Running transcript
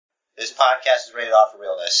This podcast is rated R for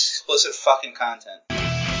realness. Explicit fucking content.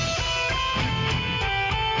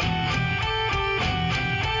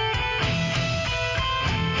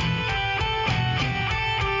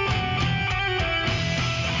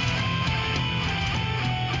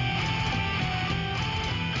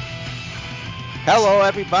 Hello,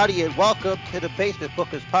 everybody, and welcome to the Basement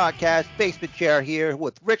Bookers Podcast. Basement Chair here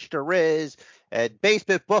with Rich the Riz and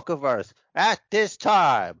Basement Bookers. At this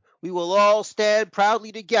time, we will all stand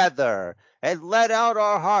proudly together and let out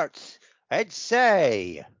our hearts and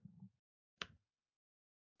say,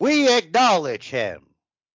 we acknowledge him,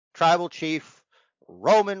 Tribal Chief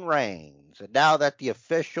Roman Reigns. And now that the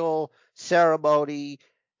official ceremony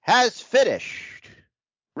has finished,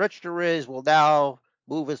 Rich the Riz will now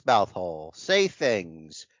move his mouth hole, say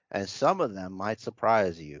things, and some of them might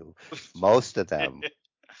surprise you. Most of them.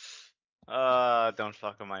 Don't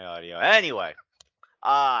fuck with my audio. Anyway,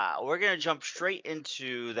 we're gonna jump straight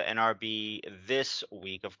into the NRB this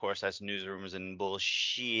week. Of course, that's news, rumors, and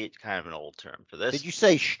bullshit. Kind of an old term for this. Did you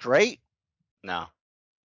say straight? No.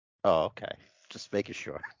 Oh, okay. Just making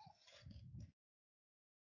sure.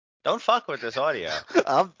 Don't fuck with this audio.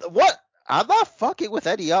 What? I'm not fucking with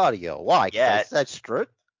any audio. Why? Because I said straight?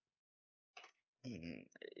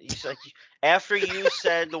 He's like, after you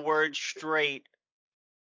said the word straight,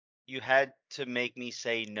 you had to make me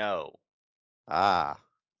say no. Ah,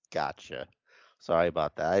 gotcha. Sorry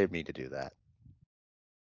about that. I didn't mean to do that.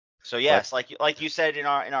 So yes, but, like you said in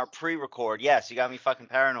our pre-record, yes, you got me fucking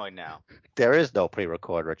paranoid now. There is no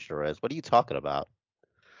pre-record, Rich Torres. What are you talking about?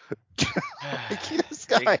 This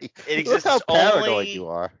guy. It exists. Look how paranoid you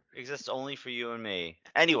are. Exists only for you and me.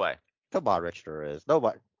 Anyway. Come on, Rich Torres.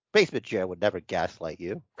 Nobody. Basement Chair would never gaslight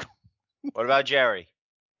you. What about Jerry?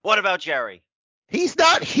 What about Jerry? He's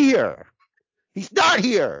not here. He's not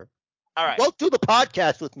here. All right. Don't do the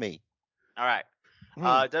podcast with me. All right.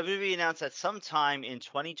 WWE announced that sometime in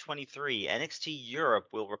 2023, NXT Europe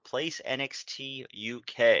will replace NXT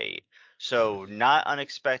UK. So, not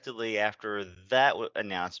unexpectedly, after that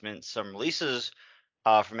announcement, some releases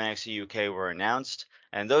from NXT UK were announced,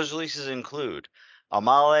 and those releases include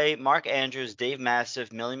Amale, Mark Andrews, Dave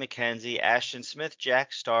Mastiff, Millie McKenzie, Ashton Smith,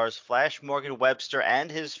 Jack Stars, Flash Morgan Webster,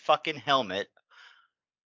 and his fucking helmet.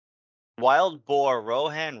 Wild Boar,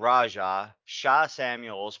 Rohan Raja, Shah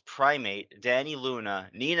Samuels, Primate, Danny Luna,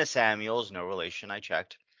 Nina Samuels, no relation, I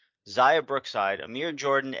checked, Zaya Brookside, Amir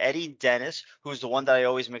Jordan, Eddie Dennis, who's the one that I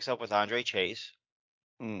always mix up with Andre Chase,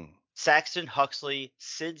 Saxton Huxley,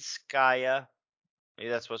 Sid Skaya, maybe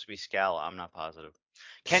that's supposed to be Scala, I'm not positive,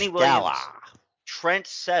 Kenny Williams, Trent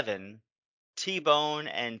Seven, T-Bone,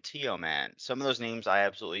 and T-O-Man. Some of those names I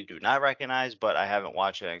absolutely do not recognize, but I haven't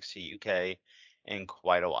watched NXT UK in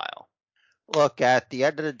quite a while. Look, at the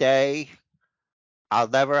end of the day, I'll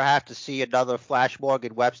never have to see another Flash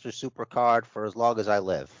Morgan Webster supercard for as long as I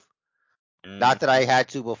live. Not that I had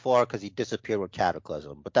to before because he disappeared with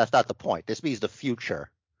Cataclysm, but that's not the point. This means the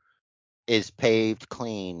future is paved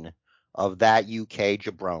clean of that UK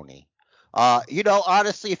jabroni.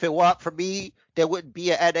 Honestly, if it weren't for me, there wouldn't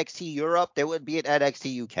be an NXT Europe. There wouldn't be an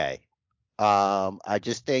NXT UK. I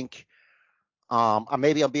just think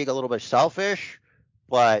maybe I'm being a little bit selfish,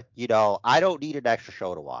 but, I don't need an extra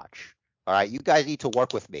show to watch. All right, you guys need to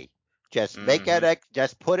work with me. Just make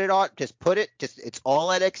just put it on. It's all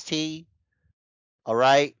NXT. All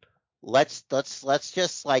right, let's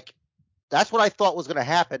just like. That's what I thought was going to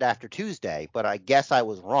happen after Tuesday, but I guess I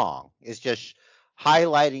was wrong. It's just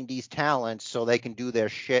highlighting these talents so they can do their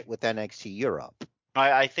shit with NXT Europe.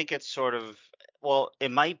 I think it's sort of, well,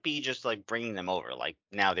 it might be just like bringing them over, like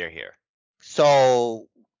now they're here. So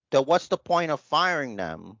what's the point of firing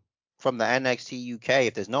them from the NXT UK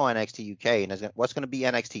if there's no NXT UK and what's going to be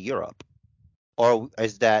NXT Europe? Or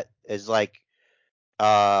is there's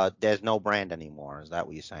no brand anymore? Is that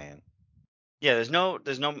what you're saying? Yeah, there's no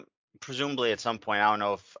presumably at some point, I don't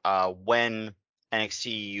know if when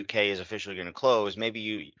NXT UK is officially going to close,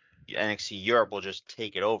 maybe NXT Europe will just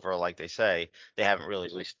take it over like they say. They haven't really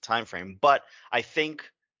released a time frame, but I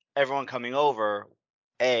think everyone coming over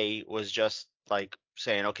was just like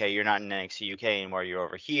saying, okay, you're not in NXT UK anymore, you're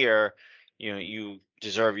over here, you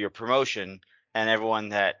deserve your promotion, and everyone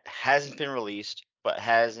that hasn't been released but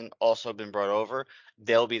hasn't also been brought over,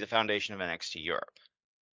 they'll be the foundation of NXT Europe.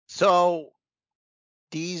 So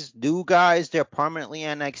these new guys, they're permanently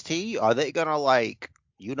NXT. Are they gonna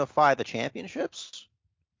unify the championships?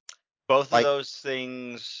 Both of those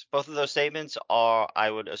statements are, I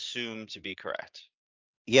would assume, to be correct.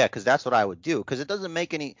 Yeah, because that's what I would do. Because it doesn't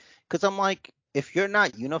make any. Because I'm like, if you're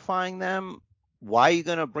not unifying them, why are you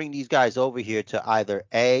gonna bring these guys over here to either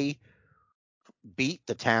A, beat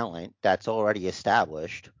the talent that's already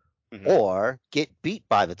established, or get beat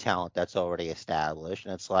by the talent that's already established.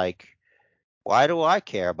 And it's like, why do I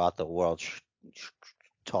care about the world's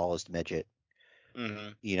tallest midget,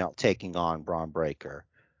 taking on Braun Breaker?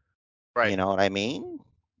 Right. You know what I mean?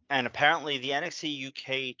 And apparently the NXT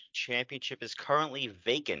UK Championship is currently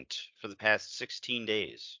vacant for the past 16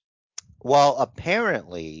 days. Well,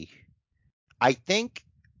 apparently, I think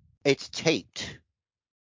it's taped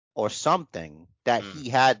or something that he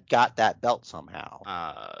had got that belt somehow.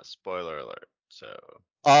 Spoiler alert. So.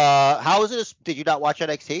 How is it? Did you not watch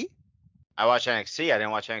NXT? I watched NXT. I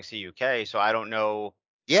didn't watch NXT UK, so I don't know.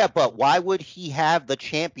 Yeah, but why would he have the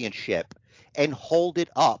championship and hold it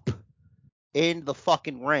up in the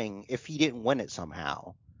fucking ring if he didn't win it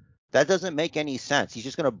somehow? That doesn't make any sense. He's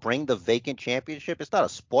just gonna bring the vacant championship. It's not a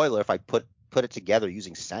spoiler if I put it together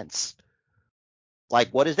using sense. Like,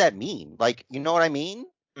 what does that mean? Like, you know what I mean?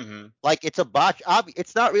 Like, it's a botch.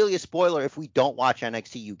 It's not really a spoiler if we don't watch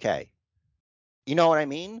NXT UK. You know what I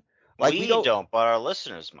mean? Like, we don't, but our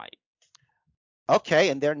listeners might. Okay,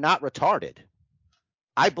 and they're not retarded.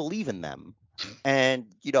 I believe in them. And,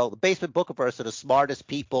 the Basement Bookiverse are the smartest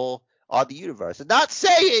people on the universe. And not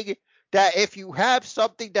saying that if you have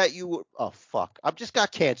something that oh, fuck. I just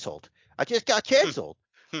got canceled.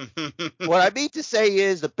 What I mean to say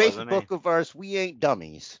is the Basement Bookiverse, we ain't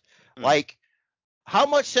dummies. Like, how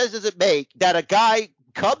much sense does it make that a guy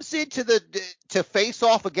comes into to face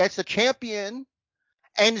off against a champion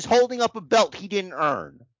and is holding up a belt he didn't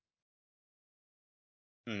earn?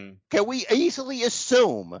 Can we easily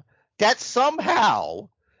assume that somehow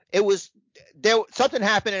something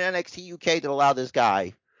happened in NXT UK that allowed this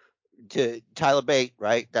guy Tyler Bate,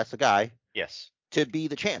 right? That's the guy. Yes. To be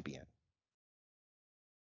the champion.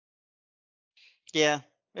 Yeah,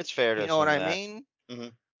 it's fair to You know what I mean?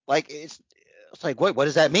 Like, it's like, wait, what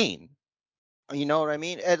does that mean? You know what I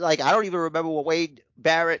mean? And like, I don't even remember what Wade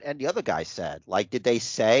Barrett and the other guy said. Like, did they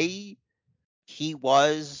say he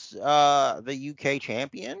was the UK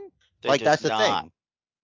champion? That's the thing.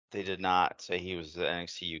 They did not say he was the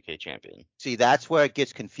NXT UK champion. See, that's where it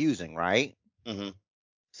gets confusing, right?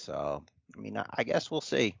 So, I mean, I guess we'll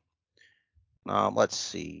see. Let's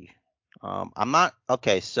see. I'm not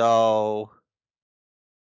okay. So,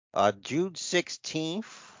 June 16th.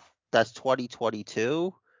 That's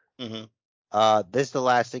 2022. This is the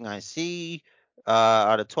last thing I see.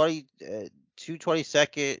 On the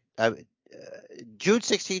 22nd, June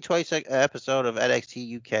 16th, 22nd episode of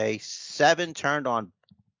NXT UK,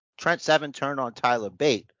 Trent Seven turned on Tyler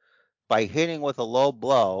Bate by hitting with a low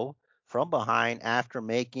blow from behind after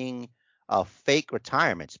making a fake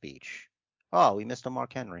retirement speech. Oh, we missed a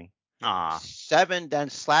Mark Henry. Seven then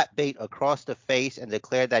slapped Bate across the face and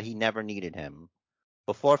declared that he never needed him,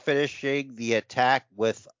 before finishing the attack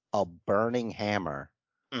with a burning hammer.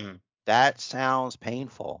 That sounds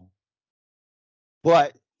painful.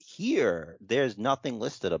 But here, there's nothing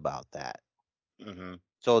listed about that.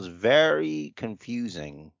 So it's very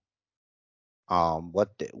confusing.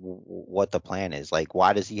 What the plan is. Like,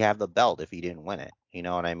 why does he have the belt if he didn't win it? You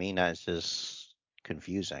know what I mean? That's just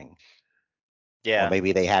confusing. Yeah. Or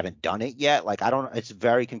maybe they haven't done it yet. Like, I don't. It's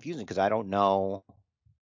very confusing because I don't know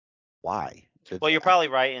why. Well, you're probably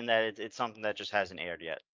right in that it's something that just hasn't aired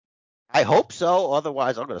yet. I hope so.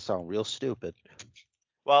 Otherwise, I'm gonna sound real stupid.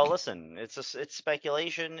 Well, listen, it's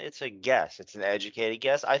speculation. It's a guess. It's an educated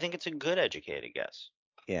guess. I think it's a good educated guess.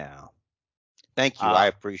 Yeah. Thank you. I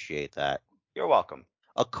appreciate that. You're welcome.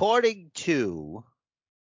 According to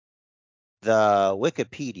the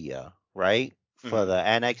Wikipedia, right, for the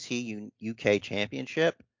NXT UK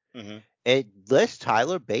Championship, it lists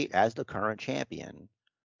Tyler Bate as the current champion.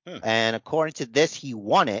 And according to this, he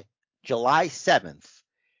won it July 7th,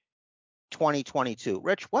 2022.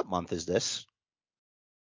 Rich, what month is this?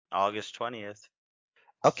 August 20th.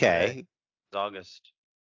 Okay. It's August.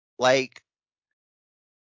 Like,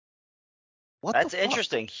 what That's the fuck?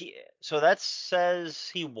 interesting. So that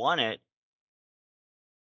says he won it.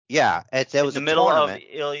 Yeah, it was in the a middle tournament. of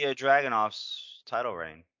Ilya Dragunov's title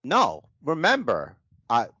reign. No, remember,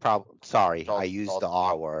 I used the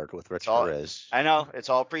R word with Rich Perez. I know, it's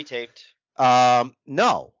all pre-taped.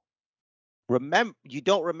 No. You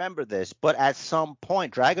don't remember this, but at some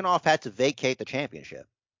point, Dragunov had to vacate the championship.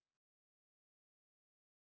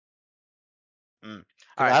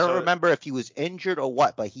 I don't remember if he was injured or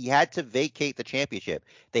what, but he had to vacate the championship.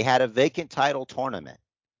 They had a vacant title tournament.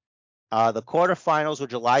 The quarterfinals were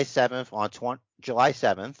July 7th July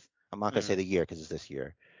 7th. I'm not going to say the year because it's this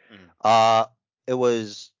year. It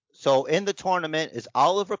was, so in the tournament is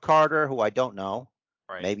Oliver Carter, who I don't know.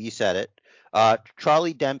 Right. Maybe you said it.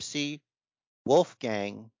 Charlie Dempsey,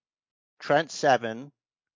 Wolfgang, Trent Seven,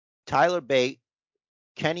 Tyler Bate,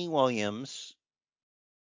 Kenny Williams,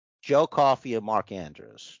 Joe Coffey, and Mark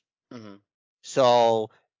Andrews. Mm-hmm. So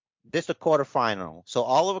this is the quarterfinal. So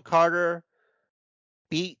Oliver Carter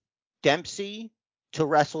beat Dempsey to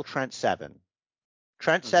wrestle Trent Seven.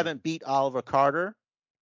 Trent Mhm. Seven beat Oliver Carter.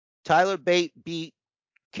 Tyler Bate beat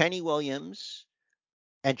Kenny Williams,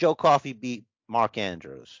 and Joe Coffey beat Mark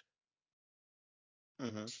Andrews.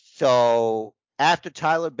 Mm-hmm. So after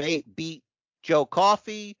Tyler Bate beat Joe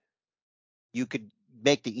Coffey, you could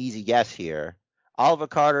make the easy guess here. Oliver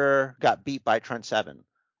Carter got beat by Trent Seven.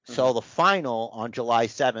 So the final on July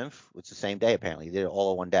 7th, which is the same day apparently, they did it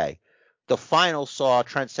all in one day. The final saw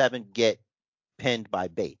Trent Seven get pinned by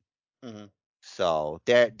Bate. Mm-hmm. So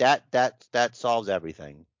that solves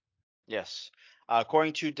everything. Yes.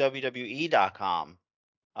 According to WWE.com,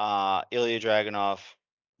 Ilya Dragunov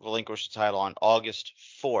relinquished the title on August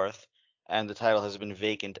 4th, and the title has been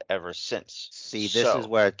vacant ever since. See, this is So,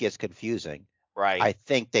 where it gets confusing. right. I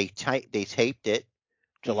think they taped it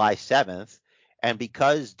Mm-hmm. July 7th, and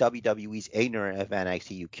because WWE's ignorant of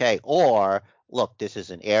NXT UK, or look, this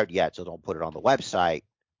isn't aired yet, so don't put it on the website,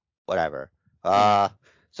 whatever.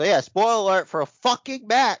 So yeah, spoiler alert for a fucking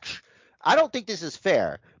match. I don't think this is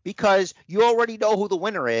fair because you already know who the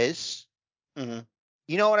winner is. Mm-hmm.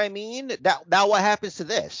 You know what I mean? Now what happens to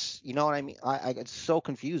this? You know what I mean? It's so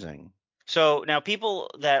confusing. So now people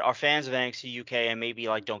that are fans of NXT UK and maybe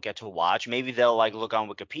like don't get to watch, maybe they'll like look on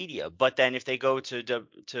Wikipedia. But then if they go to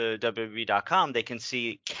WWE.com, they can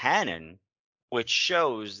see canon, which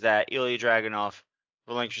shows that Ilya Dragunov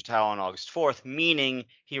relinquished the title on August 4th, meaning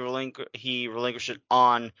he relinquished it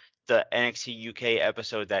on the NXT UK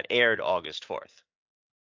episode that aired August 4th.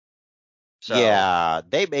 So Yeah,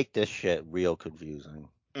 they make this shit real confusing.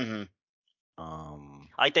 mhm. Um,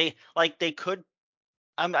 like they could.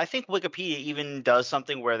 I think Wikipedia even does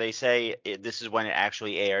something where they say this is when it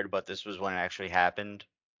actually aired, but this was when it actually happened.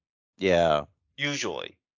 yeah.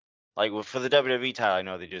 Usually, like for the WWE title, I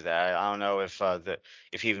know they do that. I don't know if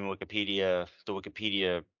even Wikipedia, the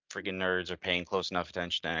Wikipedia freaking nerds are paying close enough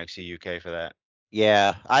attention to NXT UK for that.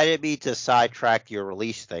 Yeah, I didn't mean to sidetrack your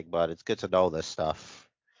release thing, but it's good to know this stuff.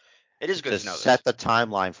 It is good To to know this. set the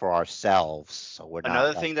timeline for ourselves, so we're not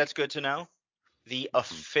Another like thing that's good to know: the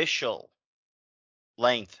official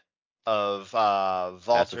length of that's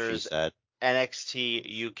what she Walter's said.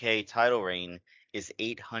 NXT UK title reign is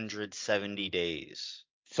 870 days.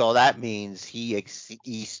 So that means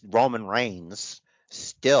Roman Reigns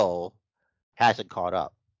still hasn't caught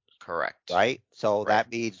up, Correct. right? So Right.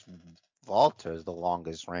 that means Walter's the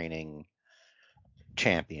longest reigning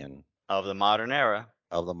champion Of the modern era.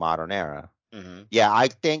 of the modern era. Mm-hmm. Yeah, I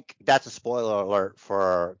think that's a spoiler alert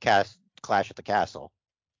for Clash at the Castle.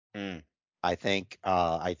 Mm. I think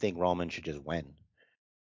Roman should just win.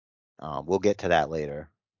 We'll get to that later.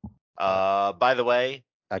 By the way,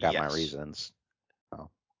 I got my yes. reasons. Oh,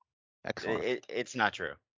 excellent. It's not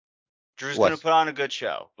true. Drew's gonna What's put on a good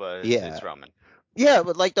show, but yeah. it's Roman. Yeah,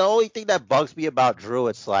 but like the only thing that bugs me about Drew,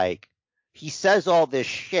 it's like he says all this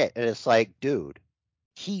shit, and it's like, dude,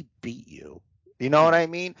 he beat you. You know what I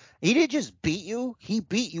mean? He didn't just beat you; he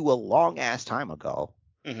beat you a long ass time ago.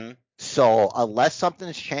 Mm-hmm. So unless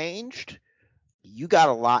something's changed, you got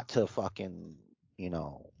a lot to fucking,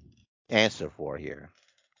 answer for here.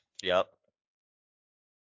 Yep.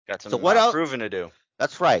 Got So some what else? proving to do.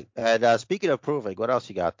 That's right. And speaking of proving, what else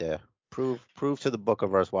you got there? Prove to the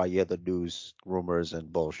Bookiverse why you're the news rumors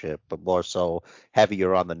and bullshit, but more so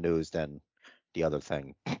heavier on the news than the other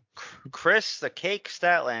thing. Chris the Cake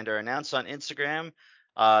Statlander announced on Instagram,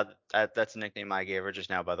 that's a nickname I gave her just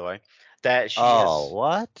now, by the way, that she Oh, has.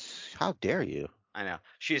 what? How dare you? I know.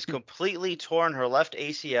 She has completely torn her left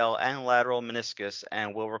ACL and lateral meniscus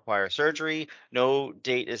and will require surgery. No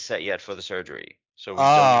date is set yet for the surgery, so we don't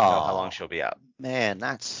even know how long Oh, she'll be out. man,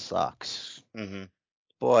 that sucks. Mm-hmm.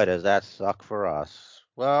 Boy, does that suck for us.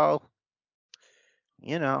 Well,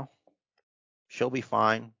 you know, she'll be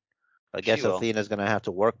fine. I She guess will. Athena's gonna have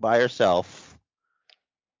to work by herself.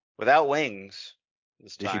 Without wings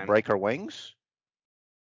this Did she time. break her wings?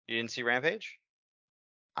 You didn't see Rampage?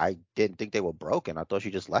 I didn't think they were broken. I thought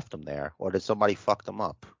she just left them there. Or did somebody fuck them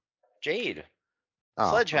up? Jade.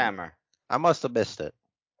 Oh, Sledgehammer. I must have missed it.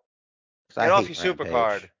 'Cause I Get off hate your super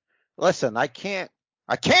card. Rampage. Listen, I can't.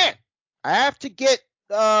 I can't. I have to get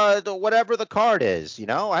whatever the card is.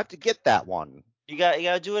 I have to get that one. You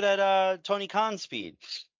gotta do it at Tony Khan speed.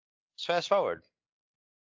 Just fast forward.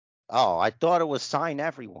 Oh, I thought it was sign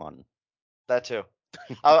everyone. That too.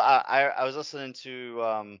 I was listening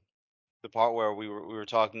to the part where we were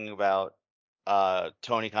talking about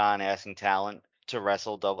Tony Khan asking talent to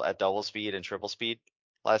wrestle double speed and triple speed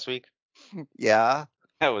last week. Yeah.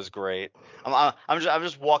 That was great. I'm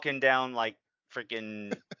just walking down like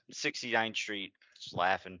freaking 69th Street, just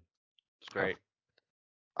laughing. It's great.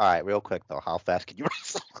 All right, real quick though, how fast can you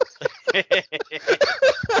wrestle? Like,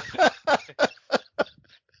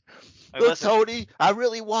 Look, listen, Tony, I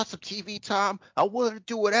really want some TV time. I willing to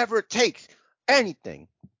do whatever it takes, anything.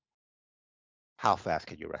 How fast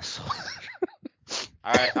can you wrestle?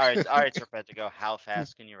 all right, Serpentico. How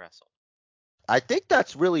fast can you wrestle? I think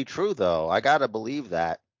that's really true, though. I gotta believe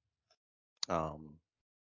that. That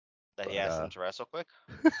he But asked him to wrestle quick.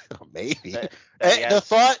 maybe That he the has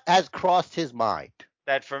thought has crossed his mind.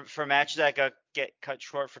 that for matches that get cut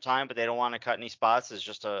short for time, but they don't want to cut any spots. Is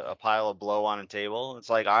just a pile of blow on a table. It's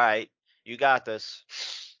like, all right, you got this.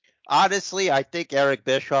 Honestly, I think Eric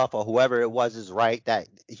Bischoff or whoever it was is right that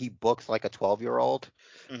he books like a 12-year-old.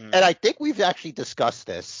 Mm-hmm. And I think we've actually discussed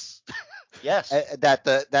this. Yes. that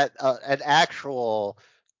an actual,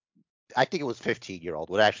 I think it was 15-year-old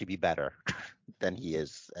would actually be better than he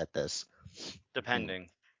is at this. Depending.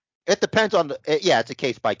 It depends on it's a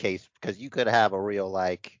case by case because you could have a real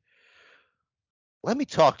like, let me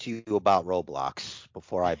talk to you about Roblox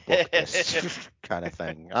before I book this kind of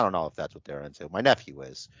thing. I don't know if that's what they're into. My nephew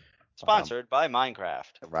is. Sponsored by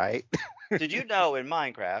Minecraft. Right? Did you know in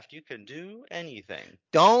Minecraft you can do anything?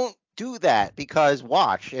 Don't do that because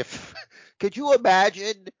watch if could you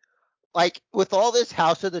imagine like with all this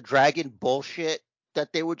House of the Dragon bullshit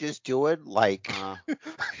that they were just doing like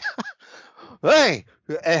hey,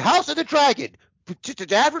 House of the Dragon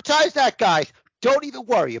to advertise that, guys, don't even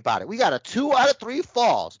worry about it. We got a 2 out of 3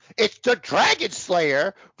 falls. It's the Dragon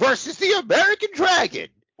Slayer versus the American Dragon.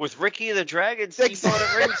 With Ricky the Dragon Steamboat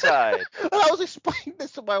at ringside. I was explaining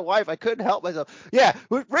this to my wife. I couldn't help myself. Yeah,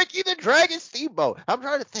 with Ricky the Dragon Steamboat. I'm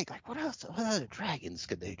trying to think, like, what other dragons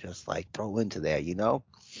could they just, like, throw into there, you know?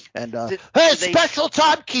 And, special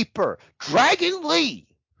timekeeper, Dragon Lee.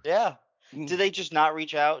 Yeah. Did they just not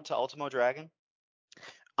reach out to Ultimo Dragon?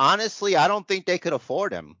 Honestly, I don't think they could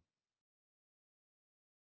afford him.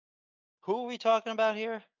 Who are we talking about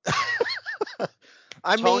here?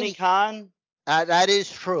 Tony mean, Khan? That is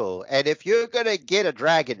true. And if you're gonna get a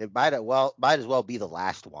dragon, it might as well be the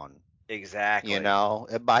last one. Exactly. You know,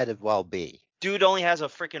 it might as well be. Dude only has a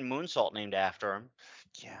freaking moonsault named after him.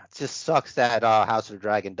 Yeah, it just sucks that House of the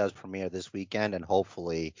Dragon does premiere this weekend, and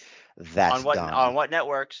hopefully that's done. On what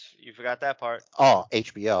networks? You forgot that part. Oh,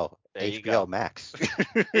 HBO. There you HBO go. Max.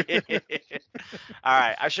 All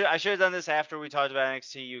right, I should have done this after we talked about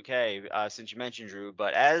NXT UK, since you mentioned Drew.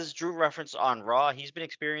 But as Drew referenced on Raw, he's been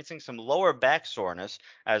experiencing some lower back soreness,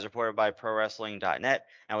 as reported by ProWrestling.net,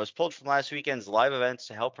 and was pulled from last weekend's live events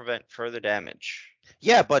to help prevent further damage.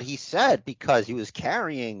 Yeah, but he said because he was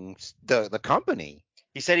carrying the company.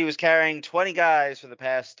 He said he was carrying 20 guys for the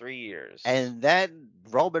past 3 years. And then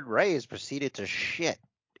Roman Reigns proceeded to shit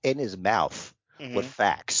in his mouth with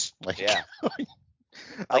facts. Like, yeah.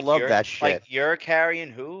 I love that shit. Like, you're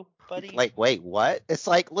carrying who, buddy? Like, wait, what? It's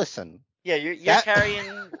like, listen. Yeah, you're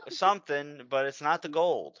carrying something, but it's not the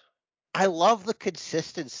gold. I love the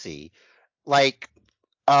consistency. Like,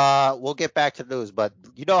 we'll get back to news, but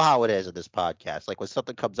you know how it is in this podcast. Like, when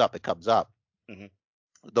something comes up, it comes up. Mm-hmm.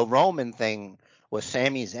 The Roman thing was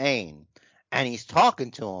Sami Zayn, and he's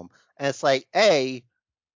talking to him, and it's like, hey,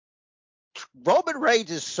 Roman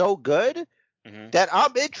Reigns is so good that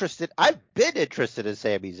I'm interested. I've been interested in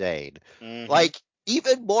Sami Zayn. Like,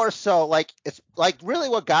 even more so, like, it's like really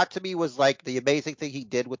what got to me was like the amazing thing he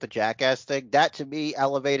did with the Jackass thing. That to me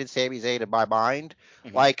elevated Sami Zayn in my mind.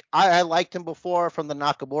 Like, I liked him before from the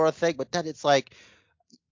Nakamura thing, but then it's like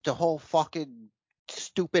the whole fucking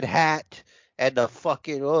stupid hat and the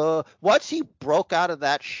fucking once he broke out of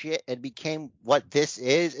that shit and became what this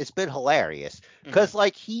is, it's been hilarious. Because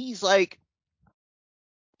like he's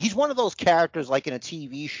one of those characters like in a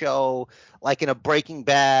TV show, like in a Breaking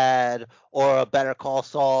Bad or a Better Call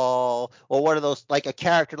Saul, or one of those, like a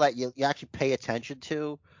character that you actually pay attention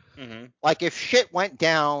to. Like if shit went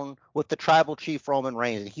down with the tribal chief Roman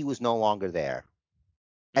Reigns and he was no longer there,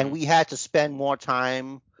 and we had to spend more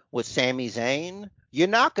time with Sami Zayn, you're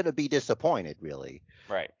not going to be disappointed, really.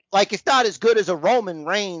 Right. Like it's not as good as a Roman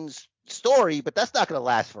Reigns story, but that's not going to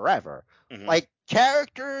last forever. Like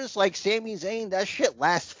characters like Sami Zayn, that shit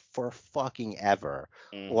lasts for fucking ever.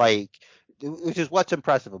 Like, which is what's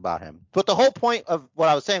impressive about him. But the whole point of what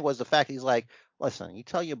I was saying was the fact he's like, listen, you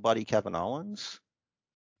tell your buddy Kevin Owens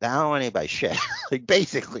that I don't want anybody shit. Like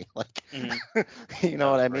basically, like you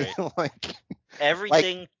know what I mean? Like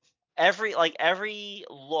everything, every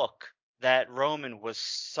look that Roman was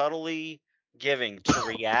subtly giving to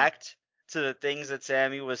react to the things that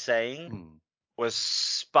Sami was saying was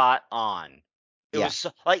spot on. It Yeah. was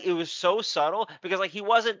it was so subtle because like he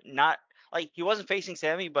wasn't facing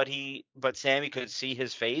Sammy, but Sammy could see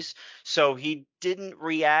his face, so he didn't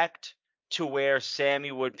react to where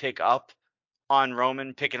Sammy would pick up on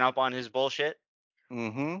Roman picking up on his bullshit,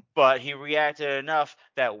 Mm-hmm. but he reacted enough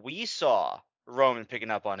that we saw Roman picking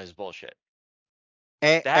up on his bullshit.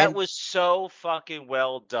 That And was so fucking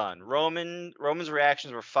well done. Roman's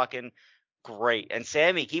reactions were fucking great, and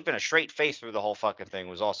Sammy keeping a straight face through the whole fucking thing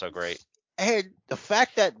was also great. and the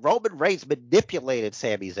fact that Roman Reigns manipulated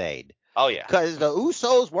Sami Zayn Oh yeah. because the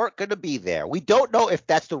Usos weren't going to be there. We don't know if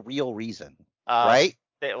that's the real reason, right?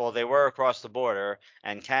 They were across the border,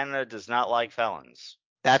 and Canada does not like felons.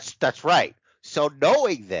 That's right. So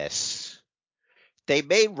knowing this, they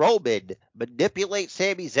made Roman manipulate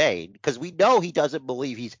Sami Zayn because we know he doesn't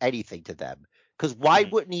believe he's anything to them. Because why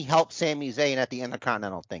Mhm. wouldn't he help Sami Zayn at the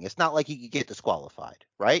Intercontinental thing? It's not like he could get disqualified,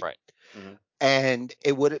 right? Right. Mhm. And the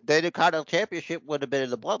Intercontinental Championship would have been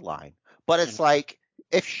in the bloodline. But it's Mhm. like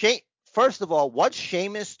if first of all, once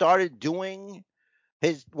Sheamus started doing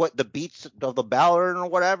the beats of the Balor or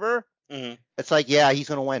whatever, Mhm. it's like yeah, he's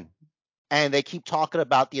gonna win. And they keep talking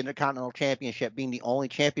about the Intercontinental Championship being the only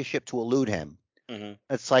championship to elude him. Mhm.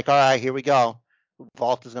 It's like, all right, here we go.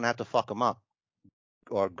 Walter's gonna have to fuck him up,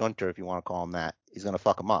 or Gunter, if you want to call him that. He's gonna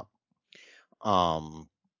fuck him up.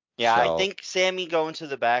 Yeah, I So think Sammy going to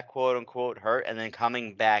the back, quote unquote, hurt, and then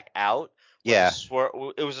coming back out was yeah, a swerve.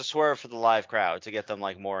 It was a swerve for the live crowd to get them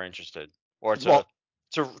like more interested, or well,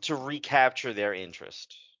 to recapture their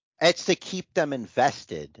interest. it's to keep them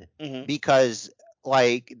invested Mhm. because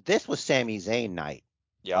like this was Sami Zayn night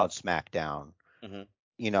on Yep. SmackDown. Mhm.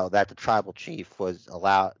 That the tribal chief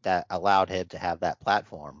allowed him to have that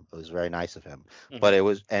platform. It was very nice of him. But Mhm. it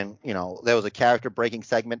was, and there was a character breaking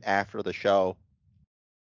segment after the show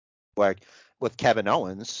where with Kevin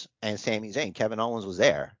Owens and Sami Zayn. Kevin Owens was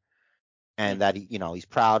there, and Mm. that he's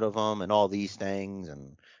proud of him and all these things,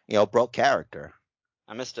 and broke character.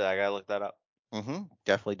 I missed it. I gotta look that up.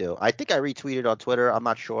 Definitely do. I think I retweeted on Twitter. I'm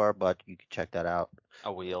not sure, but you can check that out.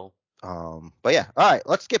 A wheel. But yeah, all right,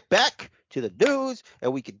 let's get back to the news,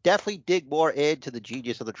 and we could definitely dig more into the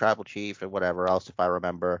genius of the tribal chief and whatever else if I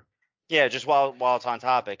remember. Yeah, just while it's on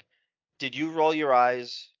topic, did you roll your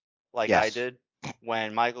eyes like I Yes. did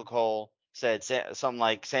when Michael Cole said something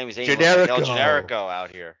like Sami Zayn looks like El Generico. Generico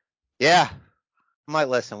out here? Yeah. I'm like,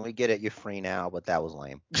 listen, we get it, you're free now, but that was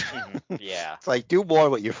lame. Yeah. It's like, do more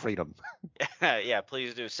with your freedom. Yeah,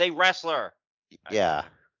 please do. Say wrestler. Yeah.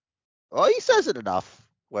 Well, he says it enough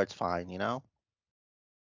where it's fine.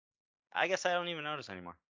 I guess I don't even notice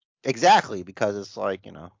anymore. Exactly, because it's like,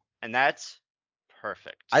 And that's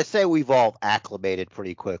perfect. I say we've all acclimated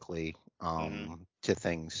pretty quickly Hmm. to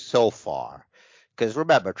things so far. Because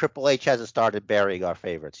remember, Triple H hasn't started burying our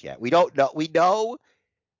favorites yet. We don't know. We know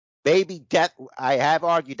maybe death. I have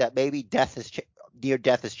argued that maybe near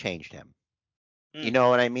death has changed him. You Mm. know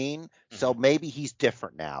what I mean? Hmm. So maybe he's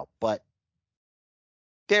different now, but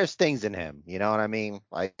there's things in him. You know what I mean?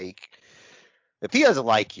 Like if he doesn't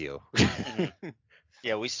like you, Hmm.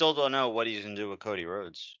 Yeah, we still don't know what he's gonna do with Cody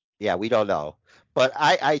Rhodes. yeah, we don't know. But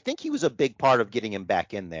I think he was a big part of getting him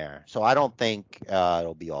back in there. So I don't think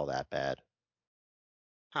it'll be all that bad.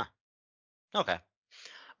 Huh. Okay.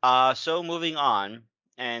 So moving on,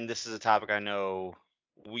 and this is a topic I know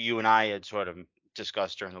you and I had sort of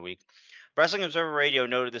discussed during the week. Wrestling Observer Radio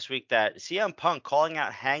noted this week that CM Punk calling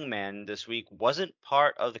out Hangman this week wasn't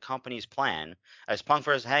part of the company's plan, as Punk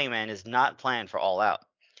vs. Hangman is not planned for All Out.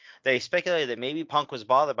 They speculated that maybe Punk was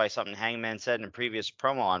bothered by something Hangman said in a previous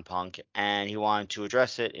promo on Punk, and he wanted to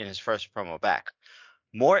address it in his first promo back.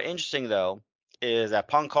 More interesting, though, is that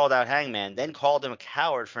Punk called out Hangman, then called him a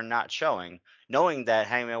coward for not showing, knowing that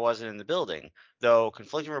Hangman wasn't in the building, though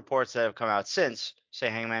conflicting reports that have come out since say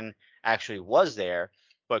Hangman actually was there,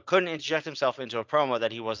 but couldn't interject himself into a promo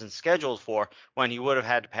that he wasn't scheduled for when he would have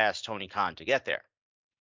had to pass Tony Khan to get there.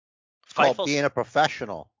 It's called Fightful, being a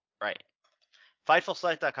professional. right.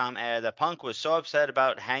 FightfulSelect.com added that Punk was so upset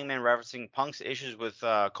about Hangman referencing Punk's issues with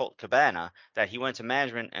Colt Cabana that he went to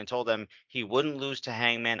management and told them he wouldn't lose to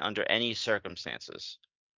Hangman under any circumstances.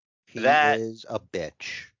 He That, is a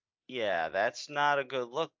bitch. yeah, that's not a good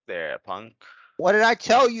look there, Punk. What did I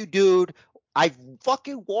tell you, dude? I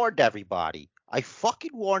fucking warned everybody. I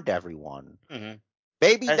fucking warned everyone. Hmm.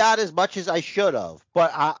 Maybe not as much as I should have,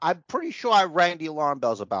 but I'm pretty sure I rang the alarm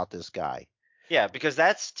bells about this guy. Yeah, because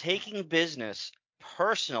that's taking business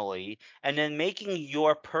personally and then making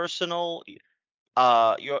your personal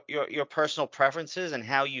your personal preferences and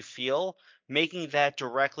how you feel, making that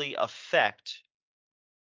directly affect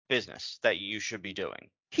business that you should be doing.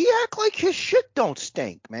 He act like his shit don't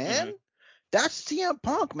stink, man. Hmm. That's CM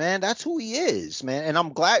Punk, man. That's who he is, man. And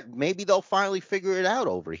I'm glad maybe they'll finally figure it out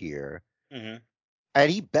over here. Mm-hmm.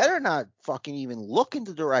 And he better not fucking even look in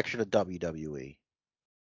the direction of WWE.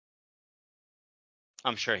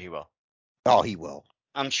 I'm sure he will. Oh, he will.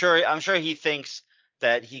 I'm sure he thinks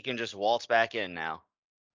that he can just waltz back in now.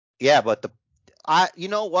 Yeah, but you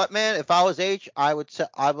know what, man? If I was H, I'd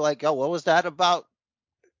be like, yo, what was that about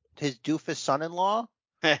his doofus son-in-law?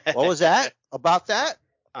 What was that about that?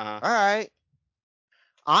 Uh-huh. All right.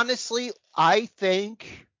 Honestly, I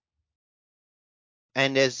think,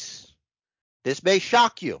 and this may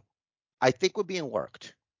shock you, I think we're being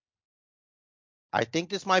worked. I think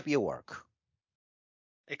this might be a work.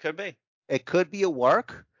 It could be. It could be a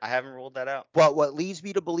work. I haven't ruled that out. But what leads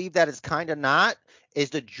me to believe that it's kind of not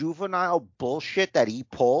is the juvenile bullshit that he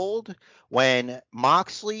pulled when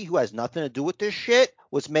Moxley, who has nothing to do with this shit,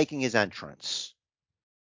 was making his entrance.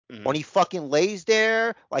 Mm-hmm. When he fucking lays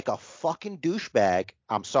there like a fucking douchebag,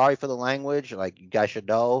 I'm sorry for the language, like you guys should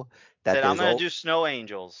know that Said, I'm there's gonna do Snow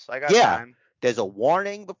Angels. I got yeah, time. there's a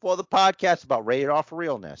warning before the podcast about rated R for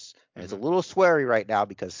realness. And it's a little sweary right now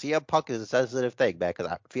because CM Punk is a sensitive thing, man, because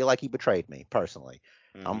I feel like he betrayed me personally.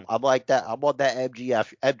 Mm-hmm. I'm like that. I'm on that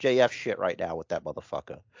MJF shit right now with that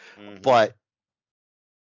motherfucker. Mm-hmm. But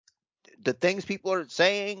the things people are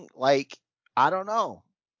saying, like, I don't know.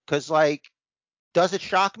 Because, like, does it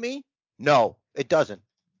shock me? No, it doesn't.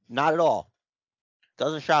 Not at all.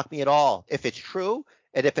 Doesn't shock me at all. If it's true,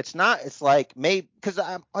 and if it's not, it's like, maybe, because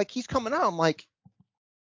I'm like, he's coming out. I'm like,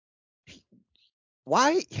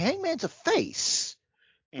 why? Hangman's a face,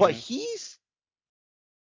 but Mm-hmm. he's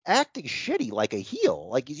acting shitty like a heel.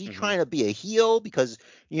 Like, is he Mm-hmm. trying to be a heel? Because,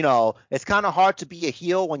 it's kind of hard to be a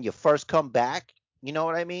heel when you first come back. You know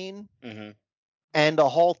what I mean? Mm-hmm. And the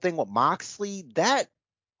whole thing with Moxley, that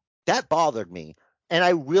bothered me. And I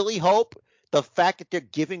really hope the fact that they're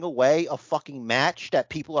giving away a fucking match that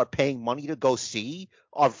people are paying money to go see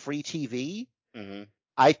on free TV, Mm-hmm.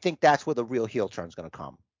 I think that's where the real heel turn's going to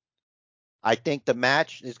come. I think the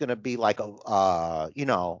match is going to be like a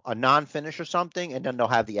non-finish or something, and then they'll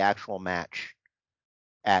have the actual match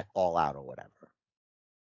at All Out or whatever.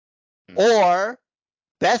 Mm-hmm. Or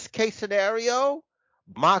best case scenario,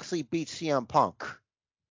 Moxley beats CM Punk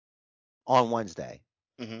on Wednesday,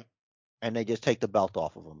 Mm-hmm. and they just take the belt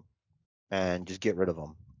off of him and just get rid of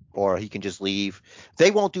him, or he can just leave.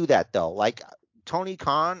 They won't do that though. Like Tony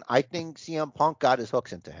Khan, I think CM Punk got his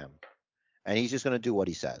hooks into him, and he's just going to do what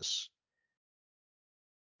he says.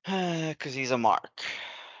 Because he's a mark.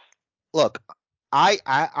 Look,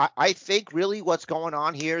 I think really what's going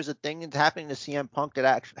on here is a thing that's happening to CM Punk that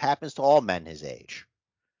actually happens to all men his age,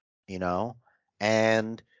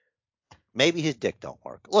 and maybe his dick don't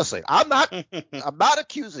work. Listen, I'm not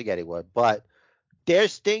accusing anyone, but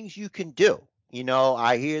there's things you can do.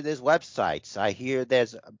 I hear there's websites. I hear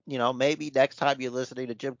there's, maybe next time you're listening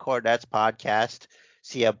to Jim Cornette's podcast,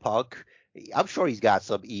 CM Punk, I'm sure he's got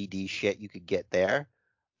some ED shit you could get there.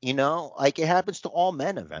 Like it happens to all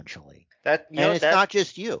men eventually. And it's not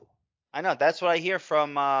just you. I know that's what I hear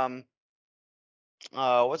from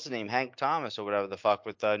what's his name, Hank Thomas or whatever the fuck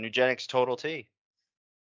with Nugenics Total T.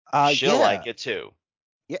 She'll Yeah. like it too.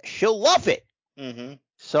 Yeah, she'll love it. Mm-hmm.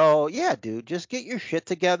 So, yeah, dude, just get your shit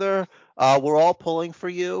together. We're all pulling for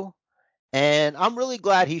you. And I'm really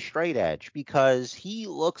glad he's straight edge because he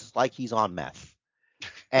looks like he's on meth.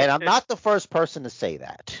 And I'm not the first person to say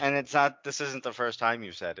that. And this isn't the first time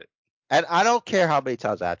you said it. And I don't care how many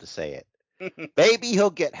times I have to say it. Maybe he'll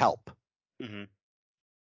get help. Mm-hmm.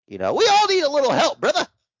 We all need a little help, brother.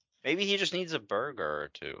 Maybe he just needs a burger or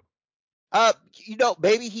two.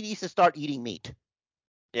 Maybe he needs to start eating meat.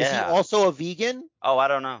 Yeah. Is he also a vegan? Oh, I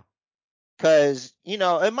don't know. Because,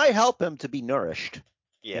 it might help him to be nourished.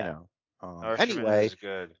 Yeah. Anyway, is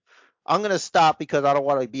good. I'm going to stop because I don't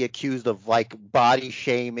want to be accused of like body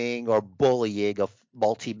shaming or bullying a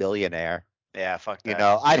multimillionaire. Yeah, fuck that.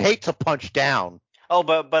 I'd hate to punch down. Oh,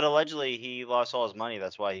 but allegedly he lost all his money.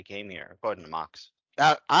 That's why he came here, according to Mox.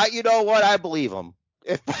 You know what? I believe him.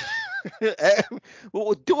 If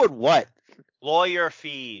doing what? Lawyer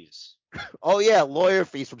fees. Oh yeah, lawyer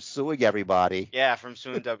fees from suing everybody. Yeah, from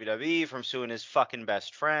suing WWE, from suing his fucking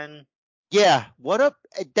best friend. Yeah,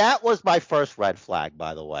 that was my first red flag,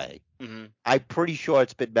 by the way. Mm-hmm. I'm pretty sure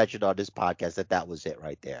it's been mentioned on this podcast that was it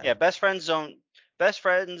right there. Yeah, best friends don't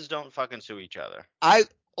fucking sue each other. I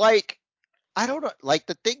don't know, like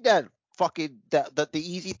the thing that fucking the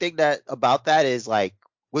easy thing that about that is like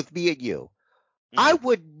with me and you, I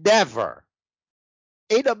would never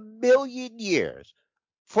in a million years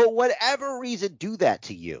for whatever reason do that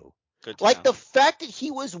to you. Like the fact that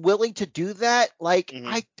he was willing to do that, like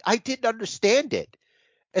I didn't understand it.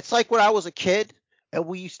 It's like when I was a kid and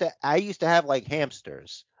I used to have like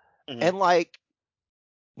hamsters. Mhm. And like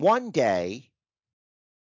one day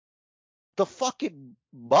the fucking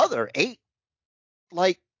mother ate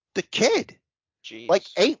like the kid, like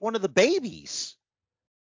Jeez. ate one of the babies.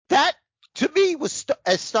 That to me was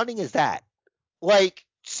as stunning as that. Like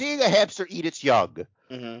seeing a hamster eat its young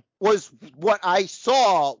Mhm. was what I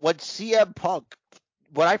saw when CM Punk,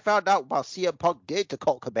 what I found out about CM Punk did to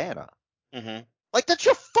Colt Cabana. Mhm. Like that's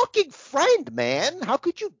your fucking friend, man. How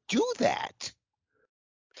could you do that?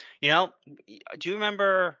 You know, do you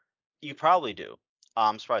remember? You probably do.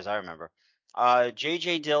 I'm surprised I remember.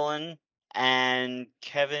 J.J. Dillon and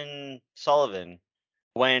Kevin Sullivan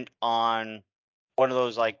went on one of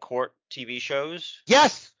those like court TV shows.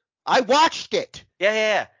 Yes, I watched it.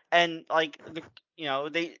 Yeah. And like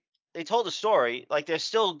they told a story. Like they're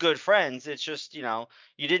still good friends. It's just you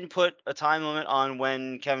didn't put a time limit on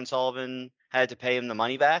when Kevin Sullivan had to pay him the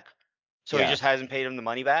money back, so he just Yes. hasn't paid him the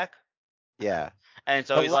money back. Yeah. And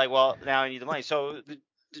so he's Hila- like, well, now I need the money. So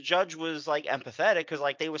the judge was like empathetic because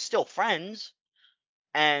like they were still friends,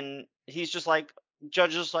 and he's just like, judge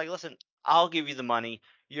is just like, listen, I'll give you the money.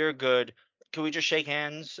 You're good. Can we just shake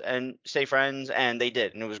hands and stay friends? And they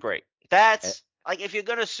did, and it was great. and, That's like if you're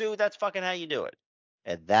gonna sue, that's fucking how you do it.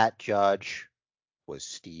 and that judge was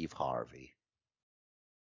Steve Harvey.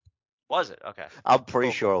 Was it? Okay. I'm pretty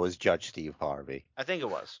Cool. sure it was Judge Steve Harvey. I think it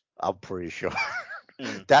was. I'm pretty sure.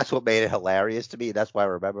 Mm. That's what made it hilarious to me. That's why I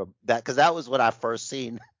remember that because that was when I first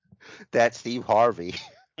seen that Steve Harvey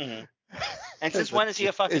Hmm. And since when is he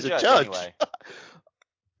a fucking is a judge judge. anyway?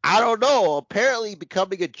 I don't know. Apparently,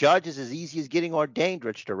 becoming a judge is as easy as getting ordained,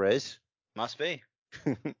 Rich Derez. Must be.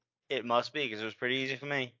 It must be because it was pretty easy for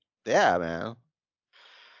me. Yeah, man.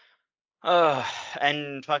 Uh,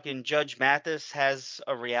 and fucking Judge Mathis has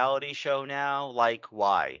a reality show now. Like,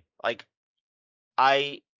 why? Like,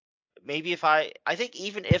 I maybe if I think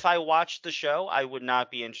even if I watched the show, I would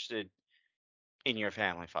not be interested in your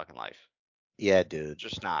family fucking life. Yeah, dude.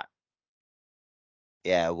 Just not.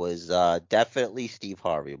 Yeah, it was definitely Steve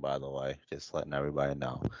Harvey, by the way. Just letting everybody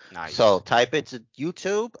know. So Nice. type it to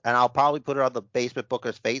YouTube, and I'll probably put it on the Basement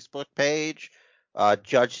Bookers Facebook page.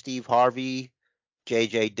 Judge Steve Harvey,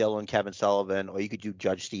 J.J. Dillon, Kevin Sullivan, or you could do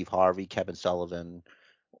Judge Steve Harvey, Kevin Sullivan,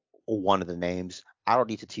 or one of the names. I don't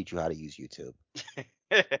need to teach you how to use YouTube.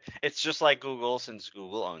 It's just like Google since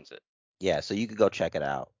Google owns it. Yeah, so you could go check it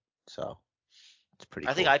out. So it's pretty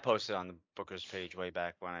I think cool. I posted on the Booker's page way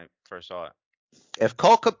back when I first saw it. If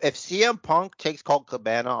CM Punk takes Colt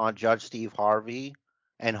Cabana on Judge Steve Harvey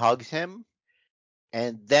and hugs him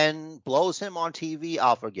and then blows him on TV,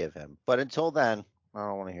 I'll forgive him. But until then, I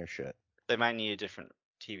don't want to hear shit. They might need a different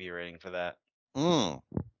TV rating for that.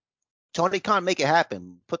 Tony Khan, make it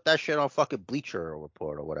happen. Put that shit on fucking Bleacher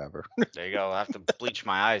Report or whatever. There you go. I'll have to bleach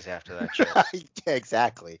my eyes after that shit. Yeah,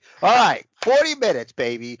 exactly. All right, 40 minutes,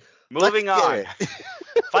 baby. Let's Moving get on. it.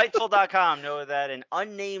 Fightful.com noted that an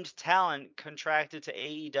unnamed talent contracted to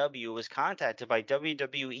AEW was contacted by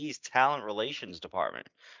WWE's Talent Relations Department.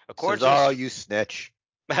 Cesaro, you snitch.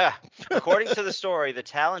 According to the story, the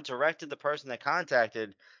talent directed the person that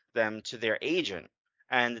contacted them to their agent,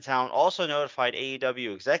 and the talent also notified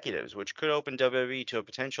AEW executives, which could open WWE to a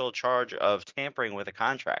potential charge of tampering with a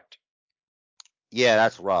contract. Yeah,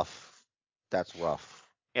 that's rough. That's rough.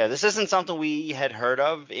 Yeah, this isn't something we had heard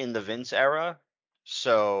of in the Vince era,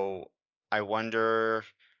 so I wonder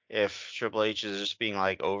if Triple H is just being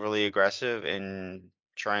like overly aggressive and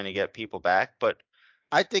trying to get people back. But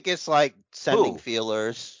I think it's like sending who?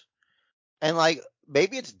 feelers. And like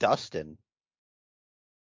maybe it's Dustin.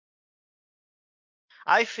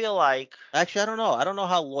 I feel like Actually, I don't know. I don't know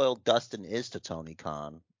how loyal Dustin is to Tony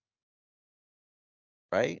Khan,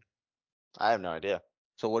 right? I have no idea.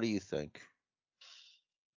 So what do you think?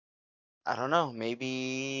 I don't know.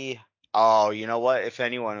 Maybe. Oh, you know what? If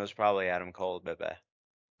anyone, it was probably Adam Cole, Bebe.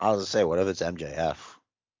 I was gonna say, what if it's MJF?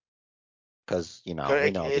 Because we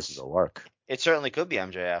know this is a work. It certainly could be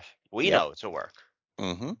MJF. We Yep. know it's a work.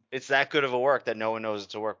 Mm-hmm. It's that good of a work that no one knows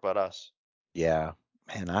it's a work but us. Yeah.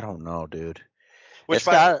 Man, I don't know, dude. Which It's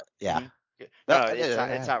by got yeah. mhm. No, No, it's not.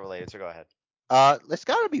 It's not related. So go ahead. It's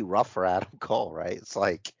got to be rough for Adam Cole, right? It's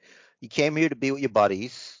like you came here to be with your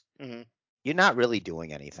buddies. Hmm. You're not really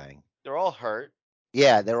doing anything. They're all hurt.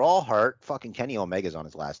 Yeah, they're all hurt. Fucking Kenny Omega's on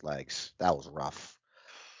his last legs. That was rough.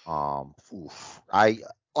 Oof. I'm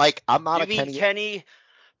not You a mean Kenny. Kenny?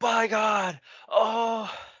 By God!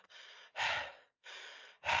 Oh,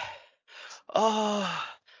 oh,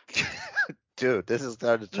 Dude, this is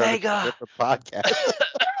going to turn into a Mega! different podcast.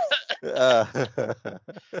 Uh,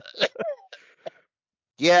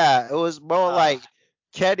 yeah, it was more Uh, like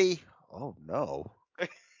Kenny. Oh no.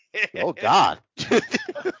 Oh God.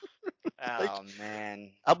 Oh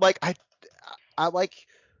man. I'm like I like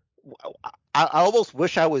I almost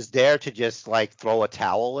wish I was there to just like throw a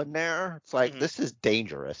towel in there. It's like Mhm. this is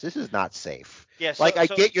dangerous. This is not safe. Yeah. Like So I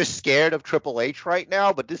so get you're scared of Triple H right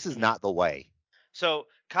now, but this is mhm. not the way. So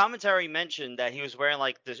commentary mentioned that he was wearing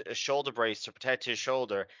like a shoulder brace to protect his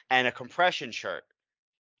shoulder and a compression shirt.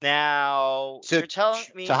 Now To you're telling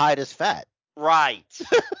to me hide his fat. right,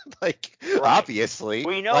 Like right. obviously,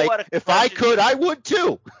 We know like what a if I compression. could, I would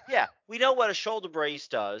too. Yeah, we know what a shoulder brace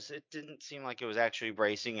does. It didn't seem like it was actually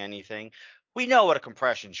bracing anything. We know what a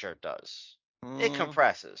compression shirt does. It Mm,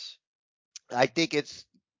 compresses, I think it's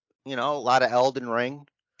a lot of Elden Ring.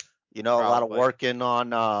 A lot of probably. working on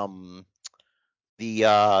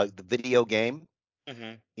the video game.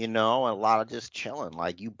 Mhm. And a lot of just chilling.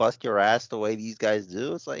 Like you bust your ass the way these guys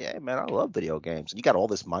do. It's like, hey man, I love video games. And you got all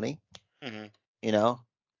this money. Mhm. You know,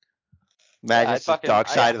 Yeah, imagine I it's the fucking dark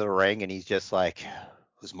side yeah. of the ring, and he's just like,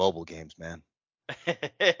 those mobile games, man.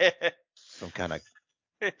 Some kind of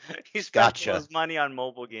He spends all gotcha. his money on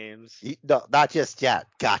mobile games. No, not just yet.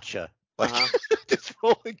 Gotcha. Uh Like huh. just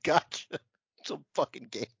rolling gotcha. Some fucking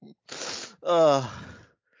game. Uh,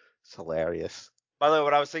 it's hilarious. By the way,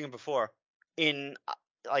 what I was thinking before, in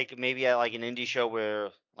like maybe at like an indie show where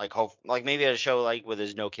like like maybe at a show like where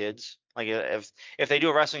there's no kids, like if they do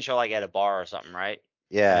a wrestling show like at a bar or something, right?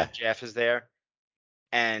 And Yeah. then Jeff is there,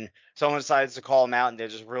 and someone decides to call him out, and they're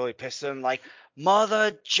just really pissed at him, like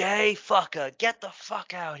Mother J fucker, get the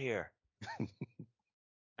fuck out here.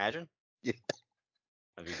 Imagine Yeah,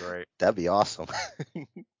 that'd be great. that'd be awesome.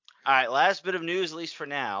 All right, last bit of news, at least for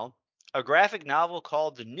now. A graphic novel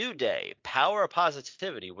called The New Day, Power of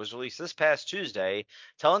Positivity, was released this past Tuesday,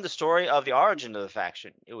 telling the story of the origin of the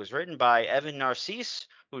faction. It was written by Evan Narcisse,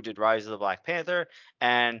 who did Rise of the Black Panther,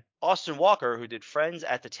 and Austin Walker, who did Friends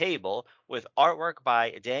at the Table, with artwork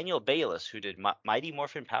by Daniel Bayliss, who did Mighty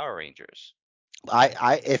Morphin Power Rangers.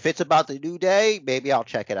 If it's about the New Day, maybe I'll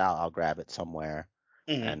check it out. I'll grab it somewhere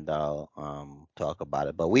Mm-hmm. and talk about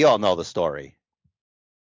it. But we all know the story.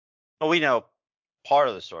 Well, we know part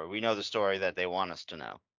of the story. We know the story that they want us to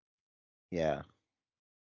know. Yeah.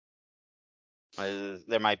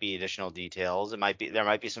 There might be additional details. There might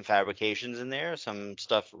be some fabrications in there, some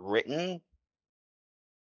stuff written.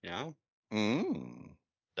 You know, Mm.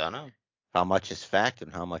 don't know How much is fact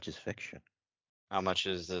and how much is fiction? how much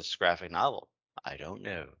is this graphic novel. I don't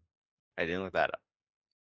know. I didn't look that up.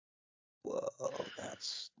 Whoa,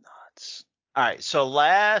 that's nuts. All right, so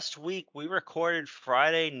last week we recorded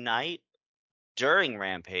Friday night during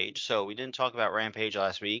Rampage, so we didn't talk about Rampage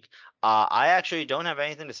last week. I actually don't have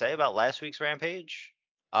anything to say about last week's Rampage.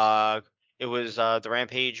 It was the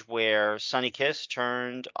Rampage where Sonny Kiss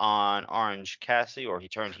turned on Orange Cassidy, or he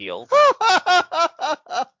turned heel.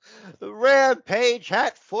 Rampage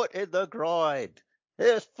had foot in the groin.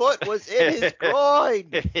 His foot was in his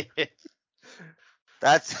groin.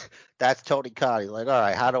 That's Tony Khan. He's like, all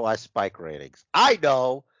right, how do I spike ratings? I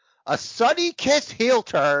know. A Sunny Kiss heel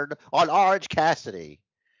turn on Orange Cassidy.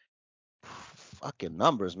 Fucking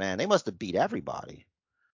numbers, man. They must have beat everybody.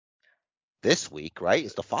 This week, right?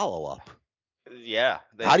 Is the follow up. Yeah,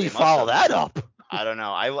 How do they you must follow have. that up? I don't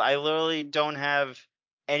know. I literally don't have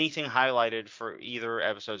anything highlighted for either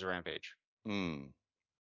episodes of Rampage. Hmm.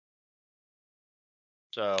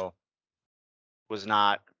 So was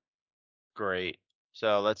not great.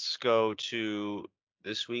 So let's go to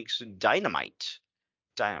this week's Dynamite.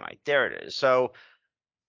 Dynamite. There it is. So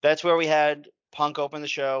that's where we had Punk open the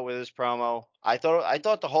show with his promo. I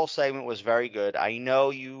thought the whole segment was very good. I know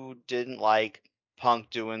you didn't like Punk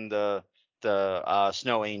doing the Snow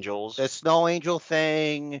The Angels. Snow Angel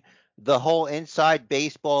thing, the whole inside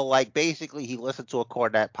baseball, like basically he listened to a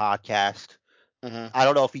Cornette podcast. Mm-hmm. I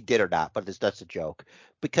don't know if he did or not, but that's a joke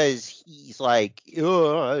because he's like,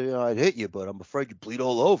 oh, I'd hit you, but I'm afraid you bleed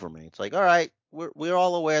all over me. It's like, all right, we're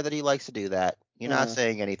all aware that he likes to do that. You're not Mm-hmm.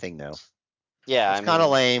 saying anything new. Yeah, It's I kind of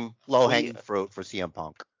mean, lame, low we hanging fruit for CM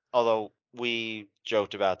Punk. although we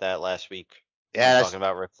joked about that last week when we Yeah, were that's talking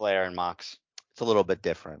about Ric Flair and Mox. it's a little bit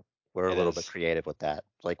different. We're a It little bit is. creative with that.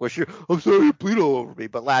 Like, we're sure, I'm sorry you bleed all over me,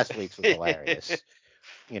 but last week's was hilarious.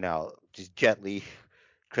 Just gently,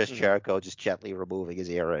 Chris Mhm. Jericho just gently removing his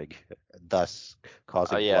earring, thus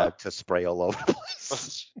causing Yeah. blood to spray all over the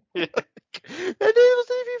place. And it was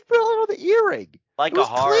even spilling on the earring. It Like a was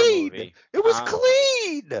horror clean. movie. It was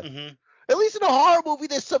clean. Mhm. At least in a horror movie,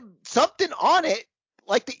 there's something on it.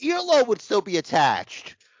 Like the earlobe would still be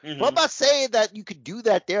attached. But I'm Mhm. not saying that you could do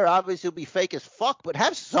that there. Obviously, it'll be fake as fuck, but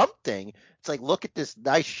have something. It's like, look at this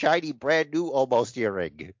nice, shiny, brand new almost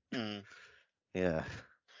earring. Mhm. Yeah.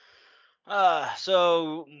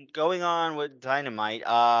 So going on with Dynamite,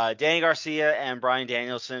 Danny Garcia and Bryan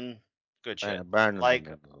Danielson, good shit. Like,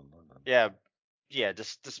 yeah,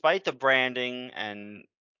 despite the branding and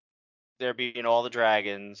there being all the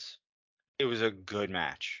dragons, it was a good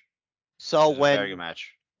match. So It was a very good when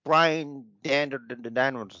match. Bryan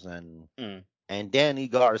Danielson Mm, and Danny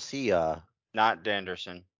Garcia not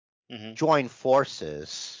Danderson. Hmm. join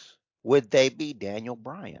forces, would they be Daniel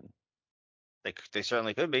Bryan? They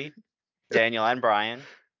certainly could be Daniel and Bryan.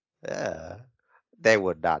 Yeah, they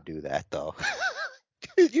would not do that though.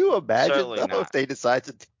 Could you imagine Certainly though if not. they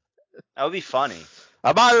decided to? That would be funny.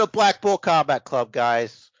 I'm out of the Black Bull Combat Club,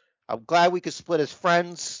 guys. I'm glad we could split as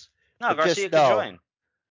friends, No, but Garcia just could know, join.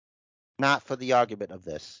 not for the argument of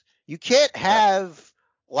this. You can't Okay. have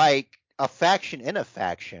like a faction in a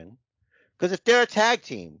faction because if they're a tag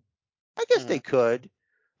team, I guess Hmm. they could.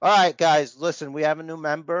 All right, guys, listen, we have a new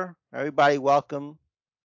member. Everybody, welcome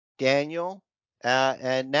Daniel,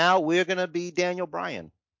 and now we're gonna be Daniel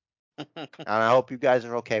Bryan, and I hope you guys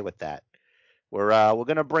are okay with that. We're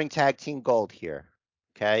gonna bring tag team gold here.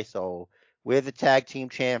 Okay, so we're the tag team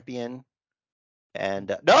champion,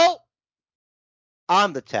 and no,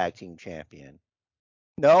 I'm the tag team champion.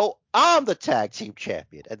 No, I'm the tag team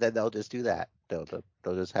champion, and then they'll just do that. They'll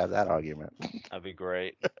just have that argument. That'd be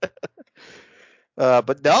great.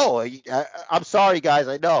 But no, I'm sorry, guys.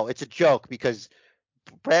 I know it's a joke because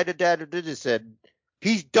Brandon Danielson said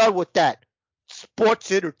he's done with that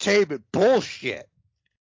sports entertainment bullshit.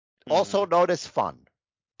 Also known as fun.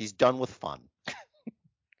 He's done with fun.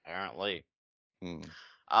 Apparently. Hmm.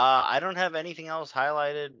 I don't have anything else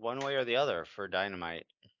highlighted one way or the other for Dynamite.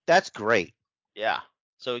 That's great. Yeah.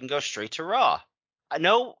 So we can go straight to Raw.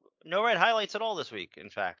 No red highlights at all this week, in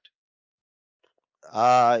fact.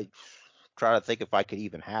 Try to think if I could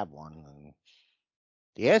even have one. And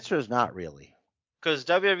the answer is not really. Because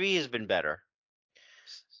WWE has been better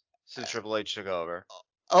since Triple H took over.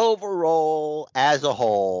 Overall, as a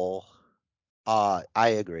whole, I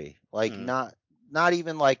agree. Like Mhm. not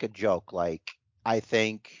even like a joke. Like I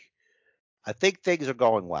think things are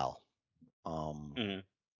going well. Mhm.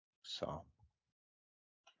 So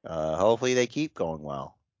hopefully they keep going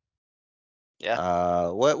well. Yeah.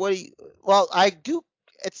 What do you? Well, I do.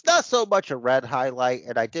 It's not so much a red highlight,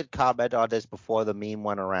 and I did comment on this before the meme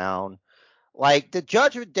went around. Like the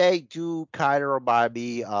Judgment Day do kind of remind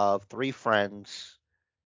me of three friends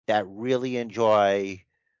that really enjoy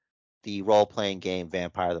the role playing game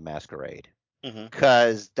Vampire the Masquerade. Mhm.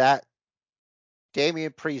 Cause that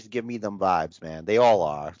Damian Priest give me them vibes, man. They all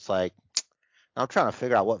are. It's like I'm trying to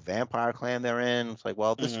figure out what vampire clan they're in. It's like,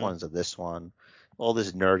 well, this Mhm. one's a this one. All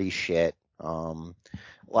this nerdy shit.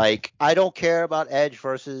 Like I don't care about Edge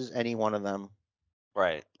versus any one of them.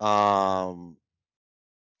 Right. Um,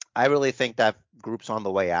 I really think that group's on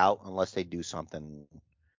the way out unless they do something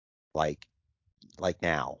like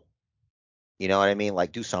now. You know what I mean?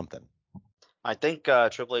 Like do something. I think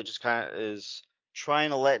Triple H just kind of is trying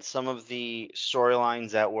to let some of the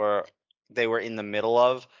storylines they were in the middle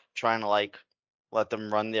of, trying to like let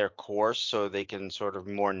them run their course so they can sort of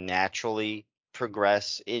more naturally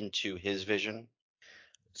progress into his vision.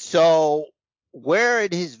 So where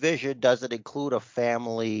in his vision does it include a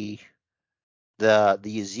family, the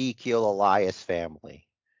Ezekiel Elias family?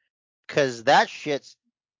 Because that shit's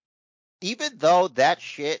even though that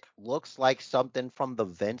shit looks like something from the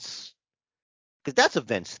Vince, because that's a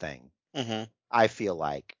Vince thing. Mhm. I feel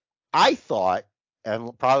like I thought,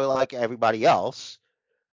 and probably like everybody else,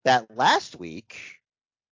 that last week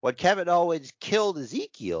when Kevin Owens killed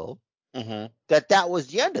Ezekiel, Mhm. that was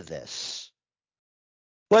the end of this.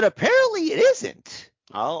 But apparently it isn't.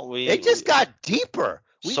 Oh, It just got deeper.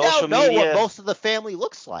 We now social know what media, most of the family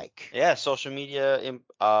looks like. yeah, social media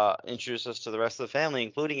introduced us to the rest of the family,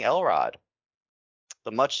 including Elrod,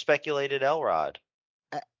 the much speculated Elrod.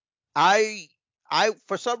 I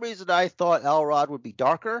for some reason I thought Elrod would be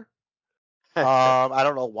darker. I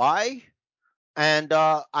don't know why. And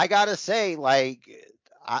I gotta say, like,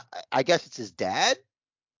 I, I guess it's his dad.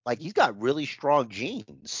 Like, he's got really strong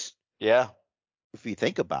genes Yeah. if you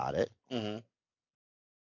think about it. Mhm.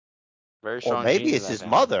 Very Or strong maybe genes in it's that his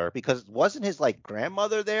family. mother because wasn't his like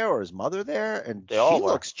grandmother there or his mother there, and They all she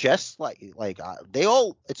were. looks just like they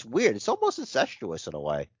all. It's weird. It's almost incestuous in a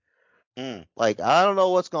way. Mm. Like I don't know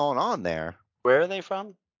what's going on there. Where are they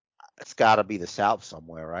from? It's got to be the South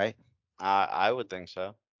somewhere, right? I would think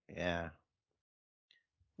so. Yeah.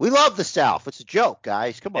 We love the South. It's a joke,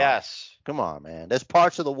 guys. Yes. Come on, man. There's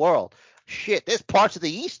parts of the world. Shit, there's parts of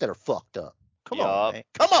the East that are fucked up. Come on, Yup. man.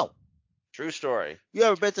 Come on. True story. You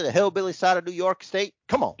ever been to the hillbilly side of New York State?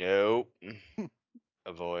 Come on. Nope.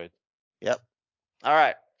 Avoid. Yep. All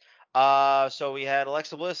right. So we had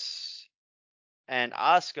Alexa Bliss and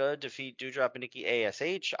Asuka defeat Doudrop and Nikki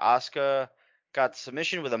ASH. Asuka got the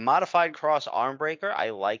submission with a modified cross arm breaker.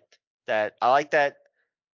 I like that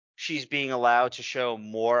she's being allowed to show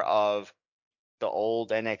more of the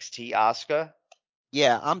old NXT Asuka.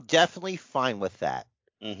 Yeah, I'm definitely fine with that.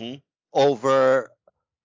 Mm-hmm. Over,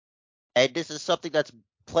 and this is something that's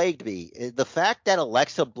plagued me, is the fact that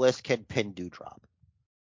Alexa Bliss can pin Doudrop.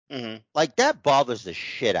 Mm-hmm. Like, that bothers the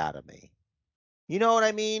shit out of me. You know what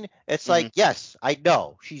I mean? It's Mm-hmm. like, yes, I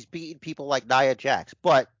know she's beaten people like Nia Jax,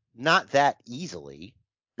 but not that easily.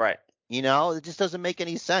 Right. You know, it just doesn't make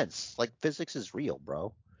any sense. Like, physics is real,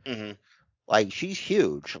 bro. Mm-hmm. Like, she's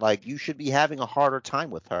huge. Like, you should be having a harder time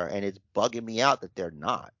with her, and it's bugging me out that they're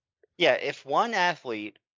not. Yeah, if one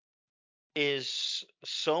athlete is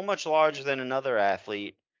so much larger than another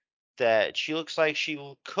athlete that she looks like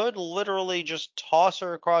she could literally just toss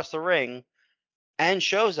her across the ring, and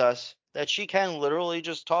shows us that she can literally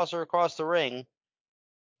just toss her across the ring,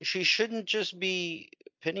 she shouldn't just be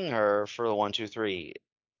pinning her for the 1, 2, 3,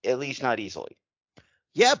 at least not easily.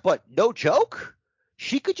 Yeah, but no joke.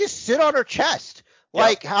 She could just sit on her chest. Yep.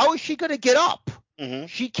 Like, how is she going to get up? Mm-hmm.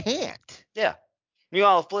 She can't. Yeah.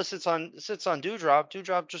 Meanwhile, if Bliss sits on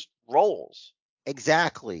Doudrop just rolls.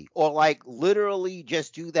 Exactly. Or like literally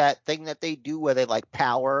just do that thing that they do where they like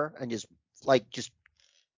power and just like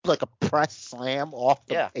a press slam off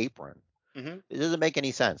the Yeah. apron. Mm-hmm. It doesn't make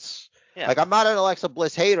any sense. Yeah. Like, I'm not an Alexa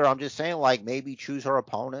Bliss hater. I'm just saying, like, maybe choose her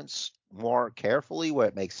opponents more carefully where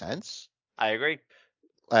it makes sense. I agree.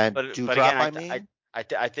 And But again, Doudrop, I mean.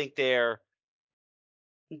 I think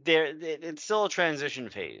it's still a transition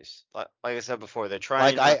phase. Like I said before, they're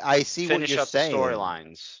trying Like, to I see what finish you're up the saying,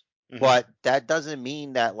 storylines. Mm-hmm. but that doesn't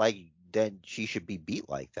mean that, like, then she should be beat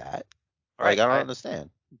like that. Like, Right. I don't understand.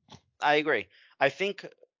 I agree. I think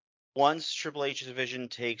once Triple H's division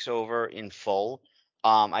takes over in full,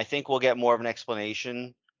 I think we'll get more of an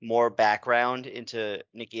explanation, more background into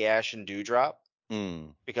Nikki Ash and Doudrop,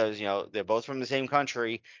 Mm, because they're both from the same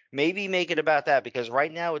country. Maybe make it about that, because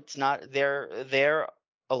right now it's not their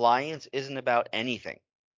alliance isn't about anything.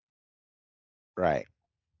 right.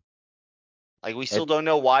 Like, we It, still don't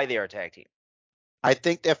know why they are a tag team. I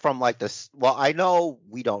think they're from, like, this. Well, I know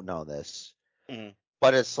we don't know this, Mm-hmm.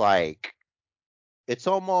 but it's like, it's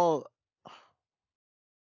almost.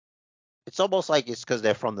 It's almost like it's because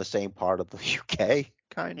they're from the same part of the UK,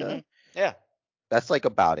 kind Mm-hmm. of. Yeah. That's like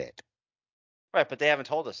about it. Right, but they haven't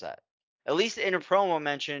told us that. At least in a promo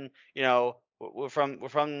mention, we're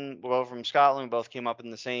from Scotland. We both came up in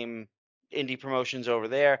the same indie promotions over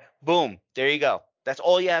there. Boom, there you go. That's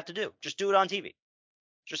all you have to do. Just do it on TV.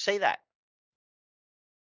 Just say that.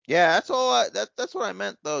 Yeah, that's all. That's what I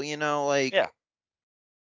meant, though. Like, Yeah.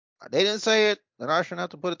 they didn't say it, and I shouldn't have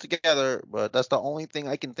to put it together. But that's the only thing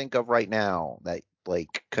I can think of right now that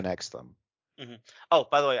like connects them. Mm-hmm. Oh,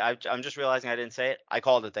 by the way, I'm just realizing I didn't say it. I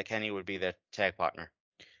called it that Kenny would be their tag partner.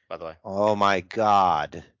 By the way, Oh my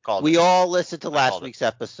God. called We it. all listened to I last called it. week's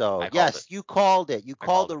episode. I called it. Yes, you called it. You I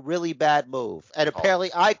called called a it. really bad move. And I called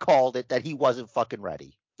apparently I called it that he wasn't fucking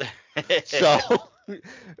ready. it. So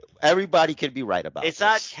everybody can be right about It's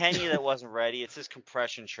not this. Kenny that wasn't ready. It's his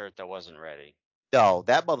compression shirt that wasn't ready. No,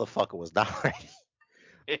 that motherfucker was not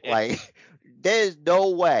ready. Like, there's no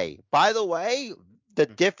way. By the way, the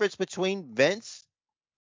difference between Vince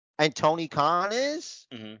and Tony Khan is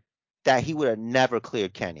Mm-hmm. that he would have never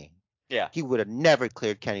cleared Kenny. Yeah. He would have never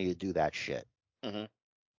cleared Kenny to do that shit. Mm-hmm.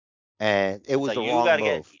 And it was So the you wrong gotta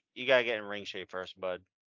get move. you gotta get in ring shape first, bud.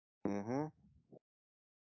 Mm-hmm.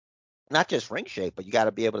 Not just ring shape, but you got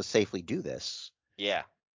to be able to safely do this. Yeah.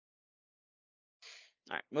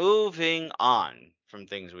 All right. Moving on from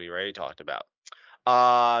things we already talked about.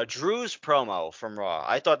 Drew's promo from Raw.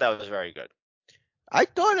 I thought that was very good. I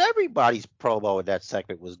thought everybody's promo in that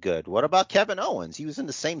segment was good. What about Kevin Owens? He was in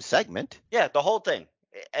the same segment. Yeah, the whole thing,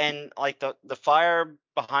 and like the fire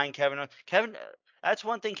behind Kevin. That's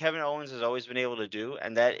one thing Kevin Owens has always been able to do,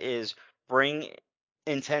 and that is bring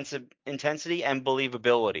intensity and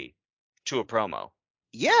believability to a promo.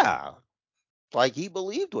 Yeah. Like, he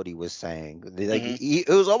believed what he was saying. Like,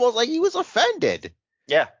 Mm-hmm. it was almost like he was offended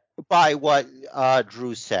Yeah. by what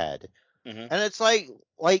Drew said. Mm-hmm. And it's like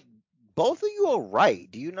both of you are right.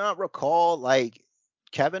 Do you not recall, like,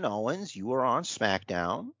 Kevin Owens, you were on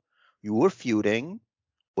SmackDown, you were feuding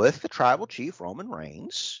with the tribal chief Roman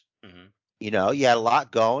Reigns. Mm-hmm. You had a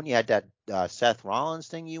lot going. You had that Seth Rollins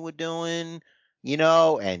thing you were doing,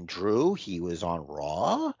 and Drew, he was on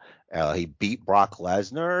Raw. He beat Brock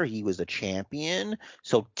Lesnar. He was a champion.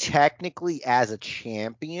 So technically, as a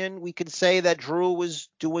champion, we could say that Drew was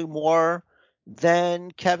doing more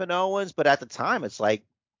than Kevin Owens. But at the time, it's like,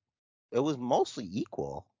 it was mostly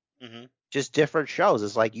equal. Mhm. Just different shows.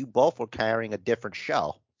 It's like you both were carrying a different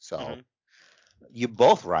show. So Mhm. you're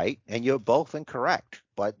both right and you're both incorrect.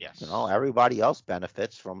 But Yes. everybody else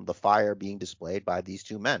benefits from the fire being displayed by these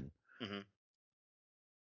two men. Mhm.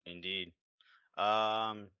 Indeed.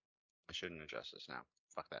 I shouldn't address this now.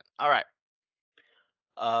 Fuck that. All right.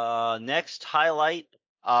 Next highlight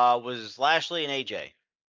was Lashley and AJ.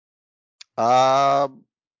 Um,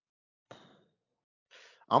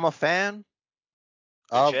 I'm a fan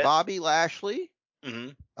Good of shit. Bobby Lashley.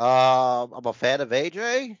 Mhm. I'm a fan of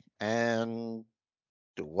AJ, and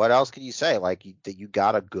what else can you say? Like that you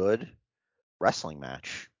got a good wrestling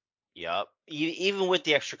match. Yep. Even with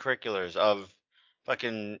the extracurriculars of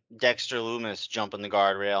fucking Dexter Loomis jumping the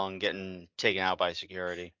guardrail and getting taken out by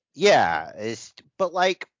security. Yeah, but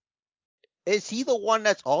like, is he the one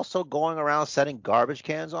that's also going around setting garbage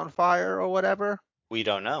cans on fire or whatever? We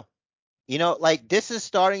don't know. Like this is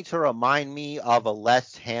starting to remind me of a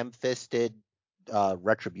less ham-fisted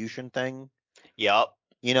retribution thing. Yep.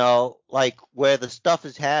 Like where the stuff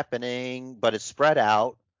is happening, but it's spread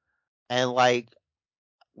out, and like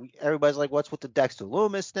everybody's like, "What's with the Dexter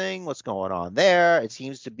Loomis thing? What's going on there?" It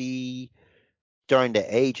seems to be during the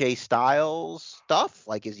AJ Styles stuff.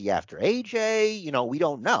 Like, is he after AJ? We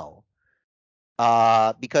don't know.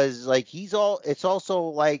 Because like it's also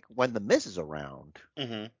like when the Miz is around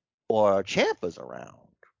Mhm. or Ciampa's around,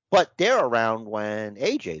 but they're around when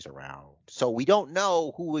AJ's around, so we don't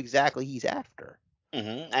know who exactly he's after.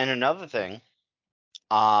 Mhm. And another thing,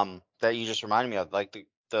 that you just reminded me of, like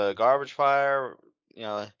the garbage fire,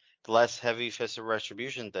 the less heavy fisted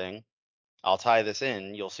retribution thing. I'll tie this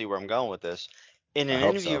in. You'll see where I'm going with this. In I an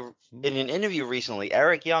hope so. interview, in an interview recently,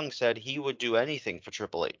 Eric Young said he would do anything for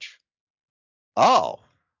Triple H. Oh,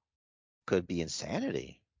 could be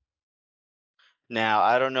insanity. Now,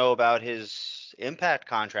 I don't know about his Impact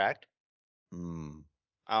contract. Hmm.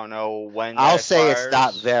 I don't know when that I'll say it's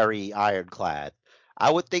not expires. very ironclad. I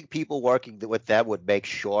would think people working with them would make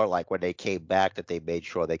sure, like when they came back, that they made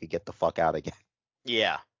sure they could get the fuck out again.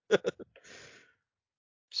 Yeah,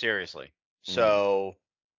 seriously. Hmm. So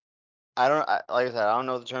like I said, I don't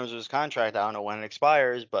know the terms of his contract. I don't know when it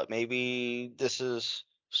expires, but maybe this is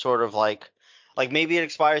sort of like maybe it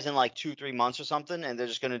expires in like 2, 3 months or something, and they're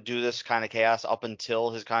just gonna do this kind of chaos up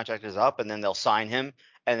until his contract is up, and then they'll sign him,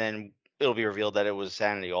 and then it'll be revealed that it was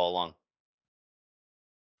sanity all along.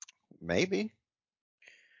 Maybe.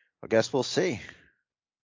 I guess we'll see.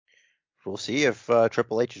 We'll see if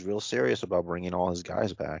Triple H is real serious about bringing all his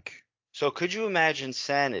guys back. So could you imagine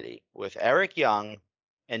sanity with Eric Young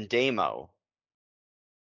and Damo,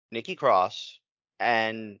 Nikki Cross,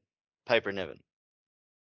 and Piper Niven?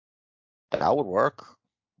 That would work.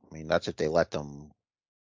 I mean, that's if they let them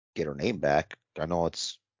get her name back. I know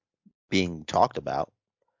it's being talked about.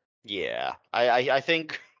 Yeah, I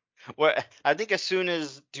think I think as soon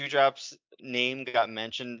as Dewdrop's name got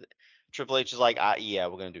mentioned, Triple H is like, yeah,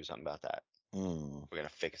 we're gonna do something about that. Hmm. We're gonna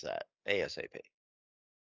fix that ASAP.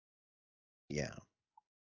 Yeah.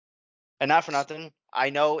 And not for nothing, I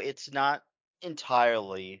know it's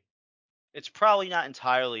probably not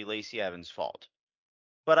entirely Lacey Evans' fault,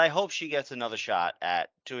 but I hope she gets another shot at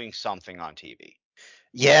doing something on TV.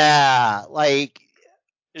 Yeah. Like,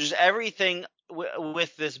 Just everything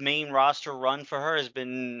with this main roster run for her has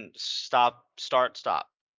been stop, start, stop.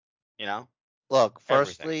 You know, look,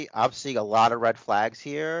 everything. firstly, I'm seeing a lot of red flags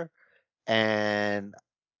here, and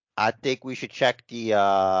I think we should check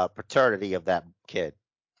the paternity of that kid.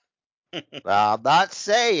 I'm not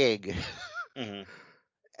saying, Hmm.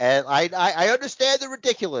 and I understand the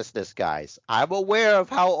ridiculousness, guys. I'm aware of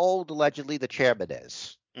how old allegedly the chairman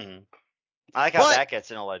is, Hmm. I like how but that gets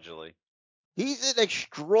in allegedly. he's an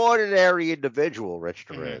extraordinary individual, Hmm.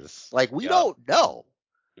 Richter is. Like, we Yep. don't know.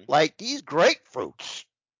 Like, these grapefruits,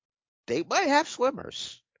 they might have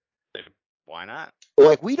swimmers. Why not?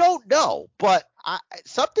 Like, we don't know, but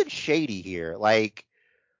something's shady here. Like,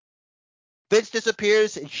 Vince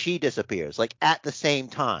disappears and she disappears, like at the same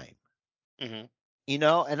time. Hmm.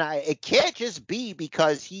 And it can't just be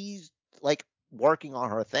because he's like working on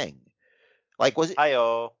her thing. Like, was it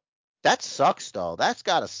Hiyo. that sucks though? That's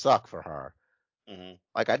gotta suck for her. Hmm.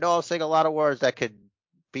 Like, I know I'm saying a lot of words that could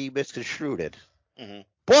be misconstrued, Hmm.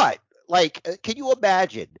 but like, can you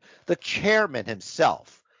imagine the chairman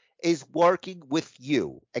himself is working with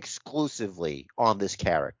you exclusively on this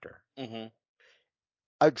character? Hmm.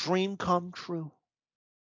 A dream come true.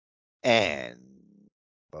 And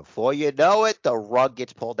before you know it, the rug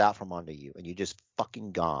gets pulled out from under you and you're just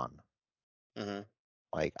fucking gone. Hmm.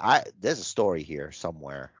 Like, there's a story here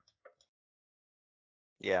somewhere.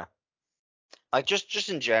 Yeah. Like just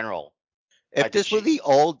in general. If this were the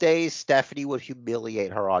old days, Stephanie would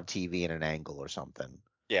humiliate her on TV in an angle or something.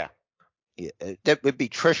 Yeah. That would be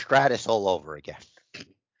Trish Stratus all over again.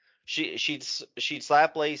 She'd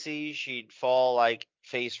slap Lacey. She'd fall like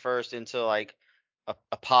face first into like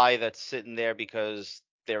a pie that's sitting there because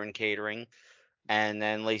they're in catering, and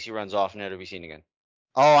then Lacey runs off and never to be seen again.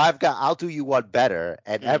 Oh, I'll do you one better,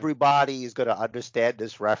 and everybody is going to understand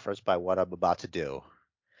this reference by what I'm about to do.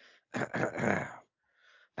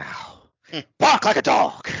 Now, bark like a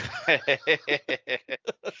dog.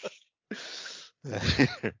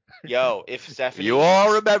 Yo, if Stephanie, you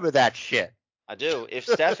all remember that shit. I do. If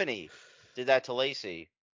Stephanie did that to Lacey,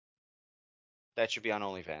 that should be on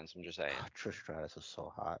OnlyFans. I'm just saying. Trish Stratus was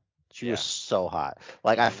so hot. She was so hot.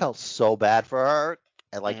 Like I felt so bad for her,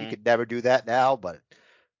 and like you could never do that now, but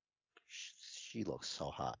she looks so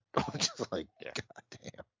hot. Just like,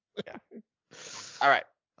 goddamn. Yeah. All right.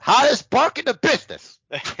 Hottest bark in the business.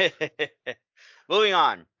 Moving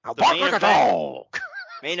on. I'll bark like a dog.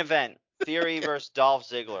 Main event: Theory versus Dolph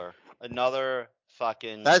Ziggler. Another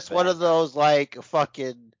fucking. That's one of those like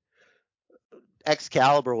fucking.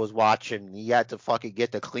 Excalibur was watching. He had to fucking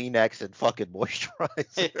get the Kleenex and fucking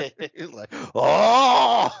moisturizer. He's like,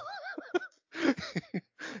 oh.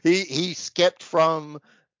 he skipped from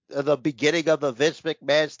the beginning of the Vince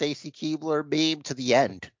McMahon Stacy Keibler meme to the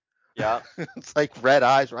end. Yeah. It's like red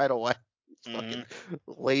eyes right away. Fucking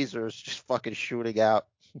lasers just fucking shooting out.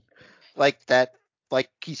 Like that, like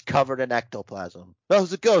he's covered in ectoplasm. That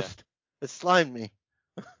was a ghost. It slimed me.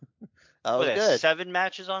 That was good. 7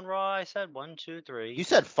 matches on Raw, I said? 1, 2, 3. You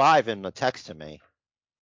said 5 in the text to me.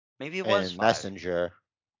 Maybe it was 5. Messenger.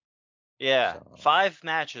 Yeah, so. 5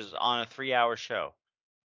 matches on a 3-hour show.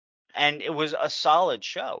 And it was a solid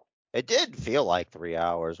show. It did feel like 3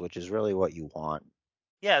 hours, which is really what you want.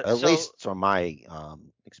 Yeah, at least from my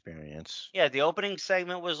experience. Yeah, the opening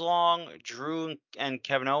segment was long. Drew and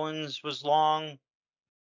Kevin Owens was long.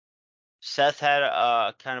 Seth had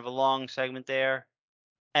a kind of a long segment there.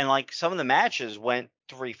 And like some of the matches went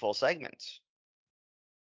 3 full segments.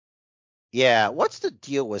 Yeah, what's the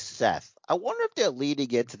deal with Seth? I wonder if they're leading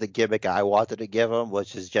into the gimmick I wanted to give him,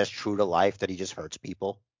 which is just true to life, that he just hurts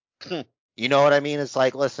people. You know what I mean? It's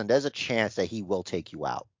like, listen, there's a chance that he will take you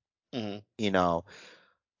out. You know,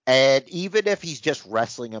 and even if he's just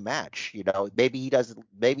wrestling a match, you know, maybe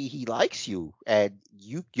he likes you, and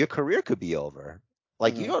your career could be over.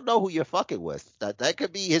 Like you don't know who you're fucking with. That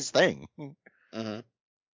could be his thing. Could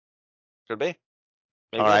be.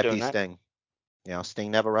 Maybe R.I.P. Sting. You know,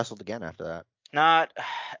 Sting never wrestled again after that. Not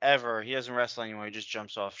ever. He doesn't wrestle anymore. He just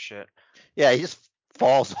jumps off shit. Yeah, he just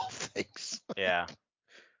falls off things. Yeah.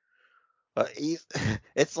 But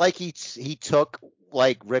it's like he took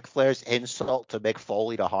like Ric Flair's insult to Mick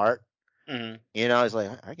Foley to heart. You know, he's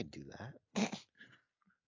like, I can do that.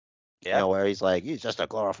 Yeah. You know, where he's like, he's just a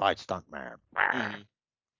glorified stuntman. Fucking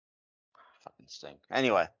Sting.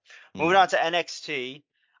 Anyway, moving on to NXT.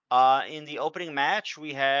 In the opening match,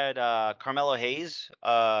 we had Carmelo Hayes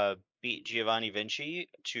beat Giovanni Vinci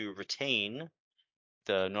to retain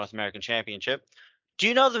the North American Championship. Do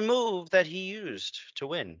you know the move that he used to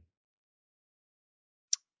win?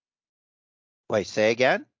 Wait, say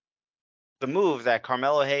again? The move that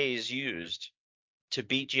Carmelo Hayes used to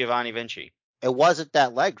beat Giovanni Vinci. It wasn't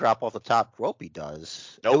that leg drop off the top rope he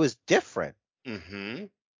does. Nope. It was different.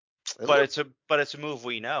 But it's a move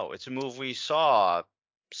we know. It's a move we saw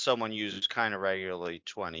someone use kind of regularly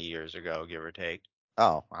 20 years ago, give or take.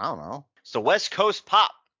 Oh, I don't know. It's the West Coast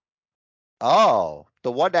Pop. Oh,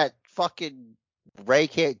 the one that fucking Ray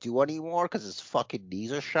can't do anymore because his fucking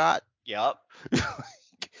knees are shot? Yep.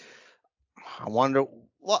 I wonder,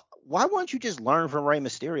 why wouldn't you just learn from Rey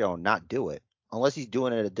Mysterio and not do it? Unless he's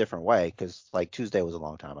doing it a different way, because like Tuesday was a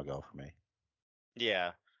long time ago for me.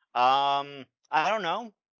 Yeah. I don't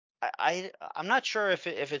know. I'm not sure if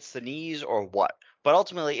it's the knees or what, but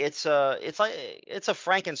ultimately it's a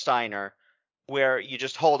Frankensteiner where you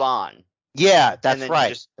just hold on. Yeah, that's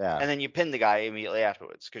right. And then you pin the guy immediately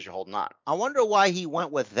afterwards because you're holding on. I wonder why he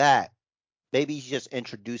went with that. Maybe he's just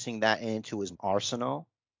introducing that into his arsenal.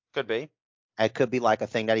 Could be. It could be like a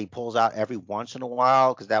thing that he pulls out every once in a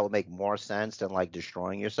while, because that would make more sense than like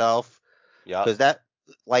destroying yourself. Yeah. Because that,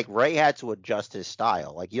 like, Ray had to adjust his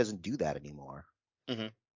style. Like, he doesn't do that anymore.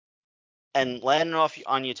 And landing off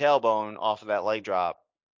on your tailbone off of that leg drop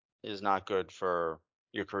is not good for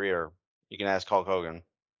your career. You can ask Hulk Hogan.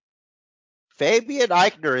 Fabian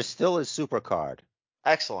Eichner is still his supercard.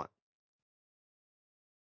 Excellent.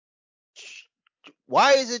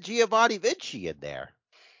 Why is it Giovanni Vinci in there?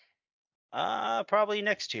 Probably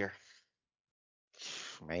next year.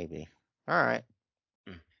 Maybe. All right.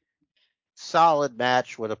 solid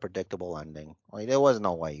match with a predictable ending. Like there was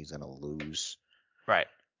no way he's gonna lose Right.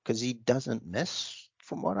 because he doesn't miss,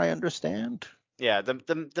 from what I understand. Yeah,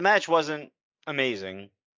 the match wasn't amazing,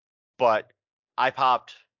 but I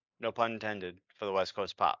popped, no pun intended, for the West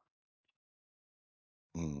Coast pop.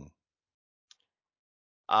 Hmm.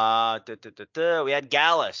 We had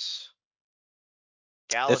Gallus.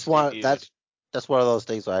 It's Gallus one debuted. that's one of those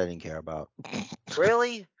things I didn't care about.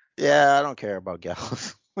 Really? Yeah, I don't care about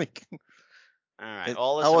Gallows. Like All right.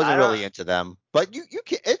 Well, I listen, I wasn't don't. really into them. But you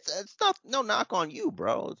can it's not no knock on you,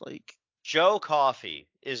 bro. It's like Joe Coffey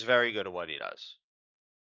is very good at what he does.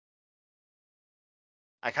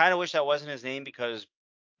 I kind of wish that wasn't his name because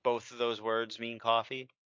both of those words mean coffee.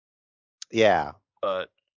 yeah. But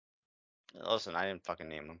listen, I didn't fucking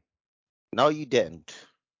name him. No, you didn't.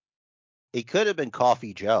 He could have been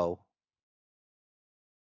Coffee Joe.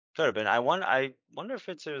 Could have been. I wonder if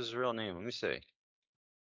it's his real name. Let me see.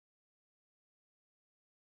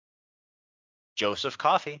 Joseph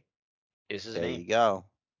Coffey is his There name. you go.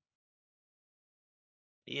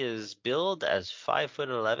 He is billed as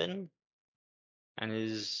 5'11" and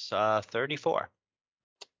is 34.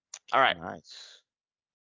 All right. Nice.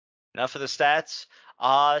 Enough of the stats.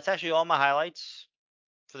 It's actually all my highlights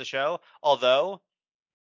for the show. Although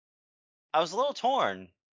I was a little torn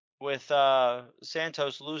with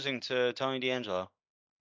Santos losing to Tony D'Angelo.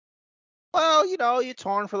 Well, you're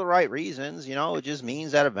torn for the right reasons. It just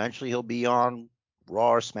means that eventually he'll be on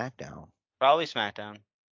Raw or SmackDown. Probably SmackDown.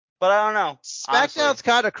 But I don't know. Honestly. SmackDown's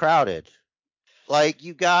kind of crowded. Like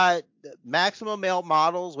you got Maximum Male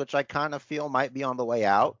Models, which I kind of feel might be on the way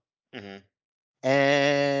out, Mm-hmm.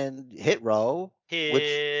 and Hit Row,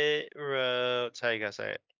 which That's how you gotta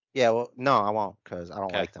say it. yeah, well, no, I won't because I don't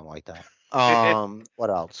Okay. like them like that. What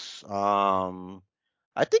else?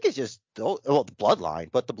 I think it's just the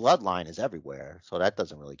Bloodline, but the Bloodline is everywhere, so that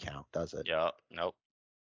doesn't really count, does it? Yeah. Nope.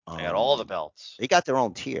 I got all the Um, belts. they got their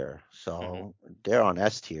own tier, Mm-hmm. so they're on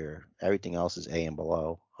S tier. Everything else is A and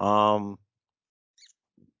below.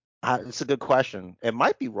 It's a good question. It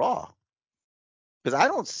might be Raw because I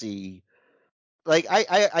don't see like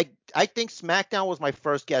I think SmackDown was my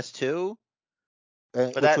first guess too,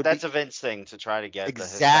 But which would that's be a Vince thing to try to get the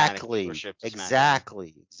Hispanic exactly, viewership to SmackDown.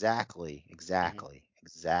 exactly, exactly, Mm-hmm. exactly,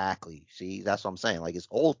 exactly. See, that's what I'm saying. Like it's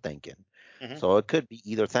old thinking, Mm-hmm. so it could be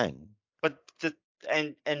either thing. But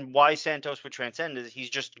and why Santos would transcend is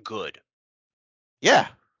he's just good. Yeah.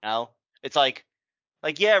 You know? It's like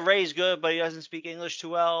yeah, Ray's good, but he doesn't speak English too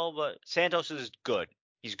well. But Santos is good.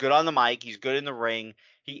 He's good on the mic. He's good in the ring.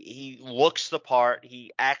 He looks the part.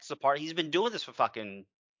 He acts the part. He's been doing this for fucking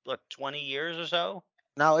 20 years or so.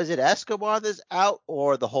 Now, is it Escobar that's out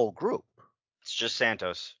or the whole group? It's just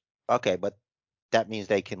Santos. Okay, but that means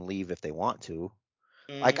they can leave if they want to.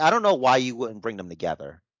 Like, I Mm, don't know why you wouldn't bring them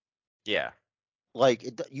together. yeah. Like,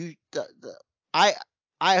 I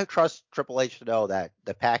I trust Triple H to know that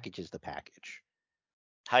the package is the package.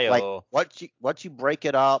 Like, Hiyo. once you break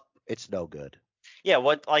it up, it's no good. Yeah.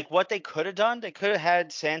 What they could have done? They could have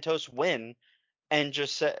had Santos win and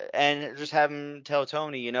just have him tell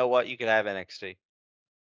Tony, you know what? You could have NXT.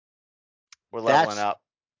 We're leveling That's up.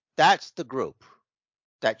 that's the group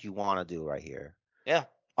that you want to do right here. Yeah.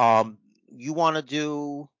 You want to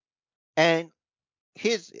do, and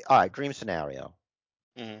here's all right. Dream scenario: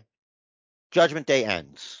 Mhm. Judgment Day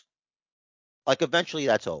ends. Like, eventually,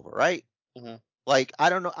 that's over, right? Mhm. Like, I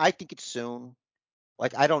don't know. I think it's soon.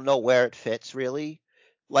 Like, I don't know where it fits really.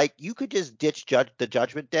 Like, you could just ditch the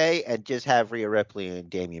Judgment Day and just have Rhea Ripley and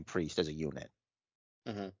Damian Priest as a unit.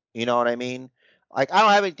 Mhm. You know what I mean? Like, I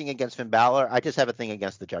don't have anything against Finn Balor. I just have a thing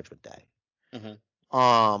against the Judgment Day.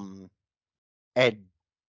 Mhm. And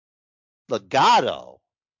Legato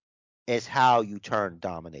is how you turn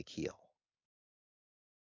Dominic heel.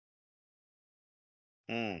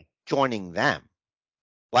 Mm. Joining them.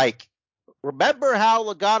 Like, remember how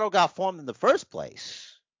Legato got formed in the first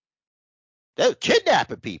place? They were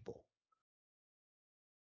kidnapping people.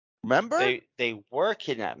 Remember? They were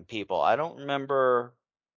kidnapping people. I don't remember.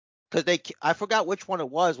 Because I forgot which one it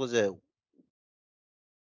was. Was it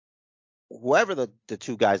whoever the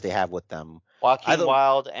two guys they have with them? Joaquin Either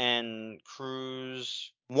Wild and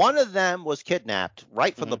Cruz. one of them was kidnapped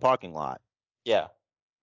right from the Mhm. parking lot, Yeah.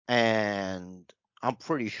 and I'm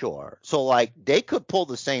pretty sure. So like they could pull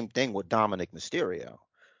the same thing with Dominic Mysterio.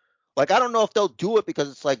 Like I don't know if they'll do it because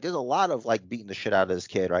it's like there's a lot of like beating the shit out of this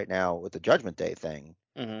kid right now with the Judgment Day thing.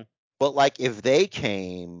 Mhm. But like if they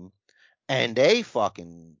came and they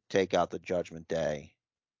fucking take out the Judgment Day,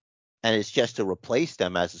 and it's just to replace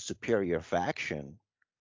them as a superior faction,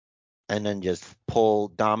 and then just pull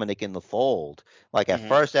Dominic in the fold. Like at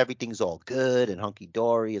first everything's all good and hunky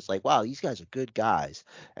dory. It's like, wow, these guys are good guys.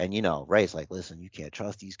 And Ray's like, listen, you can't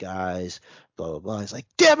trust these guys. Blah blah blah. He's like,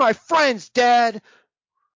 they're my friends, Dad.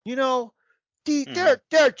 They're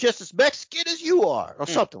just as Mexican as you are, or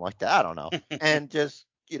something like that. I don't know. And just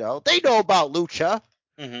they know about lucha.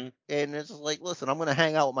 And it's just like, listen, I'm gonna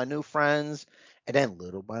hang out with my new friends, and then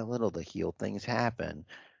little by little the heel things happen.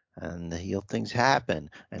 And the heel things happen,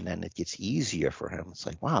 and then it gets easier for him. It's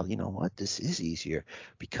like, wow, you know what? This is easier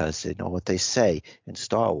because they know what they say in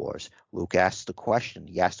Star Wars. Luke asks the question.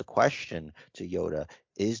 He asked the question to Yoda,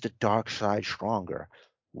 is the dark side stronger?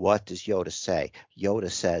 What does Yoda say?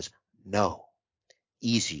 Yoda says, no,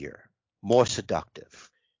 easier, more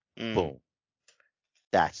seductive. Boom.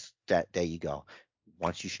 That's that. There you go.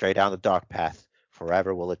 Once you stray down the dark path,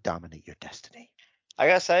 forever will it dominate your destiny. I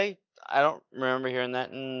gotta say, I don't remember hearing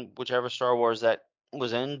that in whichever Star Wars that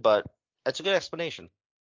was in, but that's a good explanation.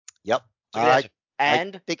 Yep. It's a good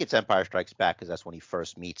answer. I think it's Empire Strikes Back because that's when he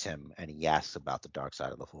first meets him and he asks about the dark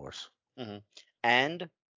side of the Force. And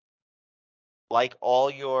like a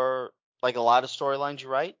lot of storylines you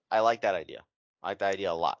write, I like that idea. I like that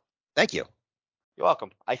idea a lot. Thank you. You're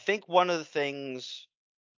welcome. I think one of the things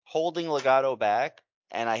holding Legato back,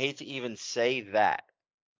 and I hate to even say that,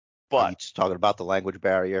 but are you talking about the language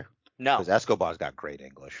barrier? No, because Escobar's got great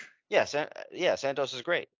English. Yeah, Santos is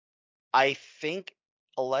great. I think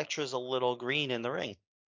Elektra's a little green in the ring.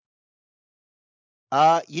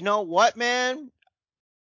 You know what, man?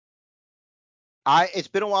 It's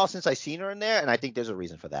been a while since I seen her in there, and I think there's a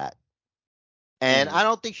reason for that. And I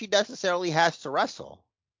don't think she necessarily has to wrestle.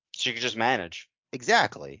 She could just manage.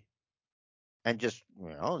 Exactly. And just,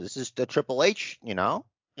 this is the Triple H,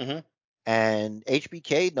 And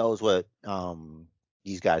HBK knows what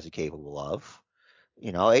these guys are capable of.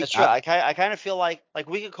 That's true. I kind of feel like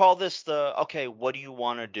we could call this the what do you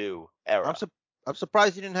want to do era. I'm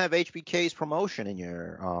surprised you didn't have HBK's promotion in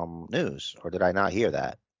your news, or did I not hear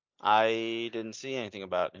that? I didn't see anything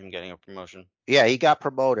about him getting a promotion. Yeah, he got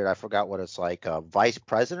promoted. I forgot what it's like, vice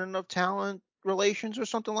president of talent relations or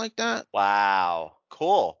something like that. Wow,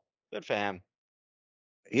 cool, good for him.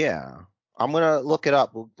 Yeah, I'm gonna look it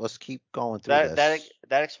up. Let's keep going through this.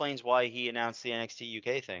 That explains why he announced the NXT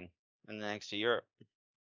UK thing and the NXT Europe.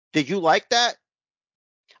 Did you like that?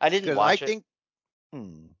 I didn't watch it.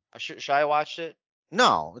 Should I watch it?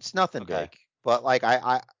 No, it's nothing big. But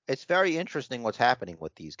it's very interesting what's happening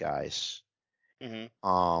with these guys. And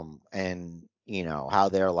how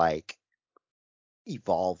they're like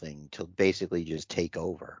evolving to basically just take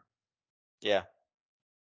over. Yeah.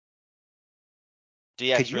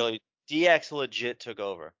 DX legit took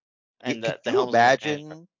over. And can you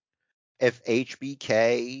imagine if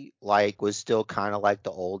HBK was still kind of like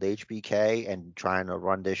the old HBK and trying to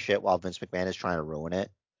run this shit while Vince McMahon is trying to ruin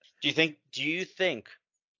it? Do you think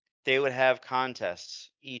they would have contests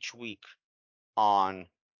each week on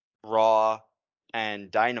Raw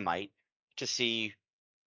and Dynamite to see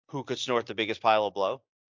who could snort the biggest pile of blow?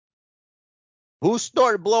 Who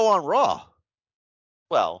snorted blow on Raw?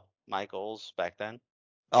 Well, Michaels back then.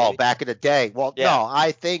 Maybe? Oh, back in the day. Well, yeah. No,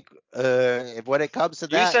 I think when it comes to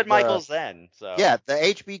that, you said Michaels then. So yeah, the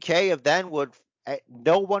HBK of then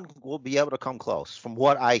no one will be able to come close, from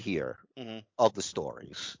what I hear of the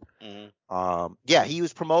stories. Yeah, he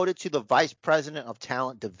was promoted to the vice president of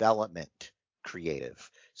talent development creative.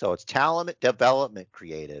 So it's talent development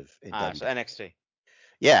creative in WWE. So NXT.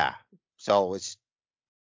 Yeah. So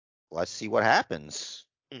let's see what happens.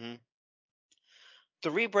 The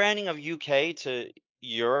rebranding of UK to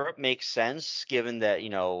Europe makes sense, given that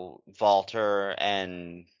Walter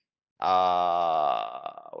and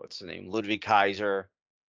what's the name, Ludwig Kaiser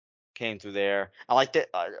came through there. I like that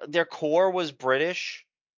their core was British,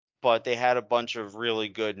 but they had a bunch of really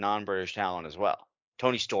good non-British talent as well.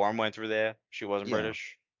 Toni Storm went through there. She wasn't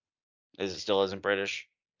British. Still isn't British,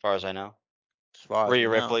 as far as I know. As far as Rhea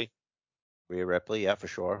Ripley. Rhea Ripley, yeah, for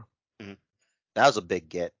sure. That was a big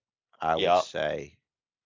get, I would say.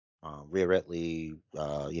 Rhea Ripley,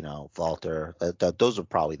 Walter. Those are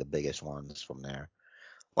probably the biggest ones from there.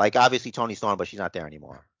 Obviously Toni Storm, but she's not there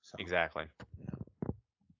anymore. So. Exactly.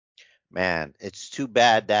 Man, it's too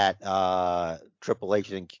bad that Triple H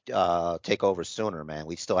didn't take over sooner, man.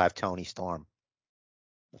 We still have Toni Storm.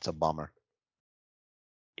 That's a bummer.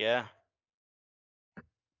 Yeah.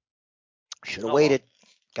 Should have waited.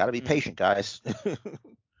 Got to be patient, guys.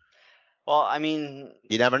 Well, I mean,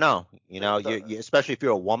 you never know. You especially if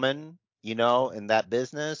you're a woman, in that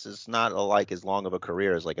business, it's not as long of a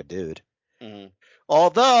career as a dude.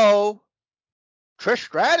 Although Trish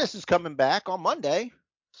Stratus is coming back on Monday.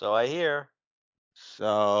 So I hear. She's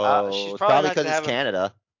So it's probably probably not because gonna it's have a.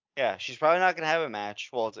 Canada. Yeah, she's probably not gonna have a match.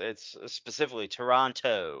 Well, it's specifically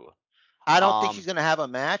Toronto. I don't think Um, she's gonna have a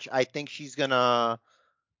match. I think she's gonna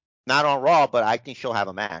not on Raw, but I think she'll have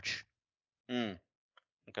a match. like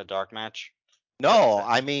a dark match. No,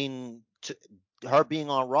 I mean her being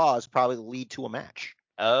on Raw is probably the lead to a match.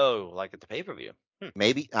 Oh, like at the pay-per-view.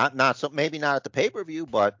 Maybe maybe not at the pay-per-view,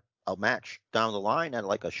 but a match down the line at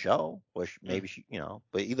like a show, which maybe she,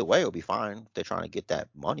 but either way it'll be fine. They're trying to get that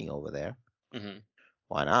money over there. Mm-hmm.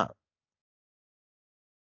 Why not?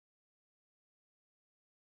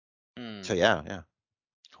 So yeah.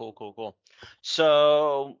 Cool.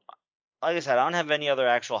 So, like I said, I don't have any other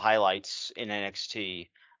actual highlights in NXT.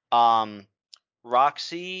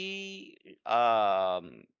 Roxy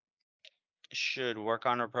should work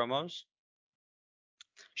on her promos.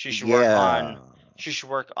 She should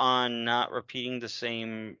work on Yeah. not repeating the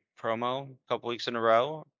same promo a couple weeks in a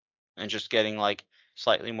row and just getting like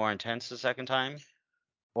slightly more intense the second time.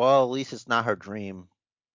 Well, at least it's not her dream.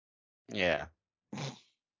 Yeah.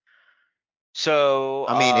 So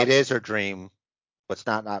I mean, it is her dream, but it's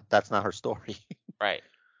not that's not her story. right.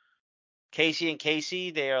 Casey and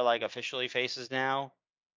Casey, they are like officially faces now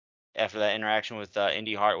after that interaction with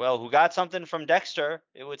Indy Hartwell, who got something from Dexter,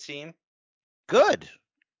 it would seem. Good.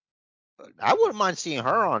 I wouldn't mind seeing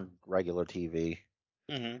her on regular TV.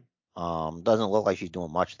 Doesn't look like she's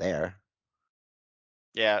doing much there.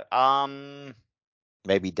 Yeah.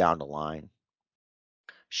 Maybe down the line.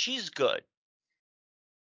 She's good.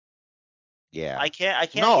 Yeah. I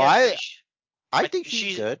can't No, again say I think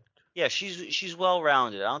she's good. Yeah, she's well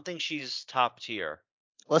rounded. I don't think she's top tier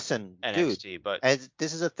Listen, dude, NXT, but as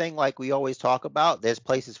this is a thing like we always talk about, there's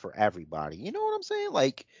places for everybody. You know what I'm saying?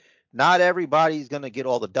 Like, not everybody's gonna get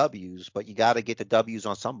all the W's, but you gotta get the W's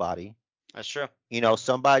on somebody. that's true.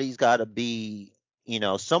 Somebody's gotta be,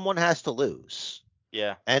 someone has to lose.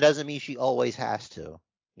 Yeah. And it doesn't mean she always has to.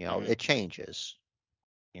 It changes.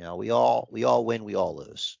 We all win, we all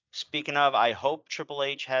lose. Speaking of, I hope Triple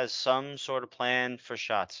H has some sort of plan for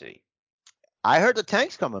Shotzi. I heard the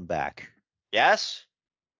Tank's coming back. Yes?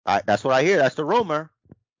 That's what I hear. That's the rumor.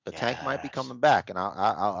 The Tank might be Yes. coming back, and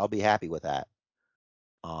I'll be happy with that.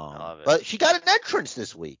 I love it. But she got an entrance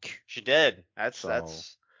this week. She did.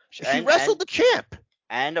 She wrestled the champ.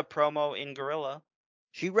 And a promo in Gorilla.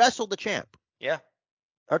 She wrestled the champ. Yeah.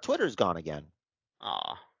 Her Twitter's gone again.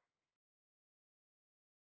 Aw.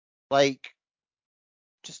 Like,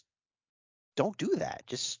 just don't do that.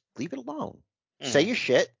 Just leave it alone. Say your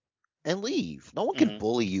shit and leave. No one can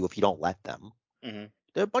bully you if you don't let them.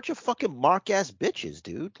 They're a bunch of fucking mark ass bitches,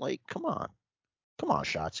 dude. Like, come on. Come on,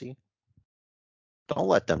 Shotzi. Don't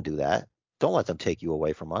let them do that. Don't let them take you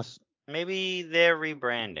away from us. Maybe they're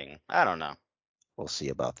rebranding. I don't know. We'll see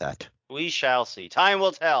about that. We shall see. Time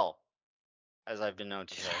will tell, as I've been known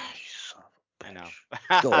to say. Son of a bitch. I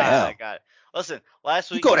know. Go to hell. I got it. Listen,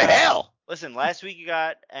 last week you go to hell. Listen, last week you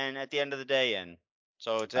got and at the end of the day in.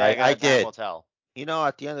 So today I I got time did. will tell.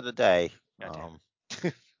 At the end of the day,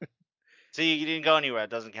 See, you didn't go anywhere. It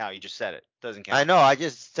doesn't count. You just said it. Doesn't count. I know. I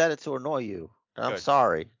just said it to annoy you. I'm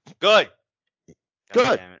sorry. Good. Good.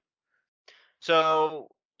 God damn it. So,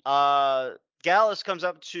 Gallus comes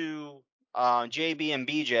up to JB and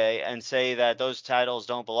BJ and say that those titles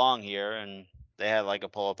don't belong here, and they have like a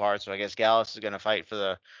pull apart. So I guess Gallus is going to fight for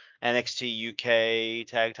the NXT UK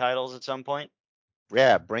tag titles at some point.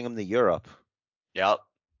 Yeah, bring them to Europe. Yep.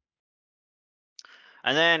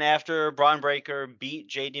 And then after Braun Breaker beat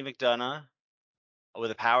JD McDonough with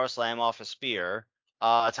a power slam off a spear,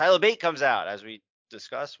 Tyler Bate comes out, as we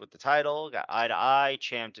discussed, with the title. Got eye to eye,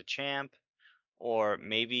 champ to champ, or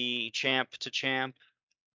maybe champ to champ.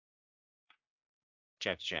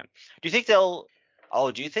 Champ to champ. Do you think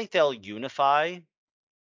they'll unify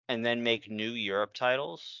and then make new Europe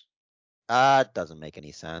titles? It doesn't make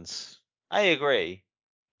any sense. I agree.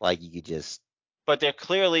 Like, you could just. But they're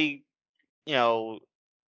clearly,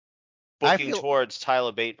 booking towards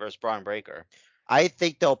Tyler Bate versus Braun Breaker. I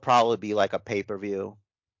think there'll probably be like a pay-per-view,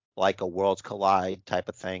 like a Worlds Collide type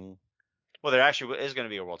of thing. Well, there actually is going to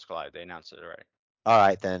be a Worlds Collide. They announced it already. All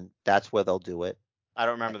right, then that's where they'll do it. I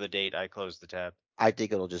don't remember the date. I closed the tab. I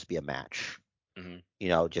think it'll just be a match,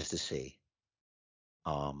 just to see,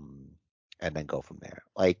 and then go from there.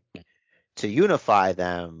 Like, to unify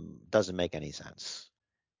them doesn't make any sense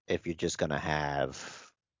if you're just gonna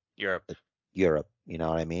have Europe. You know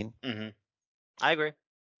what I mean? I agree.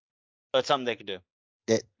 But it's something they could do.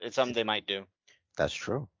 It's something they might do. That's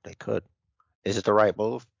true. They could. Is it the right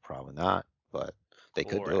move? Probably not, but they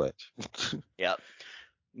could do it. Yep.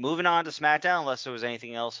 Moving on to SmackDown, unless there was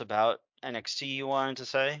anything else about NXT you wanted to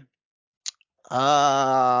say.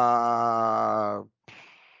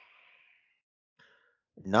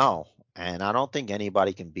 No, and I don't think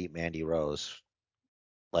anybody can beat Mandy Rose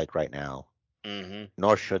like right now. Mm-hmm.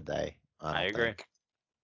 Nor should they. I I don't agree. think.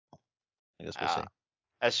 I guess we'll see.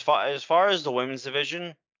 As far as the women's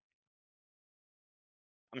division,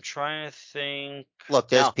 I'm trying to think. Look,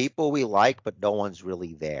 there's Now, people we like, but no one's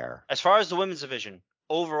really there. as far as the women's division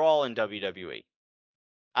overall in WWE,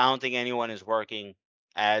 I don't think anyone is working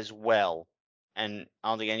as well, and I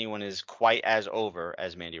don't think anyone is quite as over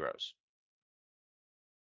as Mandy Rose.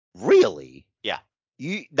 Really? Yeah,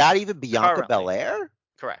 You not even Bianca currently, Belair?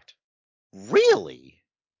 correct. Really?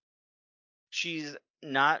 She's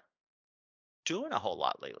not doing a whole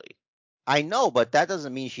lot lately. I know, but that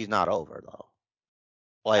doesn't mean she's not over though.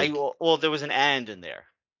 Like, Well, there was an and in there.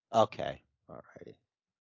 okay, all right.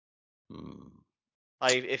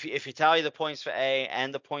 Like if you tally the points for A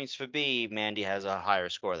and the points for B, Mandy has a higher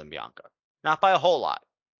score than Bianca. Not by a whole lot,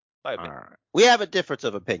 by a All bit. right. We have a difference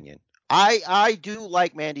of opinion. I do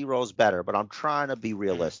like Mandy Rose better, but I'm trying to be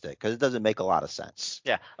realistic because it doesn't make a lot of sense.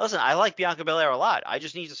 Yeah. Listen, I like Bianca Belair a lot. I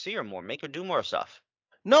just need to see her more, make her do more stuff.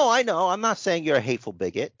 No, I know. I'm not saying you're a hateful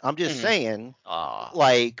bigot. I'm just Mm-hmm. saying, Ah.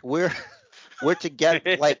 like, we're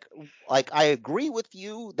together. Like I agree with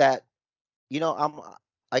you that I'm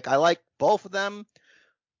like I like both of them,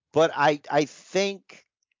 but I think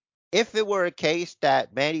if it were a case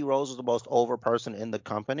that Mandy Rose is the most over person in the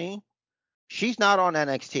company, she's not on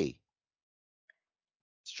NXT.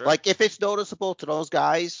 It's true. Like if it's noticeable to those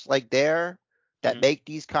guys like there that Mm-hmm. make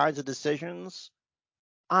these kinds of decisions,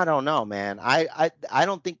 I don't know, man. I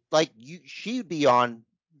don't think like she'd be on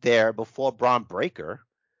there before Braun Breaker,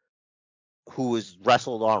 who was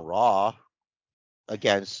wrestled on Raw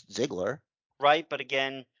against Ziggler. Right, but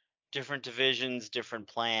again, different divisions, different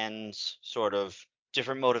plans, sort of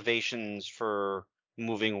different motivations for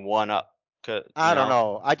moving one up. You I don't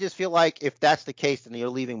know. know. I just feel like if that's the case, then you're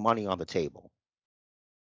leaving money on the table.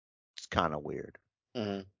 It's kind of weird,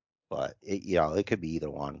 Mm-hmm. but it could be either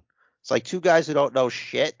one. It's like two guys who don't know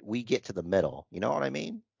shit. We get to the middle. You know what I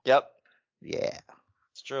mean? Yep. Yeah.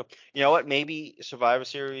 It's true. You know what? Maybe Survivor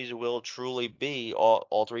Series will truly be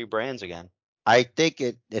all three brands again. I think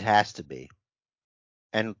it has to be.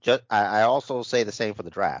 And just I also say the same for the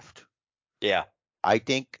draft. Yeah. I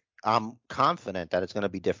think I'm confident that it's going to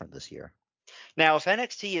be different this year. Now, if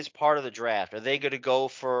NXT is part of the draft, are they going to go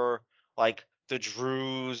for like the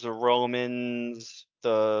Drews, the Romans,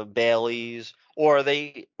 the Baileys, or are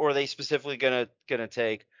they specifically gonna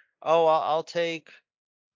take? Oh, I'll take.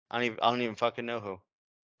 I don't even fucking know who.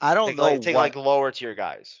 I don't know Take like what lower tier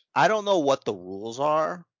guys. I don't know what the rules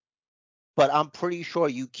are, but I'm pretty sure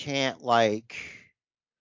you can't like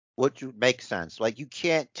what you make sense. Like you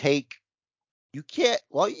can't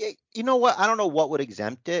well you know what? I don't know what would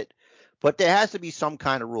exempt it, but there has to be some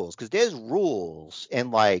kind of rules because there's rules in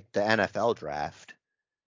like the NFL draft.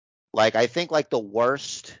 Like I think like the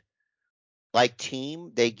worst like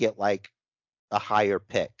team they get like a higher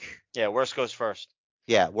pick. Yeah, worst goes first.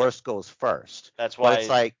 Yeah, worst goes first. That's But it's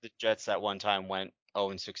why like the Jets that one time went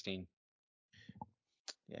 0-16.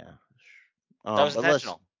 yeah. That was But listen,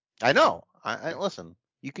 intentional. I know. I listen.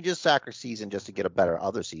 You can just sack a season just to get a better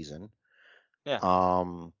other season. Yeah.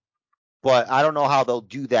 Um, but I don't know how they'll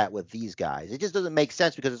do that with these guys. It just doesn't make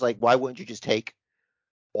sense because it's like, why wouldn't you just take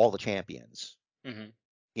all the champions? Mm-hmm.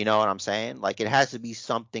 You know what I'm saying? Like it has to be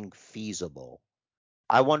something feasible.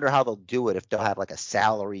 I wonder how they'll do it if they'll have like a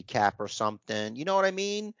salary cap or something. You know what I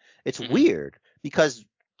mean? It's Mm-hmm. weird because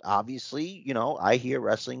obviously, I hear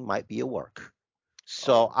wrestling might be a work.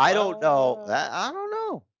 So Oh, I don't know. I don't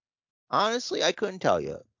know. Honestly, I couldn't tell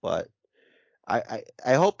you, but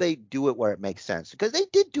I hope they do it where it makes sense because they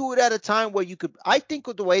did do it at a time where you could. I think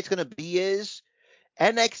the way it's going to be is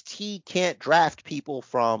NXT can't draft people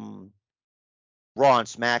from Raw and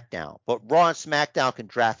SmackDown, but Raw and SmackDown can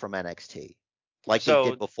draft from NXT like they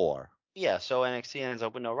did so before. yeah, so NXT ends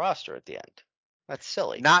up with no roster at the end. That's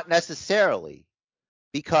silly. Not necessarily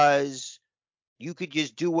because you could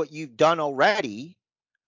just do what you've done already.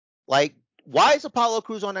 Like, why is Apollo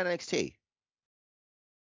Crews on NXT?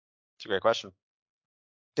 It's a great question.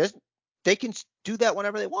 There's, they can do that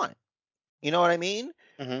whenever they want. You know what I mean?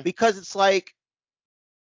 Mm-hmm. Because it's like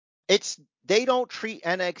they don't treat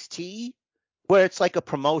NXT where it's like a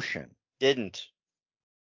promotion. Didn't.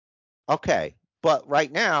 Okay, but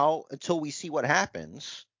right now, until we see what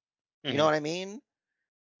happens, you know Mm-hmm. what I mean?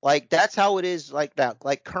 Like that's how it is, like that,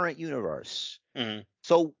 like current universe. Mm-hmm.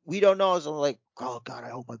 So we don't know. So I'm like, oh God, I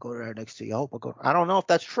hope I go to NXT. I hope I go. I don't know if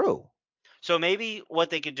that's true. So maybe what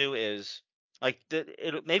they could do is like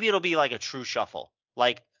maybe it'll be like a true shuffle.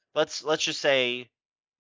 Like let's just say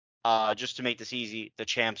just to make this easy, the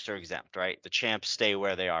champs are exempt, right? The champs stay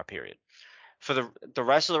where they are, period. For the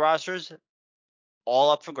rest of the rosters,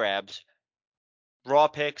 all up for grabs. Raw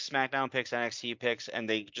picks, SmackDown picks, NXT picks, and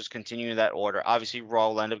they just continue that order. Obviously, Raw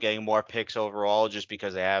will end up getting more picks overall just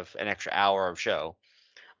because they have an extra hour of show.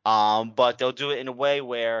 But they'll do it in a way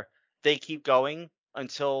where they keep going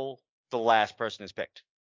until the last person is picked.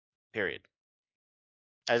 Period.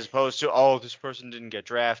 As opposed to, oh, this person didn't get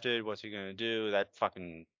drafted. What's he gonna do? That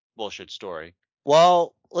fucking bullshit story.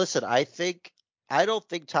 Well, listen, I don't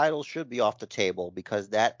think titles should be off the table because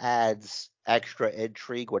that adds extra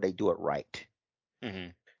intrigue when they do it right. Mm-hmm.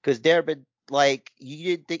 Because there have been like you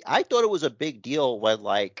didn't think I thought it was a big deal when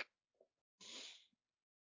like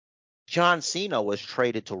John Cena was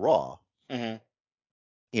traded to Raw. Mm-hmm.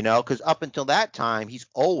 You know, because up until that time he's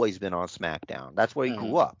always been on SmackDown. That's where he Mm-hmm.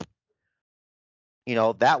 grew up. You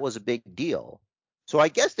know, that was a big deal. So I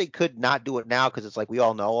guess they could not do it now because it's like we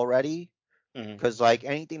all know already. Mm-hmm. Because like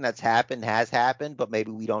anything that's happened has happened, but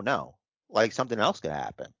maybe we don't know. Like something else could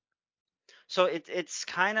happen. So it's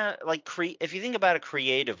kind of like if you think about it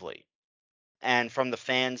creatively and from the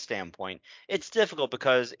fan standpoint, it's difficult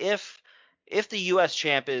because if the U.S.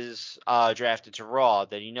 champ is drafted to Raw,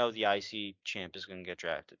 then you know the IC champ is going to get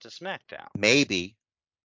drafted to SmackDown. Maybe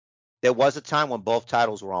there was a time when both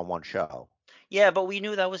titles were on one show. Yeah, but we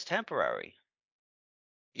knew that was temporary.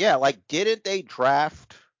 Yeah, like didn't they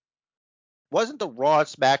draft? Wasn't the Raw and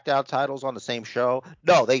SmackDown titles on the same show?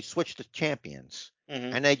 No, they switched the champions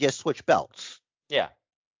Mm-hmm. and they just switched belts. Yeah,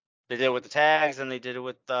 they did it with the tags and they did it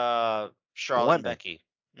with The Charlotte and women. Becky.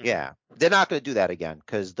 Mm-hmm. Yeah, they're not going to do that again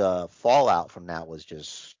because the fallout from that was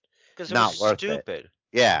just Because it was not worth it. stupid.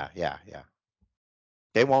 Yeah.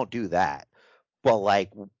 They won't do that. But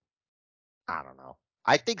like, I don't know.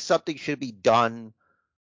 I think something should be done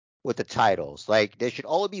with the titles. Like there should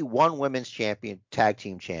only be one women's champion tag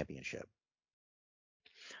team championship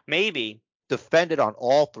Maybe defended on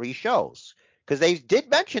all three shows because they did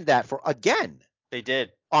mention that for again they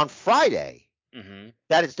did. on Friday Mm-hmm.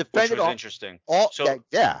 that it's Which defended was on interesting. all that. So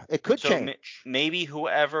Yeah, it could So change. maybe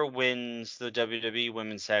whoever wins the WWE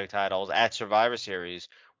Women's Tag Titles at Survivor Series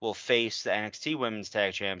will face the NXT Women's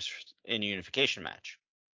Tag Champs in a unification match.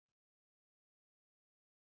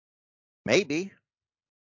 Maybe,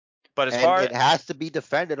 But as and far it has to be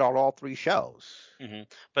defended on all three shows. mhm.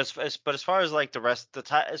 But as far as like the rest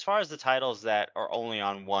as far as the titles that are only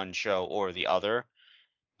on one show or the other,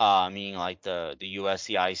 meaning like the US,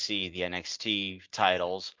 the IC, the NXT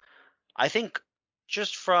titles, I think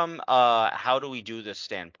just from how do we do this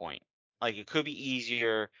standpoint, like it could be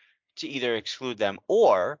easier to either exclude them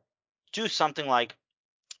or do something like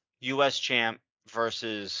US champ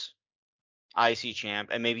versus IC champ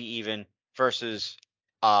and maybe even versus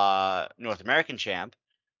North American champ,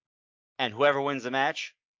 and whoever wins the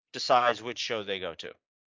match decides which show they go to.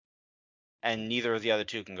 And neither of the other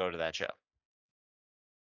two can go to that show.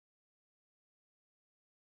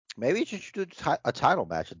 Maybe you should do a title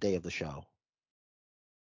match the day of the show.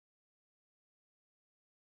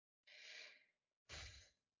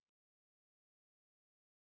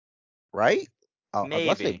 Right?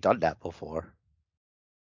 Unless they've Maybe. done that before.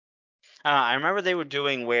 I remember they were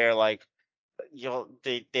doing where like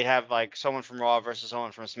they have like someone from Raw versus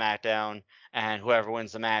someone from SmackDown, and whoever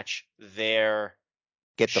wins the match, their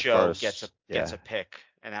Get the show first. gets Yeah. a pick,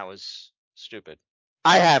 and that was stupid.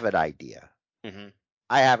 I have an idea. Hmm.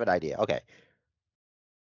 I have an idea. Okay.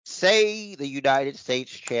 Say the United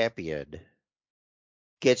States champion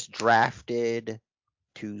gets drafted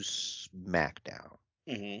to SmackDown.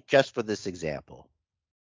 Hmm. Just for this example.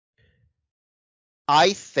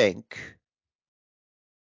 I think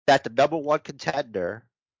that the number one contender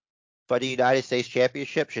for the United States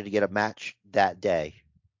Championship should get a match that day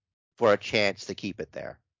for a chance to keep it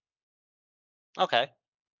there. Okay.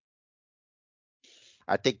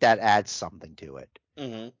 I think that adds something to it.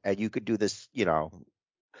 Hmm. And you could do this,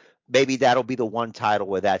 maybe that'll be the one title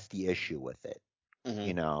where that's the issue with it. Hmm.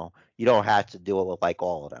 You don't have to do it with like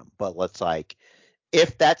all of them, but let's like,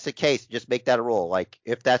 if that's the case, just make that a rule. Like,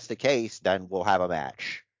 if that's the case, then we'll have a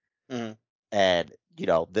match. Hmm. And,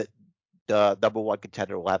 the number one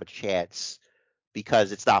contender will have a chance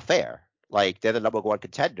because it's not fair. Like they're the number one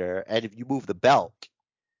contender, and if you move the belt,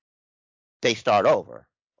 they start over.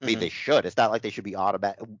 I mean, Hmm. they should. It's not like they should be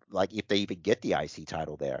automatic. Like if they even get the IC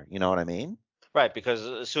title there, you know what I mean? Right, because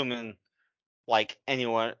like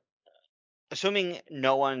anyone, assuming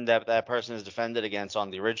no one that person is defended against on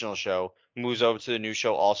the original show moves over to the new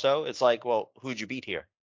show also, it's like, well, who'd you beat here?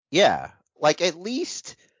 Yeah, like at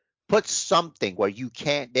least put something where you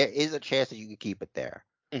can't. There is a chance that you can keep it there.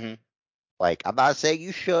 Hmm. Like, I'm not saying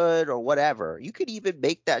you should or whatever. You could even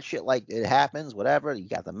make that shit like it happens, whatever. You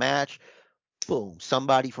got the match. Boom.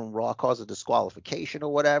 Somebody from Raw causes disqualification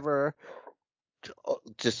or whatever.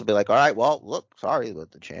 Just to be like, all right, well, look, sorry,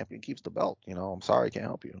 but the champion keeps the belt. I'm sorry, can't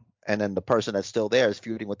help you. And then the person that's still there is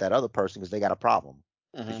feuding with that other person because they got a problem.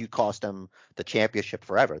 Because you cost them the championship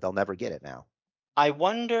forever. They'll never get it now. I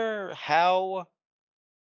wonder how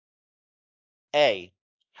A,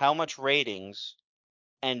 how much ratings,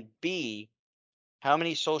 and B, how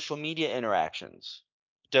many social media interactions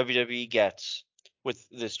WWE gets with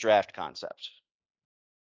this draft concept.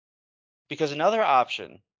 Because another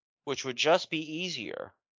option, which would just be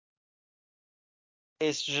easier,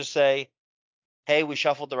 is to just say, hey, we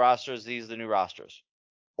shuffled the rosters, these are the new rosters.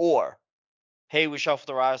 Or, hey, we shuffled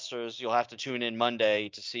the rosters, you'll have to tune in Monday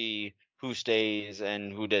to see who stays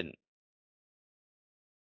and who didn't.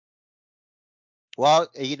 Well,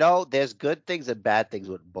 there's good things and bad things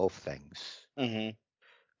with both things. Mm-hmm.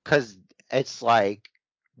 Because it's like,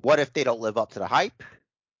 what if they don't live up to the hype?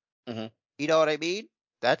 Mm-hmm. You know what I mean?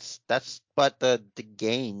 But the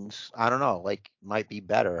gains, I don't know, like, might be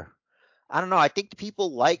better. I don't know. I think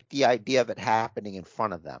people like the idea of it happening in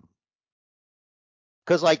front of them.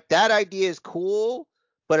 Because, like, that idea is cool,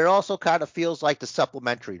 but it also kind of feels like the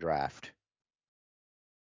supplementary draft.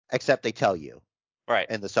 Except they tell you Right.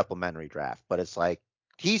 in the supplementary draft. But it's like,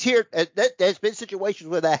 he's here. There's been situations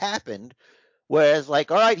where that happened, where it's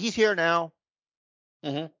like, all right, he's here now.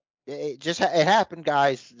 Mm-hmm. It happened,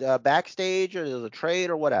 guys, backstage, or there's a trade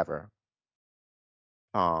or whatever.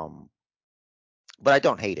 But I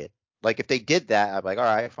don't hate it. Like, if they did that, I'm like, all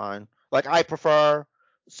right, fine. Like, I prefer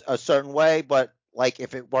a certain way, but like,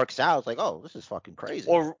 if it works out, it's like, oh, this is fucking crazy.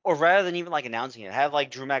 Or rather than even like announcing it, have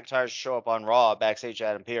like Drew McIntyre show up on Raw backstage to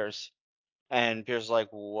Adam Pearce, and Pearce is like,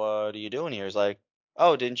 "What are you doing here?" He's like,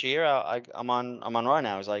 "Oh, didn't you hear? I'm on Raw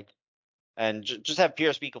now." He's like, and just have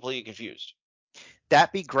Pearce be completely confused.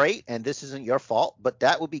 That'd be great, and this isn't your fault, but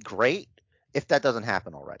that would be great if that doesn't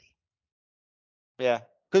happen already. Yeah.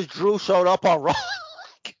 Because Drew showed up on Raw.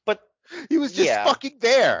 But he was just fucking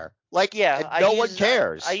there. Like, yeah, and no one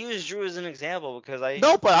cares. I use Drew as an example because I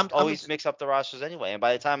but always mix up the rosters anyway, and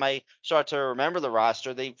by the time I start to remember the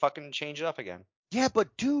roster, they fucking change it up again. Yeah, but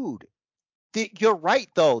dude, you're right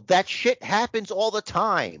though. That shit happens all the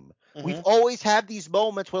time. Mm-hmm. We've always had these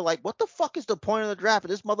moments where, like, what the fuck is the point of the draft?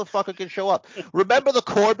 This motherfucker can show up. Remember the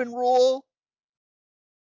Corbin rule?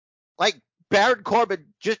 Like, Baron Corbin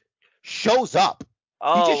just shows up.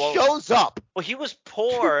 Oh, he just shows up. Well, he was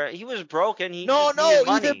poor. He was broken. He No, just needed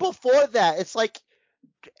money. even before that, it's like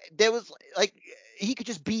there was like he could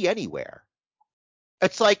just be anywhere.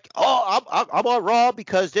 It's like, oh, I'm on Raw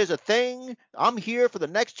because there's a thing. I'm here for the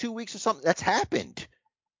next 2 weeks or something. That's happened.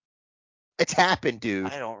 It's happened, dude.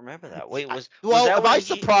 I don't remember that. Wait, was well, that am when I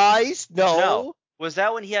surprised? No. Was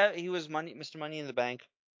that when he was Mr. Money in the Bank?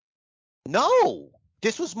 No.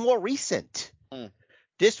 This was more recent. Hmm.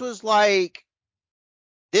 This was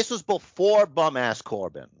before bum ass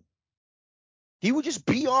Corbin. He would just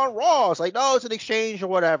be on Raw. It's like, no, it's an exchange or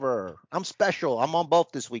whatever. I'm special. I'm on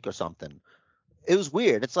both this week or something. It was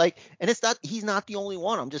weird. It's like, and he's not the only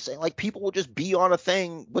one. I'm just saying, like, people will just be on a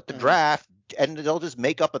thing with the draft and they'll just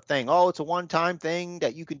make up a thing. Oh, it's a one-time thing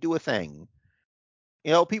that you can do a thing.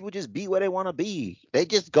 People just be where they want to be. They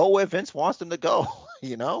just go where Vince wants them to go,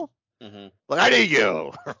 Mm-hmm. Like, I need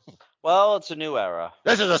you. Well, it's a new era.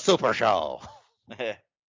 This is a super show. It's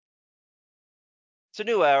a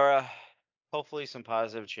new era. Hopefully some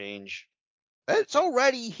positive change. It's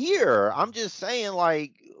already here. I'm just saying,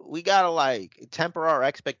 like, we gotta, like, temper our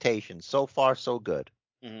expectations. So far, so good.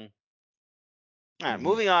 Mm-hmm. All right,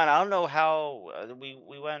 moving on. I don't know how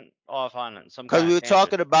we went off on some because kind we of were tangent.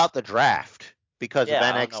 talking about the draft because Yeah,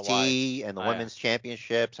 of I don't know why. NXT and the women's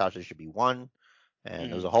championships, how they should be won,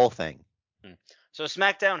 and it was a Mhm. whole thing. So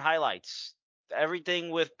SmackDown highlights.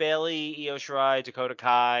 Everything with Bayley, Io Shirai, Dakota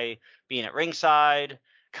Kai being at ringside,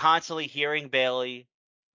 constantly hearing Bayley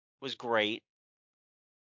was great.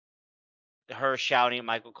 Her shouting at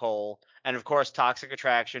Michael Cole, and of course Toxic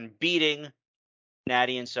Attraction beating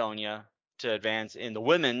Natty and Sonya to advance in the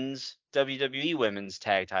women's WWE Women's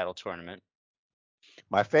Tag Title Tournament.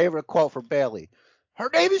 My favorite quote from Bayley: "Her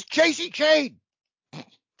name is Chasey Chain."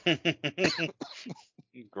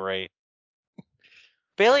 Great.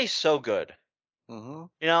 Bayley's so good. Mm-hmm.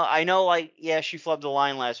 I know, like, yeah, she flubbed the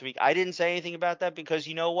line last week. I didn't say anything about that because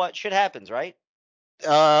you know what? Shit happens, right?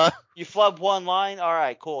 You flub one line, all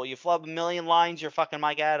right, cool. You flub a million lines, you're fucking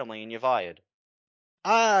Mike Adamle and you're fired.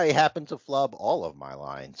 I happen to flub all of my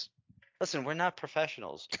lines. Listen, we're not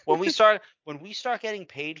professionals. When we start getting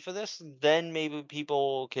paid for this, then maybe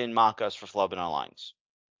people can mock us for flubbing our lines.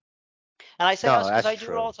 And I say No, us because that's I do it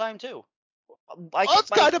true. all the time too. Well, it's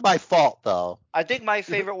kind of my fault, though. I think my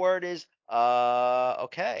favorite word is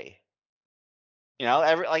okay. You know,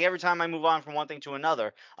 every time I move on from one thing to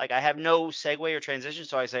another, like I have no segue or transition,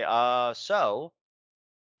 so I say so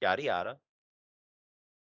yada yada.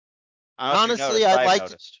 I don't know if you've Honestly, noticed, but I'd I've like to.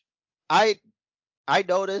 noticed. I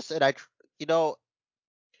notice, and you know,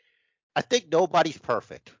 I think nobody's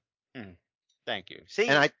perfect, Thank you. and See,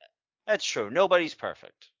 that's true. Nobody's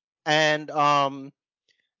perfect. and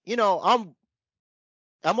you know,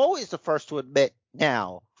 I'm always the first to admit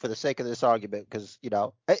now, for the sake of this argument, because you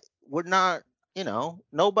know, we're not, you know,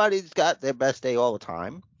 nobody's got their best day all the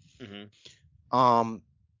time. Um,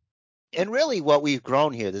 and really, what we've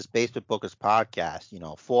grown here, this Basement Bookers podcast, you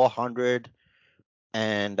know,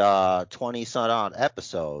 420 some odd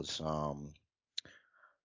episodes.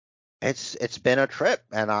 It's been a trip,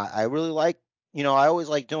 and I really like, you know, I always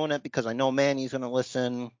like doing it because I know Manny's gonna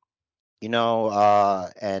listen, you know,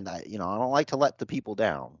 and I don't like to let the people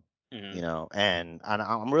down, you know, and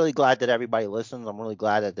I'm really glad that everybody listens. I'm really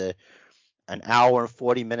glad that an hour and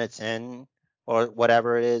 40 minutes in or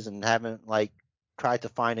whatever it is and haven't like tried to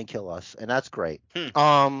find and kill us, and that's great.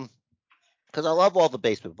 Because I love all the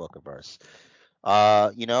Basement Bookerverse.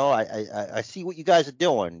 You know, I see what you guys are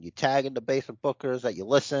doing. You tagging the Basement Bookers that you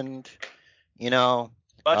listened. You know,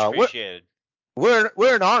 Much we're appreciated.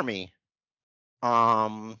 we're an army.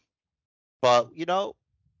 But you know,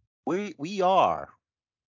 we are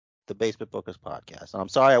the Basement Bookers podcast. And I'm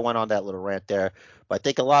sorry I went on that little rant there, but I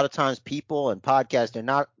think a lot of times people and podcasts, they're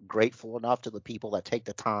not grateful enough to the people that take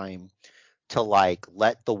the time to like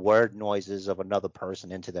let the word noises of another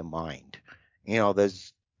person into their mind. You know,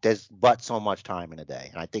 there's but so much time in a day,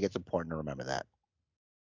 and I think it's important to remember that.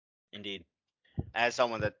 Indeed. As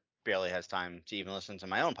someone that barely has time to even listen to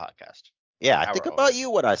my own podcast. Yeah, I think Our about own. you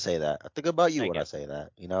when I say that. I think about you Thank when you. I say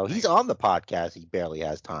that. You know, he's Thank you. on the podcast. He barely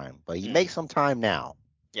has time, but he makes some time now.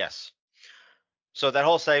 Yes. So that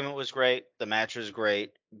whole segment was great. The match was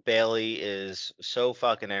great. Bailey is so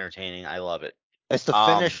fucking entertaining. I love it. It's the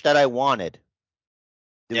finish that I wanted.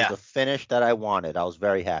 It was Yeah. the finish that I wanted. I was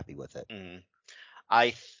very happy with it.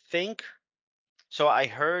 I think so. I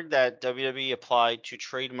heard that WWE applied to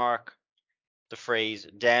trademark the phrase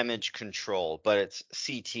damage control, but it's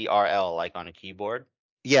CTRL like on a keyboard.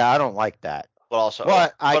 Yeah, I don't like that. But also,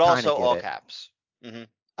 But I kind of get all it. caps.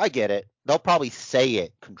 I get it. They'll probably say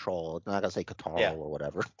it control. It's not gonna say Kataro Yeah. or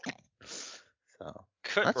whatever. So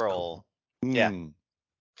that's Control. cool. Yeah.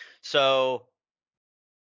 So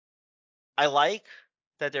I like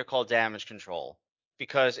that they're called damage control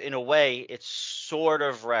because in a way it's sort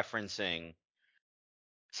of referencing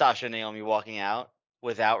Sasha and Naomi walking out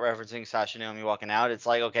without referencing Sasha and Naomi walking out. It's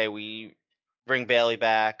like, okay, we bring Bailey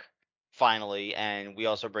back finally, and we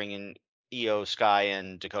also bring in Io Sky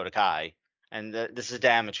and Dakota Kai, and this is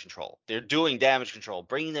damage control. They're doing damage control.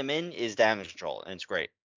 Bringing them in is damage control, and it's great.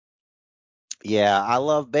 Yeah, I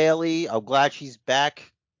love Bailey. I'm glad she's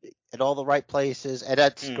back at all the right places, and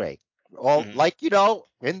that's great. All like, you know,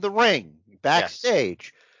 in the ring,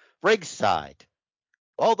 backstage, ringside,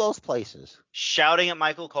 all those places. Shouting at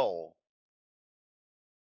Michael Cole.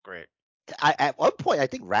 Great. At one point, I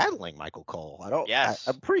think rattling Michael Cole.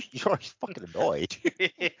 I'm pretty sure he's fucking annoyed.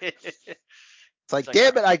 It's like,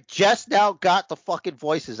 damn it, I just now got the fucking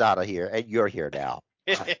voices out of here, and you're here now.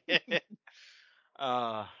 It's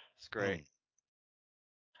great.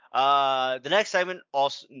 The next segment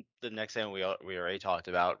we already talked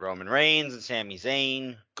about Roman Reigns and Sami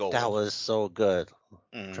Zayn. Gold. That was so good.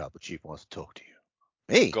 Tribal Chief wants to talk to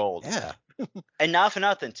you. Me? Gold. Yeah. And not for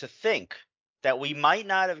nothing, to think that we might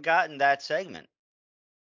not have gotten that segment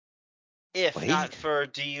if not for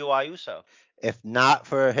DUI Uso. If not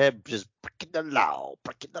for him just breaking the law.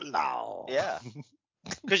 Yeah.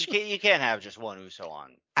 Because you can't have just one Uso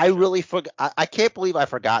on. I really forgot. I can't believe I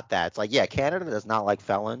forgot that. It's like, yeah, Canada does not like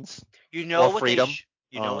felons. You know or what freedom.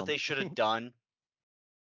 what they should have done?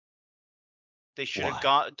 They should have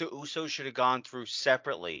gone. The Usos should have gone through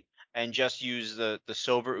separately and just used the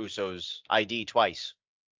sober Usos ID twice.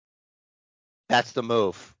 That's the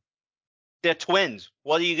move. They're twins.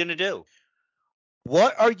 What are you gonna do?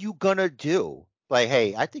 What are you gonna do? Like,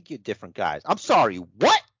 hey, I think you're different guys. I'm sorry.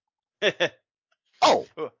 What? Oh,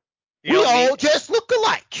 we all just look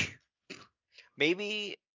alike.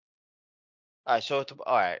 Maybe. All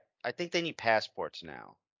right. I think they need passports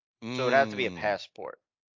now, so it would have to be a passport.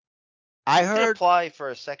 I You heard. could apply for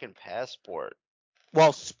a second passport.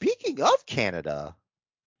 Well, speaking of Canada,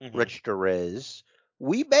 Rich Deriz,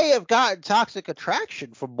 we may have gotten Toxic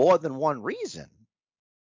Attraction for more than one reason.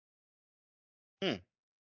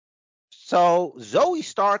 So Zoe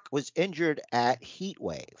Stark was injured at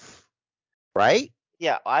Heatwave. right?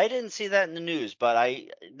 Yeah, I didn't see that in the news, but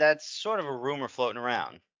that's sort of a rumor floating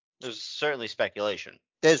around. There's certainly speculation.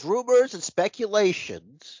 There's rumors and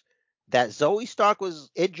speculations that Zoe Stark was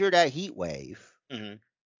injured at Heatwave, Mm-hmm.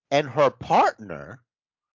 and her partner,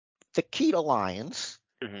 the Keita Lions,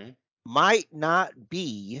 Mm-hmm. might not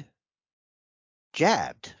be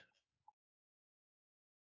jabbed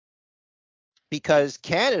because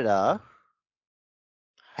Canada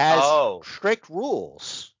has Oh. strict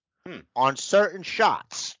rules Hmm. on certain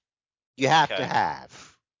shots you have to Okay.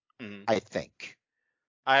 have, Mm-hmm. I think.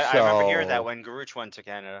 I remember hearing that So when Garuch went to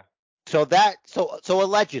Canada. so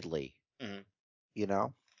allegedly, Mm-hmm. you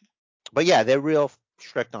know. But yeah, they're real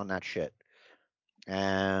strict on that shit.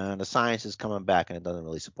 And the science is coming back and it doesn't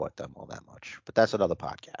really support them all that much. But that's another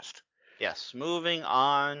podcast. Yes. Moving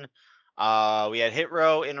on. We had Hit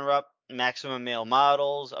Row interrupt Maximum Male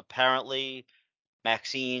Models. Apparently,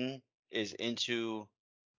 Maxine is into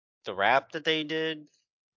the rap that they did,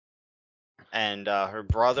 and her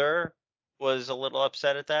brother was a little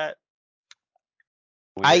upset at that.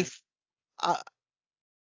 I Weird.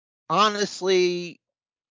 honestly,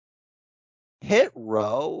 Hit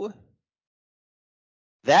Row,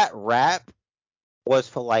 that rap was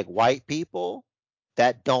for like white people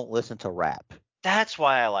that don't listen to rap. That's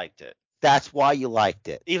why I liked it. That's why you liked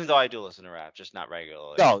it. Even though I do listen to rap, just not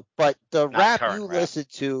regularly. No, but the Not rap current you rap. listen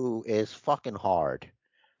to is fucking hard.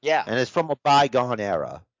 Yeah, And it's from a bygone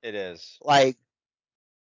era. it is. Like,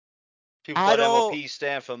 People I thought don't, MOP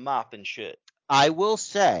stand for mop and shit. I will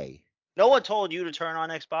say, No one told you to turn on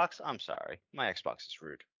Xbox? I'm sorry. My Xbox is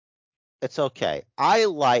rude. it's okay. I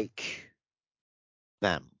like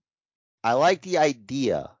them. I like the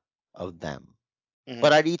idea of them, Mm-hmm.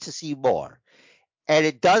 but I need to see more. And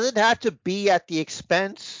it doesn't have to be at the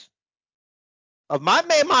expense of my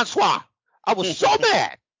man Mansoir. I was so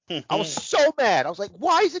mad. I was so mad. I was like,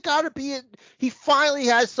 why is it got to be in? He finally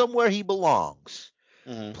has somewhere he belongs.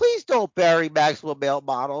 Mm-hmm. Please don't bury Maxwell Male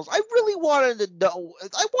Models. I really wanted to know.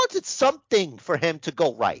 I wanted something for him to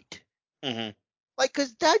go right. Mm-hmm. Like,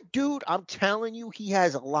 because that dude, I'm telling you, he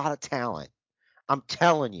has a lot of talent. I'm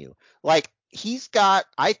telling you. Like, he's got,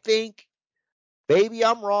 I think, maybe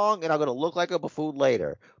I'm wrong and I'm going to look like a buffoon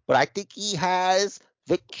later, but I think he has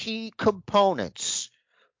the key components.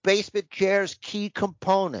 Basement Chair's key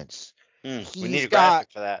components. We need He's a got,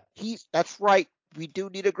 graphic for that. that's right. We do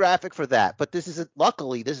need a graphic for that, but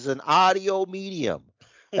luckily, this is an audio medium.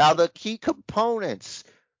 Now, the key components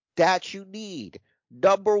that you need.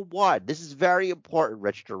 Number one, this is very important,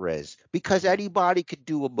 Rich Riz, because anybody could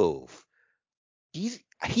do a move.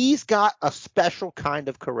 He's got a special kind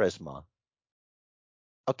of charisma.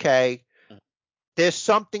 Okay, there's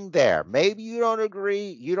something there. Maybe you don't agree.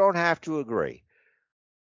 You don't have to agree,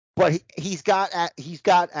 but he's got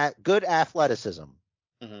good athleticism.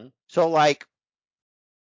 Mm-hmm. So like,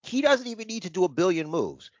 he doesn't even need to do a billion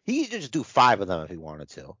moves. He can just do 5 of them if he wanted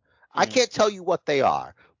to. I Mm-hmm. can't tell you what they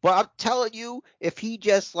are, but I'm telling you, if he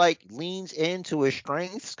just like leans into his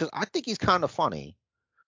strengths, because I think he's kind of funny.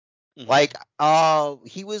 Mm-hmm. Like,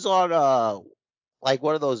 he was on like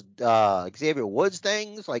one of those Xavier Woods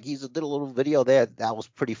things. Like, did a little video there that was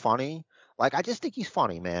pretty funny. Like, I just think he's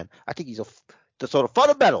funny, man. I think the sort of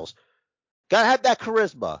fundamentals. Gotta have that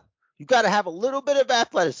charisma. You gotta have a little bit of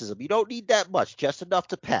athleticism. You don't need that much, just enough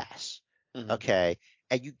to pass. Mm-hmm. Okay,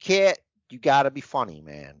 and you gotta be funny,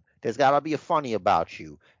 man. There's gotta be a funny about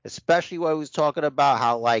you, especially when he was talking about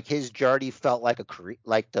how like his journey felt like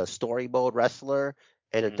like the story mode wrestler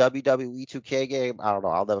in a Mm-hmm. WWE 2K game. I don't know.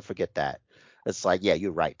 I'll never forget that. It's like, yeah,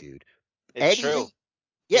 you're right, dude. It's And true.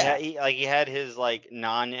 yeah, He had his like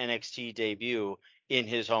non NXT debut in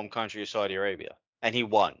his home country of Saudi Arabia, and he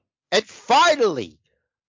won. and finally,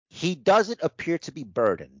 he doesn't appear to be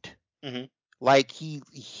burdened. Mm-hmm. Like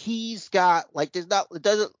he's got like there's not it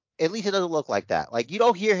doesn't at least it doesn't look like that. Like you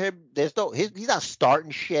don't hear him. He's not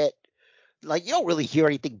starting shit. Like you don't really hear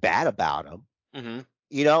anything bad about him. Mm-hmm.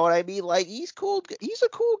 You know what I mean? Like he's cool. He's a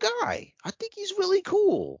cool guy. I think he's really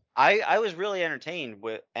cool. I was really entertained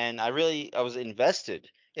with, and I was invested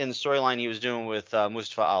in the storyline he was doing with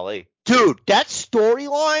Mustafa Ali. Dude, that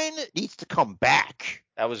storyline needs to come back.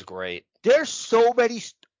 That was great. There's so many,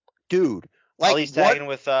 dude. Like Ali's what? tagging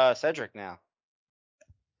with Cedric now.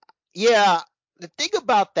 Yeah. The thing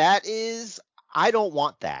about that is, I don't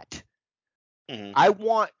want that. Mm-hmm. I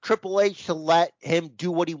want Triple H to let him do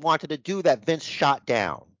what he wanted to do that Vince shot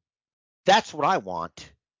down. That's what I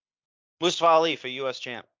want. Mustafa Ali for U.S.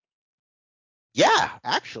 champ. Yeah,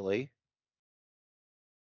 actually.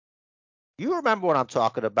 You remember what I'm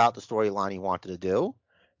talking about, the storyline he wanted to do,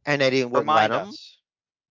 and they wouldn't let Remind him. us.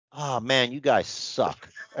 Oh man, you guys suck.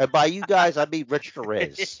 And by you guys, I mean Rich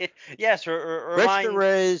Riz. Yes, Rich remind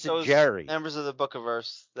Riz and those Jerry. members of the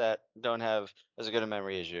Bookiverse that don't have as good a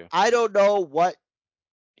memory as you. I don't know what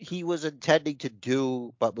he was intending to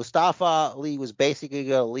do, but Mustafa Ali was basically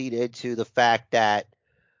going to lead into the fact that,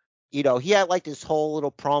 he had like this whole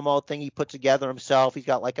little promo thing he put together himself. He's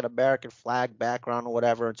got like an American flag background or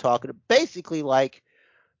whatever, and talking to basically like,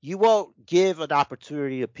 you won't give an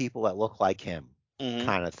opportunity to people that look like him,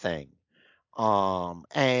 kind of thing.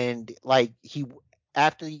 And like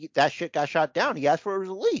after that shit got shot down, he asked for his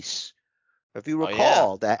release. If you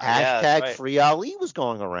recall, that Yeah, that's hashtag right. Free Ali was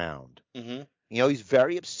going around. He's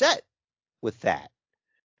very upset with that.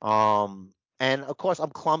 And of course,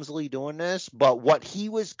 I'm clumsily doing this, but what he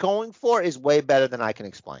was going for is way better than I can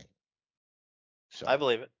explain. So I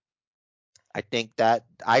believe it. I think that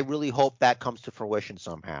I really hope that comes to fruition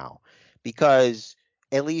somehow, because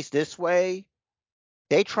at least this way,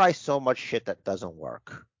 they try so much shit that doesn't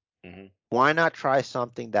work. Why not try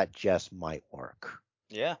something that just might work?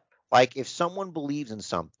 Yeah. Like if someone believes in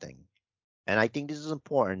something, and I think this is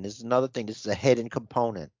important. This is another thing. This is a hidden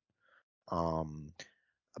component.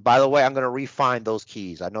 By the way, I'm going to refine those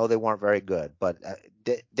keys. I know they weren't very good, but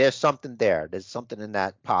there's something there. There's something in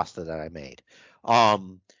that pasta that I made.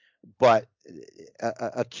 But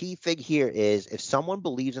a key thing here is if someone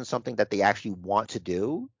believes in something that they actually want to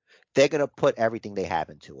do, they're going to put everything they have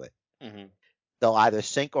into it. They'll either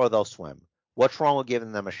sink or they'll swim. What's wrong with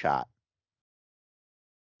giving them a shot?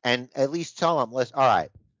 And at least tell them, all right,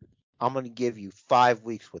 I'm going to give you 5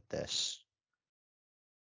 weeks with this.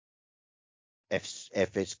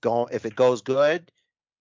 If it goes good,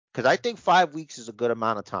 because I think 5 weeks is a good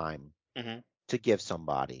amount of time to give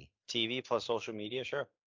somebody. TV plus social media, sure.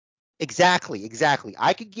 Exactly.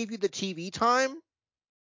 I could give you the TV time,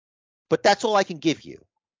 but that's all I can give you.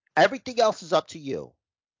 Everything else is up to you.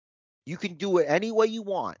 You can do it any way you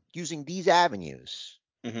want using these avenues.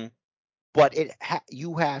 But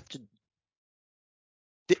you have to.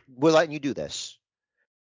 We're letting you do this,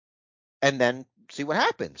 and then see what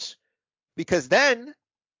happens. Because then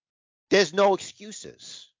there's no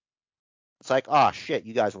excuses. It's like, oh shit,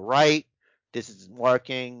 you guys were right. This isn't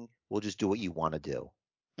working. We'll just do what you want to do.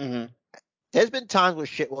 There's been times where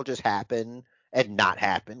shit will just happen and not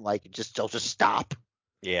happen. Like they'll just stop.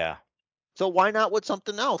 Yeah. So why not with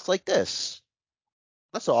something else like this?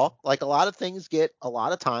 That's all. Like a lot of things get a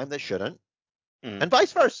lot of time that shouldn't, and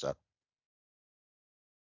vice versa.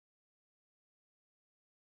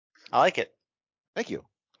 I like it. Thank you.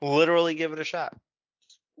 Literally give it a shot.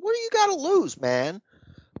 What do you got to lose, man?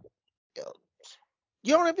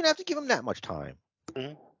 You don't even have to give them that much time.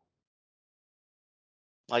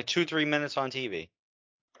 Like 2-3 minutes on TV.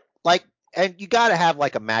 Like, and you got to have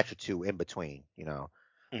like a match or two in between,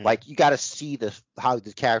 Like you got to see how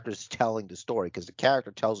the character is telling the story, because the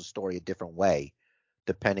character tells the story a different way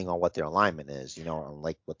depending on what their alignment is, on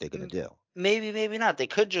like what they're gonna do. Maybe not. They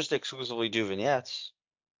could just exclusively do vignettes.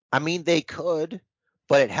 I mean, they could,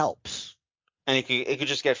 but it helps. And it could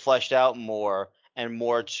just get fleshed out more and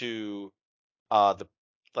more to the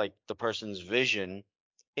person's vision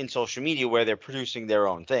in social media, where they're producing their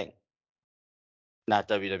own thing, not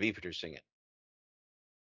WWE producing it.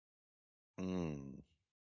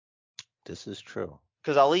 This is true.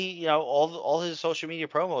 Because Ali, all his social media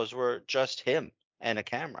promos were just him and a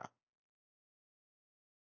camera.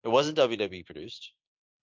 It wasn't WWE produced.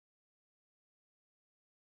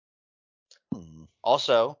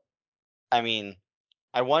 Also, I mean,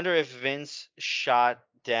 I wonder if Vince shot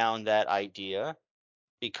down that idea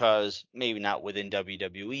because maybe not within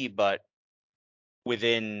WWE, but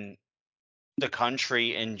within the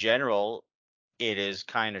country in general, it is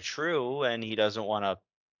kind of true, and he doesn't want to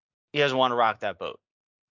rock that boat.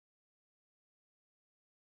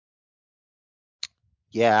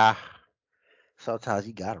 Yeah. Sometimes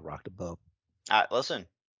you gotta rock the boat. Listen,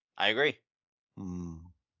 I agree.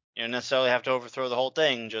 You don't necessarily have to overthrow the whole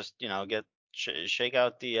thing. Just shake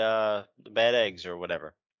out the bad eggs or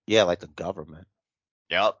whatever. Yeah, like the government.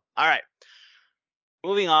 Yep. All right.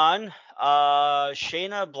 Moving on.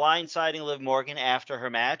 Shayna blindsiding Liv Morgan after her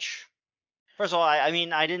match. First of all, I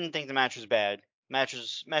mean, I didn't think the match was bad. Match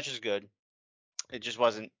was good. It just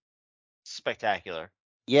wasn't spectacular.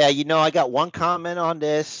 Yeah, I got one comment on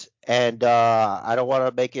this, and I don't want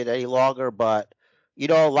to make it any longer, but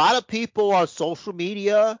a lot of people on social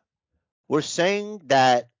media were saying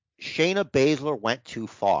that Shayna Baszler went too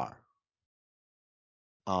far.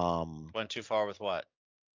 Went too far with what?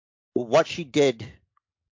 What she did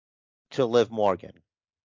to Liv Morgan.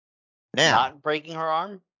 Now, Not breaking her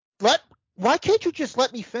arm? why can't you just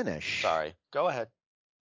let me finish? Sorry. Go ahead.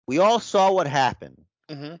 We all saw what happened.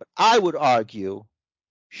 Mm-hmm. But I would argue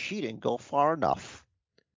she didn't go far enough.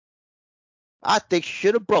 I think she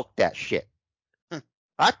should have broke that shit.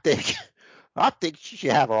 I think I think she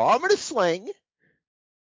should have her arm in a sling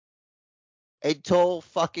until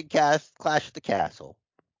fucking Clash at the Castle.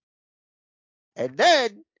 And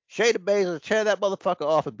then Shayna Baszler tear that motherfucker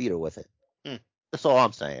off and beat her with it. That's all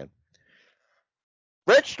I'm saying.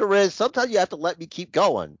 Rich, there is. Sometimes you have to let me keep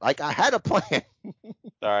going. Like, I had a plan.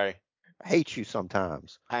 Sorry. I hate you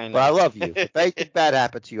sometimes. I know. But I love you. If anything bad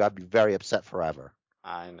happened to you, I'd be very upset forever.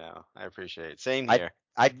 I know. I appreciate it. Same here.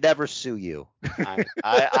 I'd never sue you.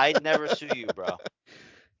 I'd never sue you, bro.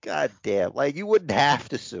 God damn. Like, you wouldn't have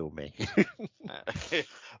to sue me.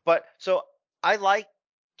 But so I like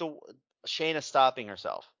the Shayna stopping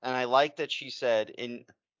herself, and I like that she said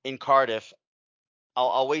in Cardiff,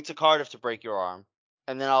 I'll wait to Cardiff to break your arm,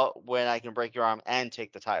 and then when I can break your arm and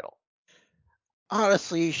take the title.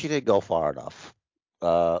 Honestly, she didn't go far enough.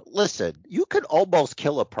 Listen, you can almost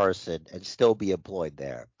kill a person and still be employed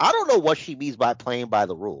there. I don't know what she means by playing by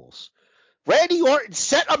the rules. Randy Orton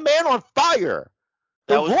set a man on fire.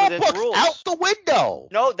 The That was rule within the book's out rules. the window.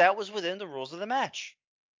 No, that was within the rules of the match.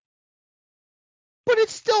 But it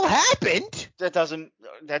still happened. That doesn't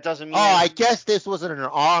mean. Oh, I guess this wasn't an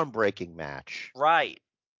arm breaking match. Right.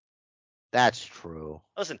 That's true.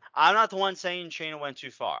 Listen, I'm not the one saying Shayna went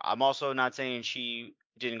too far. I'm also not saying she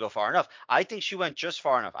didn't go far enough. I think she went just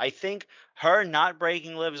far enough. I think her not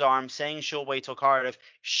breaking Liv's arm, saying she'll wait till Cardiff,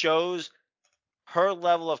 shows her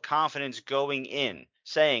level of confidence going in,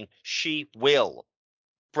 saying she will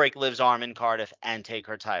break Liv's arm in Cardiff and take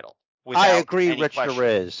her title I without agree, any Rich question.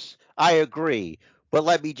 Riz. I agree. But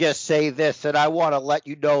let me just say this, and I want to let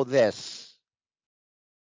you know this,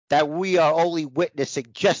 that we are only witnessing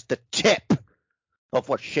just the tip of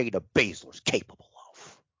what Shayna Baszler's capable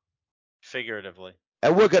of. Figuratively.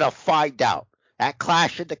 And we're going to find out at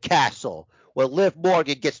Clash at the Castle where Liv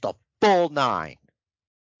Morgan gets the full 9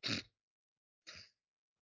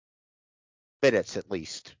 minutes at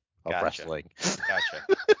least of Gotcha. wrestling.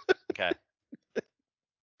 Gotcha.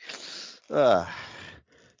 Okay.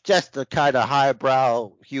 Just the kind of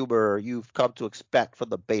highbrow humor you've come to expect from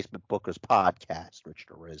the Basement Bookers podcast, Rich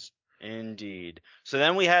Riz. Indeed. So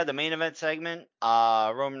then we had the main event segment.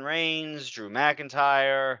 Roman Reigns, Drew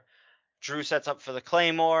McIntyre. Drew sets up for the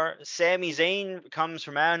Claymore. Sami Zayn comes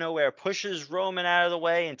from out of nowhere, pushes Roman out of the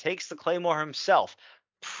way, and takes the Claymore himself,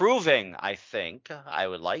 proving, I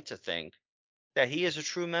would like to think, that he is a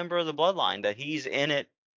true member of the Bloodline, that he's in it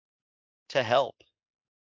to help.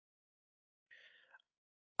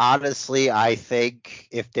 Honestly, I think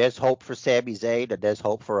if there's hope for Sami Zayn, then there's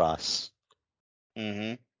hope for us.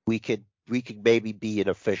 Mm-hmm. We could maybe be an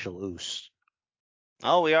official Oos.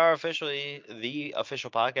 Oh, we are officially the official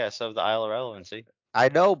podcast of the Isle of Relevancy. I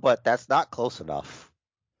know, but that's not close enough.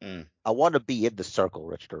 Mm. I want to be in the circle,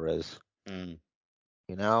 Rich Riz. Mm.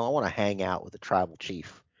 You know, I want to hang out with the tribal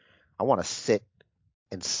chief. I want to sit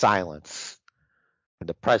in silence in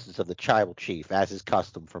the presence of the tribal chief, as is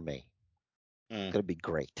custom for me. It's gonna be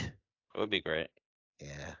great. It would be great.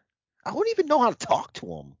 Yeah. I wouldn't even know how to talk to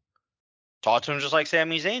him. Talk to him just like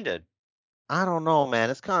Sami Zayn did. I don't know, man.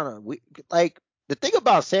 It's kind of like the thing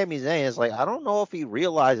about Sami Zayn is like I don't know if he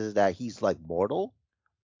realizes that he's like mortal.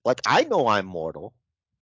 Like I know I'm mortal.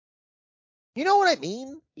 You know what I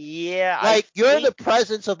mean? Yeah, Like you're in the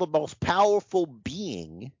presence of the most powerful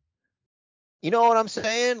being. You know what I'm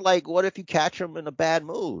saying? Like what if you catch him in a bad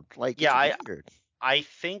mood? Like yeah, it's weird. I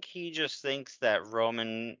think he just thinks that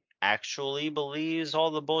Roman actually believes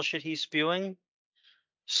all the bullshit he's spewing,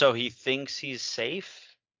 so he thinks he's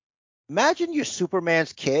safe. Imagine you're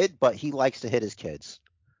Superman's kid, but he likes to hit his kids.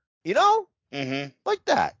 You know? Mm-hmm. Like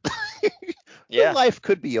that. Yeah. Your life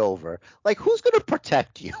could be over. Like, who's going to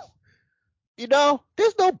protect you? You know,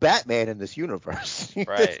 there's no Batman in this universe. Right.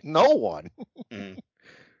 There's no one. Mm-hmm.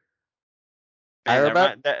 I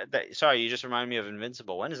remember. Sorry, you just reminded me of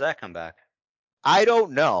Invincible. When does that come back? I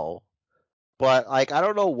don't know, but like, I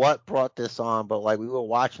don't know what brought this on, but like, we were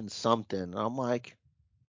watching something. And I'm like,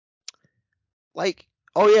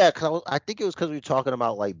 oh yeah, cause I think it was because we were talking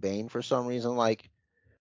about like Bane for some reason. Like,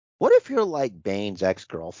 what if you're like Bane's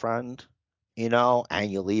ex-girlfriend, you know,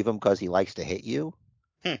 and you leave him because he likes to hit you?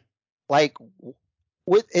 Like,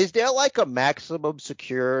 is there like a maximum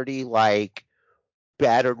security like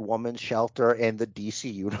battered woman shelter in the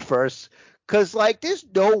DC universe? Because like, there's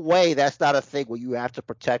no way that's not a thing where you have to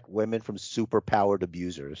protect women from superpowered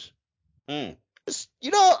abusers. You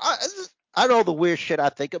know, I know the weird shit I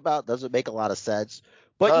think about doesn't make a lot of sense,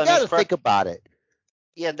 but you got to think about it.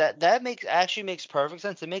 Yeah, that makes perfect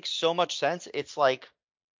sense. It makes so much sense. It's like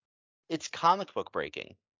it's comic book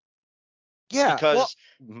breaking. Yeah. because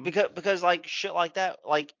Mhm. because like shit like that,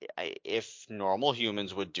 like if normal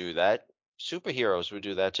humans would do that, superheroes would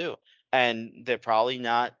do that too, and they're probably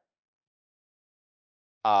not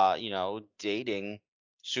dating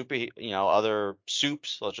other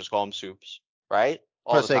soups, let's just call them soups, right? For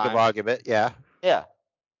All the the sake of time. argument, yeah. Yeah.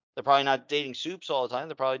 They're probably not dating soups all the time.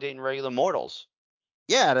 They're probably dating regular mortals.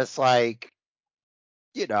 Yeah, and it's like,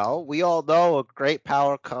 we all know a great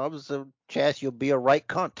power comes a chance you'll be a right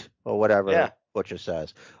cunt or whatever Yeah. Butcher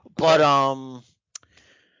says. But Sure.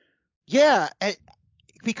 yeah,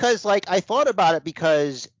 because like I thought about it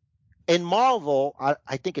because in Marvel,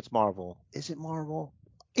 I think it's Marvel. Is it Marvel?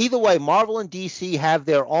 Either way, Marvel and DC have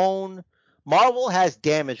their own. Marvel has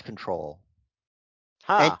Damage Control,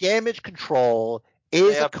 and Huh. Damage Control They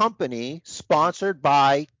is a up. company Mhm. sponsored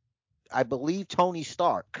by, I believe, Tony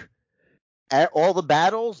Stark. At all the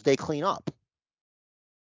battles, they clean up.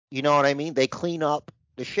 You know what I mean? They clean up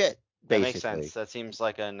the shit, That makes sense. basically. That seems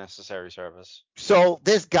like a necessary service. So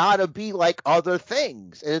there's gotta be like other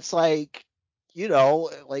things. And it's like,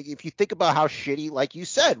 like if you think about how shitty, like you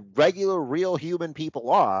said, regular real human people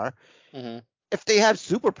are, Mm-hmm. if they have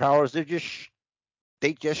superpowers, they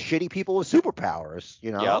just shitty people with superpowers,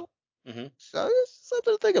 Yep. Mm-hmm. So there's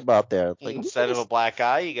something to think about there. It's like who's Instead gonna of a black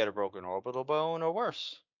eye, you get a broken orbital bone, or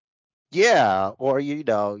worse. Yeah, or you're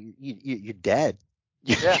dead.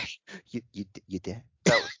 Yeah. You dead.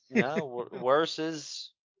 That worse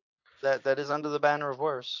is that is under the banner of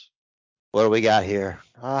worse. What do we got here?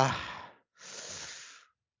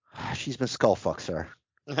 She's been skull fucked, sir.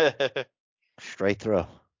 Straight through.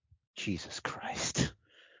 Jesus Christ.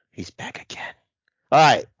 He's back again. All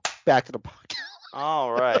right, back to the podcast.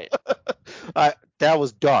 All right. That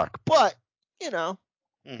was dark, but you know,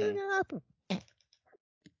 it Mm-hmm. can happen.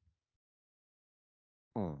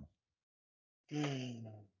 Hmm.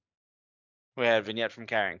 We had a vignette from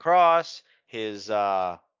Karrion Cross. His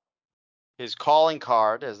calling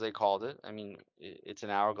card, as they called it. I mean, it's an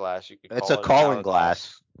hourglass. You could It's a call it an calling hourglass.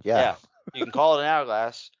 glass. Yeah. Yeah, you can call it an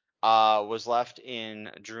hourglass. Was left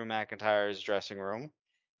in Drew McIntyre's dressing room.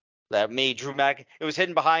 That made It was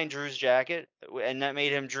hidden behind Drew's jacket, and that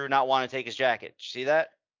made Drew not want to take his jacket. Did you see that?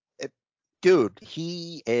 Dude,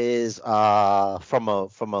 he is from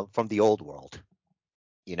the old world,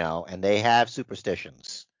 and they have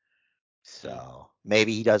superstitions. So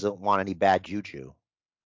maybe he doesn't want any bad juju.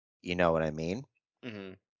 You know what I mean?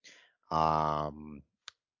 Mm-hmm. Um,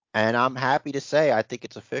 and I'm happy to say I think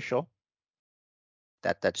it's official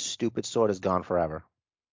that stupid sword is gone forever.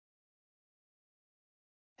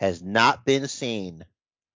 Has not been seen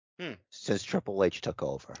Hmm. since Triple H took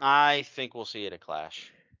over. I think we'll see it at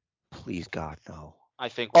Clash. Please God, no. I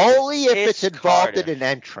think we'll see. Only if it's It's involved in an Cardiff.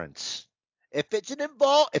 entrance. If it's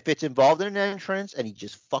involved in an entrance and he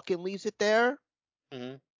just fucking leaves it there,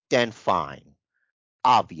 Mm-hmm. then fine.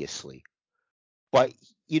 Obviously. But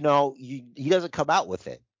he doesn't come out with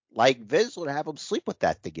it. Like Vince would have him sleep with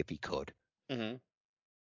that thing if he could. Mm-hmm.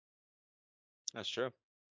 That's true.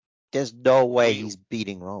 There's no way We he's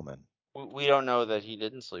beating Roman. we don't know that he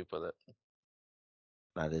didn't sleep with it.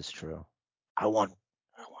 That is true. I want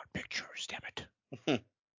pictures, damn it.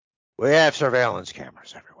 We have surveillance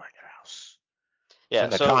cameras everywhere in your house. It's Yeah, in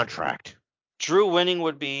the so contract. Drew winning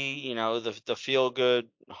would be, the feel good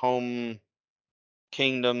home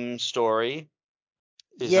kingdom story.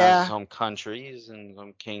 He's not his Yeah. home country, he's in his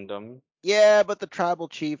home kingdom. Yeah, but the tribal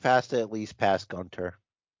chief has to at least pass Gunter.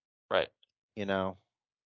 Right. You know.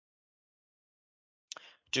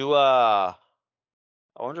 I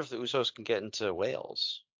wonder if the Usos can get into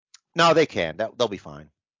Wales. No, they can. They'll be fine.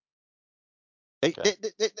 Okay.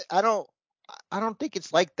 I don't think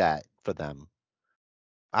it's like that for them.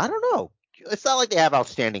 I don't know. It's not like they have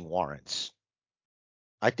outstanding warrants.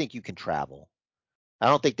 I think you can travel. I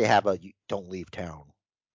don't think they have a don't leave town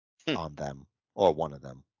Hmm. on them or one of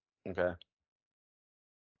them. Okay. I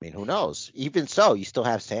mean, who knows? Even so, you still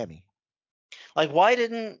have Sammy. Like, why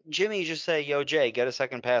didn't Jimmy just say, "Yo, Jay, get a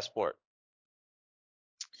second passport"?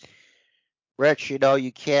 Rich,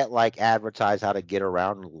 you can't like advertise how to get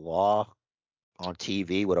around the law on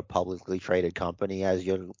TV with a publicly traded company, as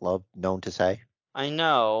you're known to say. I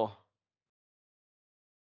know.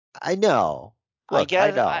 I know. I Look,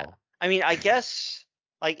 I guess. know. I mean, I guess.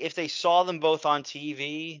 Like, if they saw them both on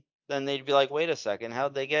TV, then they'd be like, "Wait a second,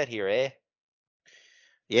 how'd they get here, eh?"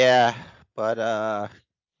 Yeah, but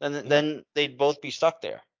Then they'd both be stuck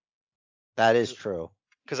there. that is true.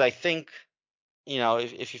 Because I think,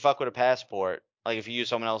 if you fuck with a passport, like if you use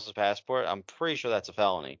someone else's passport, I'm pretty sure that's a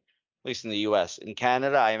felony. At least in the U.S. In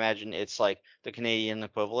Canada, I imagine it's like the Canadian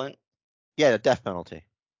equivalent. Yeah, the death penalty.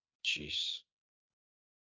 Jeez.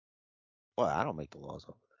 Well, I don't make the laws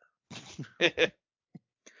up.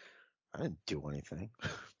 I didn't do anything.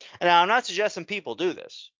 And I'm not suggesting people do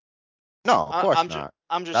this. No, of course I'm not.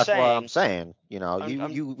 I'm just That's what I'm saying. saying.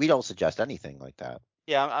 I'm We don't suggest anything like that.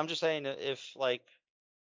 Yeah, I'm just saying that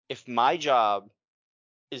if my job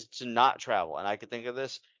is to not travel, and I could think of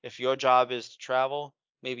this, if your job is to travel,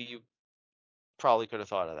 maybe you probably could have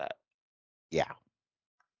thought of that. Yeah.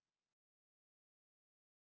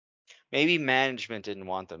 Maybe management didn't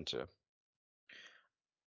want them to.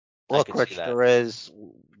 I Look, could see Rich, that.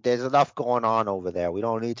 there's enough going on over there. We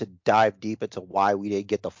don't need to dive deep into why we didn't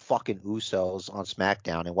get the fucking Usos on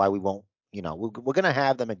SmackDown and why we won't. We're gonna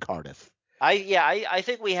have them in Cardiff. I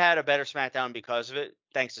think we had a better SmackDown because of it,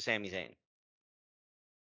 thanks to Sami Zayn.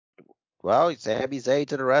 Well, Sami Zayn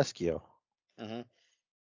to the rescue. hmm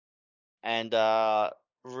And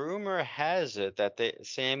rumor has it that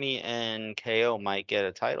Sammy and KO might get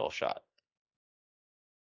a title shot.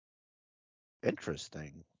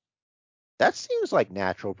 Interesting. That seems like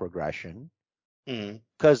natural progression. hmm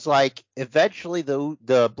Because eventually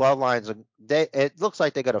the bloodlines it looks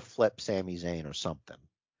like they're gonna flip Sami Zayn or something.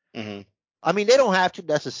 hmm I mean, they don't have to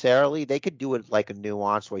necessarily. They could do it like a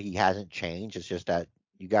nuance where he hasn't changed. It's just that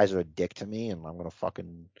you guys are a dick to me, and I'm gonna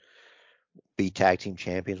fucking be tag team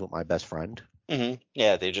champions with my best friend.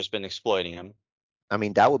 Yeah, they've just been exploiting him. I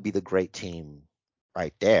mean, that would be the great team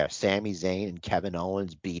right there. Sami Zayn and Kevin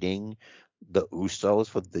Owens beating the Usos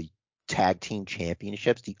for the tag team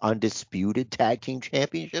championships, the undisputed tag team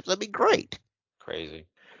championships. That'd be great. Crazy.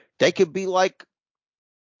 They could be like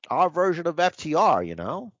our version of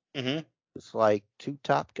FTR, hmm It's like two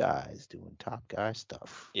top guys doing top guy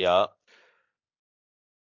stuff. Yeah.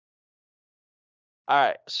 All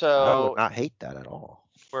right. I would So not hate that at all.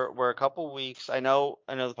 we're a couple weeks. I know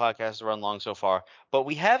the podcast has run long so far, but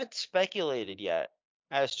we haven't speculated yet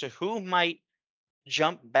as to who might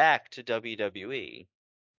jump back to WWE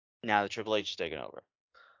now that Triple H is taking over.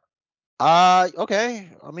 Okay.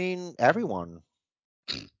 I mean, everyone.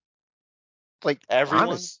 Like, Everyone?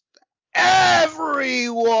 honest.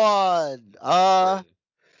 Everyone. Crazy.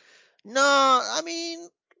 No, I mean,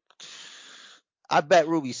 I bet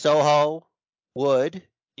Ruby Soho would.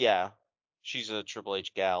 Yeah. She's a Triple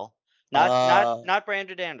H gal. Not not Uh, not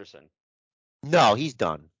Brandon Anderson. no, he's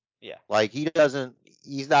done. Yeah. Like,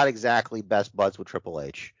 he's not exactly best buds with Triple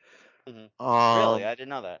H. hmm Really? Um, I didn't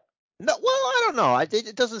know that. no, well, I don't know.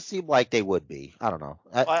 It doesn't seem like they would be. I don't know.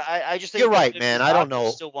 I just You're think right, man. WWE's I don't doctors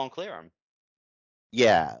know. still won't clear him.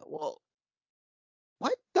 Yeah. Well,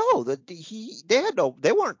 what? No,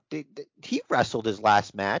 they weren't. He wrestled his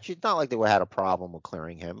last match. It's not like they had a problem with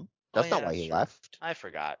clearing him. Oh That's yeah, not why that's he true. left. I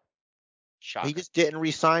forgot. He Shocker. just didn't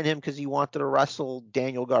re-sign him because he wanted to wrestle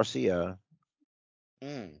Daniel Garcia.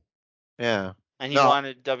 Mm. Yeah. And he No,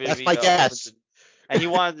 wanted that's WWE my to open guess. and he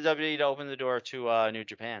wanted the WWE to open the door to New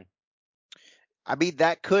Japan. I mean,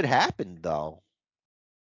 that could happen though.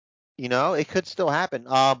 It could still happen.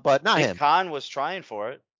 But not Nick him. Khan was trying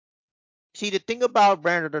for it. See, the thing about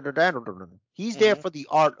Brandon, he's there hmm for the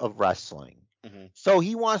art of wrestling. hmm So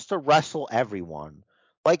he wants to wrestle everyone.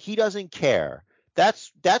 Like he doesn't care.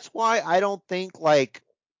 That's why I don't think like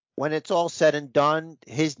when it's all said and done,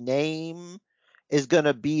 his name is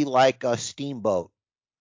gonna be like a Steamboat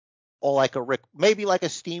or like a Rick, maybe like a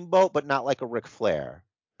Steamboat, but not like a Ric Flair.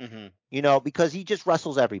 hmm Because he just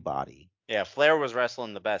wrestles everybody. Yeah, Flair was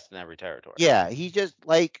wrestling the best in every territory. Yeah, he's just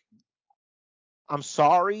like, I'm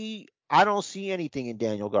sorry, I don't see anything in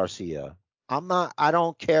Daniel Garcia. I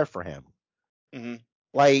don't care for him. hmm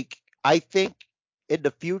Like, I think in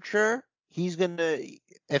the future, he's gonna,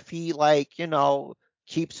 if he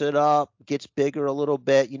keeps it up, gets bigger a little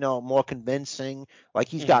bit, more convincing, like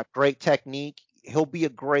he's hmm got great technique, he'll be a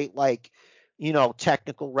great,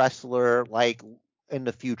 technical wrestler, like in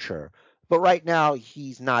the future. But right now,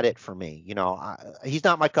 he's not it for me. He's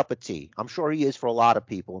not my cup of tea. I'm sure he is for a lot of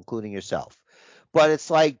people, including yourself. But it's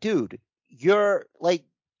like, dude, you're like,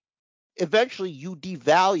 eventually you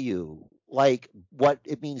devalue like what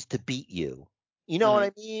it means to beat you. You know what hmm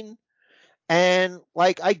I mean? And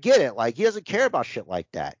like I get it, like he doesn't care about shit like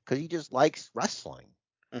that because he just likes wrestling.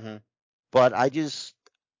 hmm But I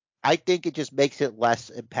think it just makes it less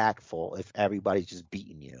impactful if everybody's just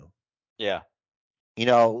beating you. Yeah.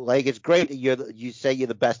 Like it's great that you say you're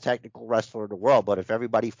the best technical wrestler in the world, but if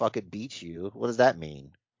everybody fucking beats you, what does that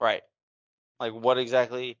mean? Right. Like, what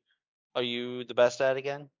exactly are you the best at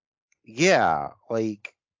again? Yeah,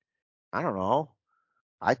 like I don't know.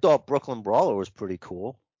 I thought Brooklyn Brawler was pretty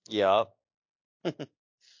cool. Yeah.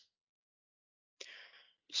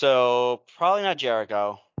 So probably not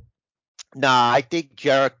Jericho. Nah, I think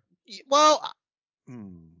Jarek. Well,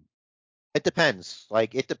 hmm, it depends.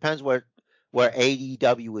 Like, it depends where. where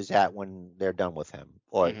AEW is at when they're done with him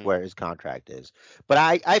or Mhm. where his contract is. But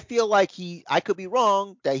I feel like I could be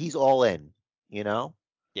wrong that he's all in, you know?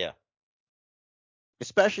 Yeah.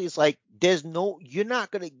 Especially it's like you're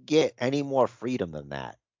not going to get any more freedom than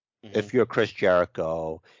that. Mhm. If you're Chris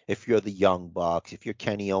Jericho, if you're the Young Bucks, if you're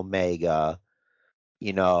Kenny Omega,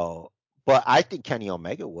 you know, but I think Kenny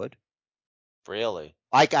Omega would. Really?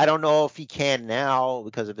 Like, I don't know if he can now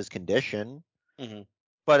because of his condition, Mhm.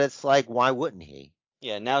 but it's like, why wouldn't he?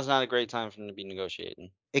 Yeah. Now's not a great time for him to be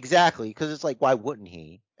negotiating. Exactly, because it's like, why wouldn't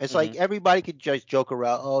he? It's like Mhm. everybody could just joke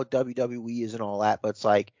around, oh, WWE isn't all that, but it's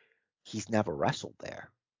like he's never wrestled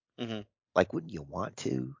there. Mhm. Like, wouldn't you want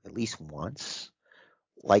to at least once?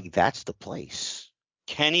 Like, that's the place.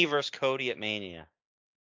 Kenny versus Cody at Mania.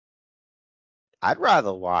 I'd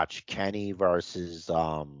rather watch Kenny versus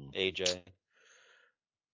AJ.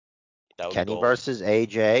 That would be Kenny gold. versus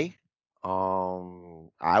AJ.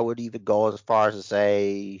 I would even go as far as to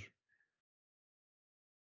say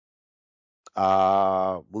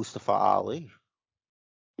Mustafa Ali.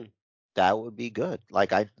 Hmm. That would be good.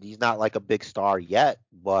 Like he's not like a big star yet,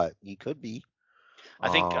 but he could be. I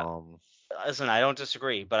think. Um, Listen, I don't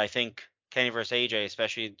disagree, but I think Kenny versus AJ,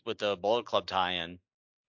 especially with the Bullet Club tie-in,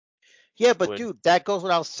 yeah, but would. dude, that goes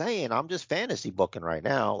without saying. I'm just fantasy booking right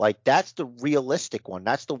now. Like that's the realistic one.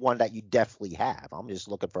 That's the one that you definitely have. I'm just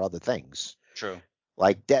looking for other things. True.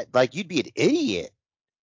 Like that. Like you'd be an idiot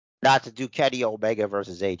not to do Kenny Omega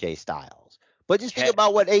versus AJ Styles. But just think Ke-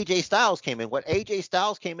 about what AJ Styles came in. What AJ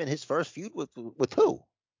Styles came in his first feud with who?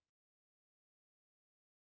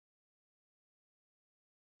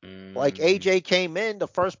 Like mm, AJ came in, the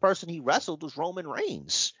first person he wrestled was Roman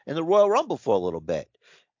Reigns in the Royal Rumble for a little bit.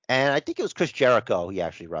 And I think it was Chris Jericho he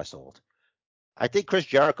actually wrestled. I think Chris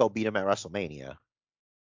Jericho beat him at WrestleMania.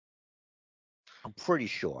 I'm pretty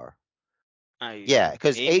sure. Yeah,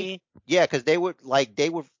 because maybe. they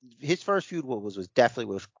were his first feud was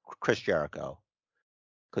definitely with Chris Jericho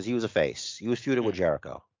because he was a face. He was feuding with Hmm,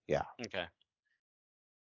 Jericho. Yeah, okay.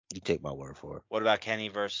 you take my word for it. What about Kenny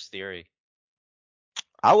versus Theory?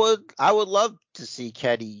 I would love to see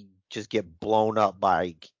Kenny just get blown up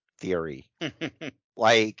by Theory.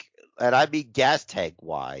 Like, and I mean gas tank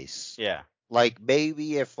wise. Yeah. Like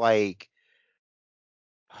maybe if like,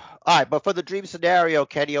 all right, but for the dream scenario,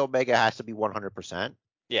 Kenny Omega has to be 100%.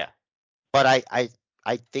 Yeah. But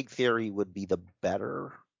I think Theory would be the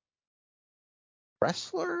better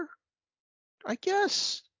wrestler, I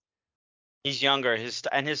guess. He's younger. His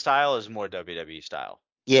style is more WWE style.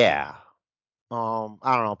 Yeah. I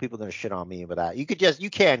don't know. People are gonna shit on me for that. You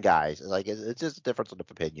can guys. Like it's just a difference of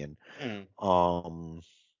opinion. Mm-hmm.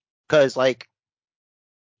 Because like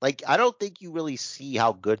I don't think you really see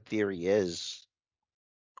how good Theory is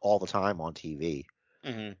all the time on TV.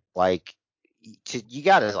 Mm-hmm. Like you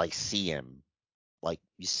gotta like see him. Like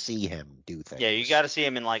you see him do Yeah, you things. got to see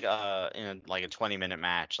him in like a 20-minute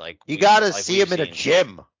match, You gotta see we've him in a seen.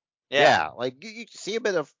 gym. Yeah. Yeah, like you see him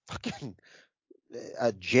in a fucking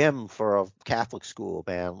a gym for a Catholic school,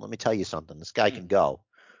 man. Let me tell you something. This guy Mm. can go.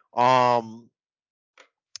 Um,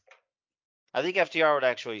 I think FTR would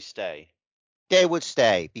actually stay. they would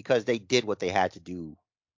stay because they did what they had to do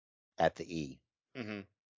at the E. Mm-hmm.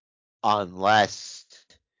 Unless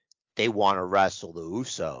they want to wrestle the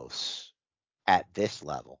Usos at this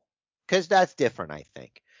level. Because that's different, I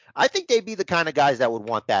think. I think they'd be the kind of guys that would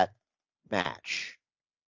want that match,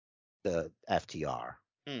 the FTR.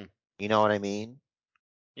 Hmm. You know what I mean?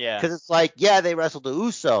 Yeah. Because it's like, yeah, they wrestled the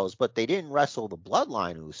Usos, but they didn't wrestle the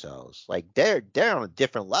Bloodline Usos. Like they're on a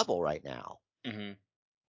different level right now. Mm-hmm. It's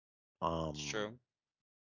Um, true.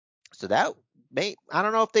 so that I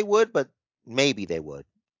don't know if they would, but maybe they would.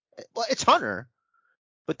 Well, it's Hunter.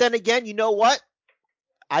 But then again, you know what?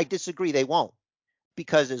 I disagree. They won't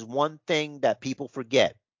because there's one thing that people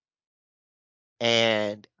forget,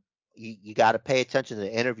 and you got to pay attention to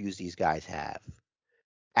the interviews these guys have.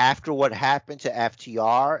 After what happened to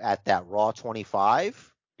FTR at that Raw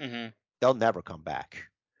 25, Mm-hmm. they'll never come back.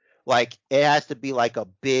 Like it has to be like a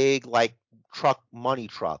big like money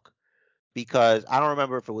truck because I don't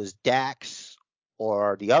remember if it was Dax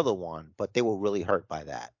or the other one, but they were really hurt by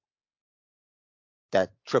that.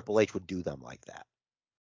 That Triple H would do them like that.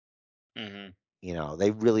 Mm-hmm. You know,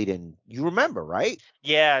 they really didn't. You remember, right?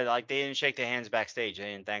 Yeah, like they didn't shake their hands backstage. They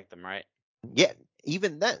didn't thank them, right? Yeah,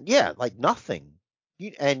 even then, yeah, like nothing.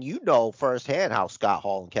 And you know firsthand how Scott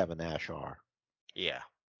Hall and Kevin Nash are. Yeah.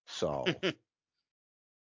 So I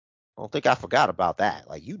don't think I forgot about that.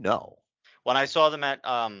 Like you know. When I saw them at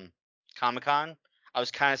Comic Con, I was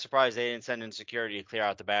kind of surprised they didn't send in security to clear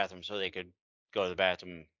out the bathroom so they could go to the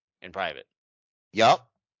bathroom in private. Yup.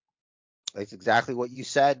 It's exactly what you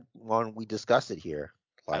said when we discussed it here.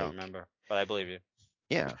 I don't Like, remember, but I believe you.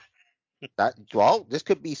 yeah. This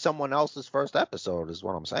could be someone else's first episode, is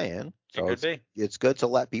what I'm saying. It So could be. it's good to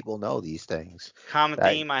let people know these things. Common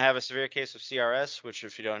That theme, I have a severe case of CRS, which,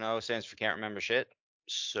 if you don't know, stands for can't remember shit.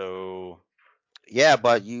 So, Yeah,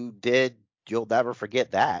 but you'll never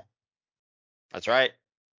forget that. that's right.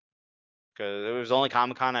 Because it was the only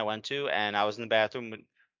Comic Con I went to, and I was in the bathroom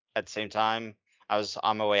at the same time. I was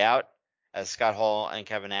on my way out as Scott Hall and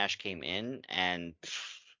Kevin Nash came in, and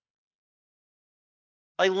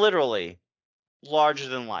like literally larger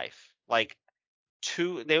than life. Like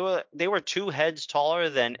they were 2 heads taller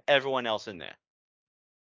than everyone else in there.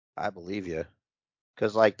 I believe you.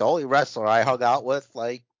 Because like the only wrestler I hung out with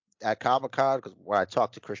like at Comic Con, because when I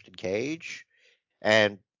talked to Christian Cage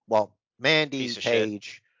and Mandy Piece of shit.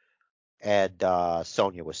 Page and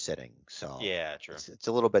Sonya was sitting, so Yeah, true. it's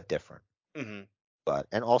a little bit different. Hmm. But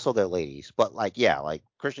and also they're ladies, but like like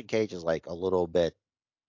Christian Cage is like a little bit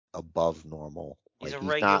above normal. He's Like a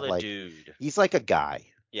he's not regular like dude. he's like a guy,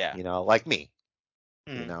 Yeah. like me,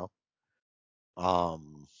 you Hmm. know.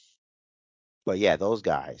 Um, but yeah, those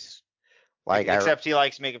guys. Like Except he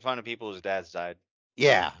likes making fun of people whose dads died.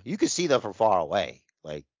 yeah, you can see them from far away,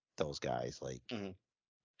 like those guys, like Hmm.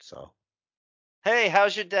 so. Hey,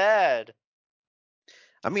 how's your dad?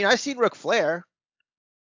 I mean, I seen Ric Flair.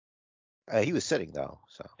 He was sitting though,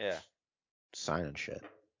 so Yeah. signing shit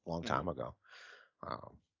a long Hmm. time ago.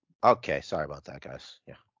 Um, okay, sorry about that, guys.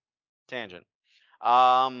 Yeah, Tangent.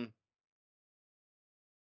 Um.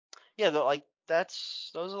 Yeah. Like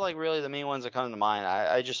those are like really the main ones that come to mind.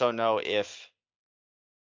 I just don't know if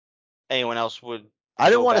anyone else would I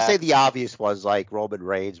didn't go want to say back. the obvious was like Roman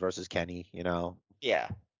Reigns versus Kenny. Yeah.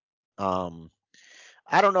 Um,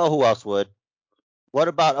 I don't know who else would. What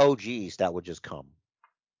about OGs that would just come?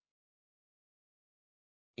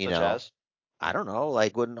 You Such know, as. I don't know.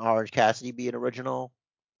 Like, wouldn't Orange Cassidy be an original?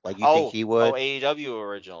 Like, you think Oh, he would? AEW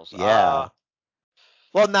originals. Yeah.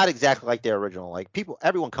 Well, not exactly like their original. Like,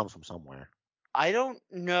 everyone comes from somewhere. I don't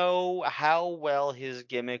know how well his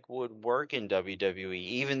gimmick would work in WWE,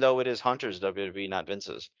 even though it is Hunter's WWE, not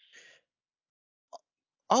Vince's.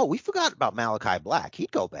 Oh, we forgot about Malachi Black.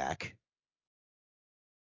 He'd go back.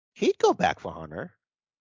 He'd go back for Hunter.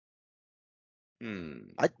 Hmm.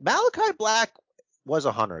 Malachi Black was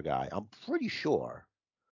a Hunter guy. I'm pretty sure.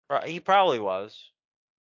 He probably was.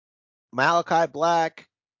 Malachi Black,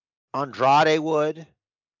 Andrade would.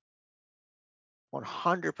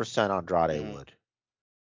 100% Andrade Hmm. would.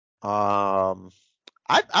 I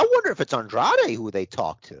wonder if it's Andrade who they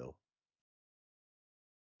talk to.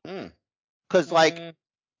 Hmm. Because, like, Hmm.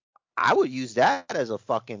 I would use that as a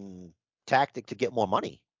fucking tactic to get more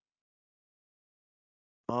money.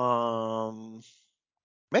 Um,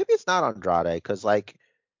 Maybe it's not Andrade, because, like,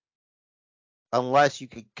 unless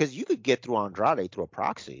because you could get through Andrade through a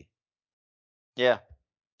proxy. Yeah,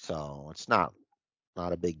 So it's not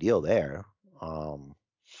a big deal there. Um,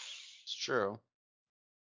 it's true.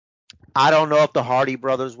 I don't know if the Hardy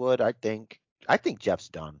brothers would. I think Jeff's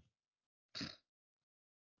done.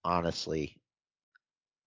 Honestly,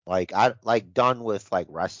 like done with like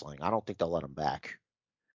wrestling. I don't think they'll let him back.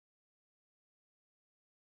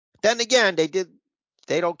 Then again,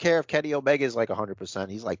 they don't care if Kenny Omega is like 100%.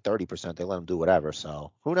 He's like 30%. They let him do whatever.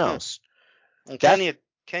 So who Hmm. knows? And That's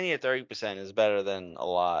Kenny at 30% is better than a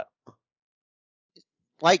lot.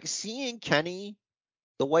 like seeing Kenny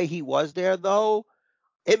the way he was there though.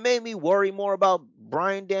 It made me worry more about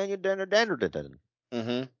Brian Daniel than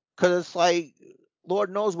Mm-hmm. because it's like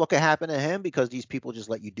Lord knows what could happen to him because these people just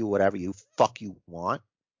let you do whatever you want.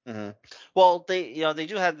 Mm-hmm. Well, they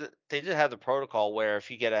do have the protocol where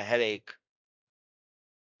if you get a headache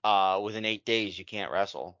within 8 days, you can't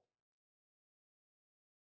wrestle.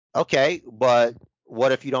 Okay, but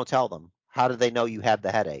what if you don't tell them? How do they know you have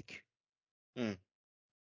the headache? Mm.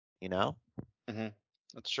 You know, Mm-hmm.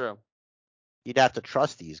 That's true. you'd have to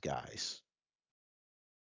trust these guys.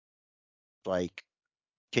 Like,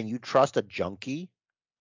 can you trust a junkie?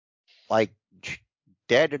 Like,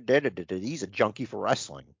 he's a junkie for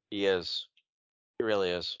wrestling. He is. He really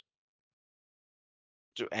is.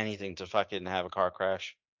 Do anything to fucking have a car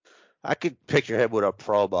crash. I could picture him with a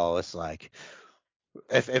promo. It's like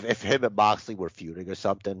if him and Moxley were feuding or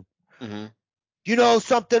something. Mm-hmm. You know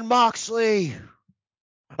something, Moxley?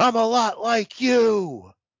 I'm a lot like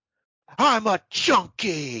you. I'm a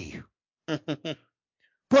junkie.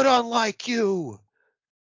 But unlike you,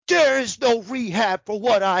 there is no rehab for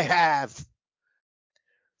what I have.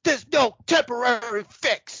 There's no temporary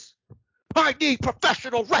fix. I need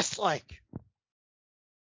professional wrestling.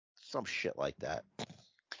 Some shit like that.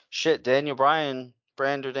 Shit, Daniel Bryan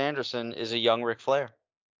Brandon Anderson is a young Ric Flair.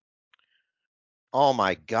 Oh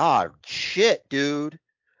my God, shit, dude.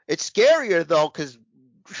 It's scarier though, because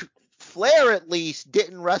Flair at least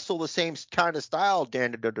didn't wrestle the same kind of style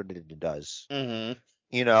Dan does. Mm-hmm.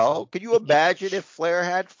 You know, could you imagine if Flair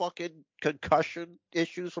had fucking concussion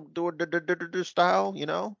issues from doing the style? You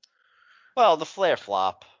know. Well, the Flair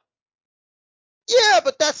flop. Yeah,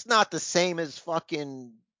 but that's not the same as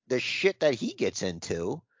fucking the shit that he gets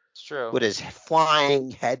into It's true. with his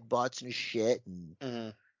flying headbutts and shit. Mm-hmm.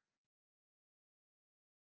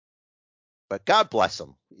 But God bless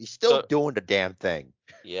him. He's still So doing the damn thing.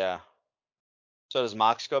 yeah. So does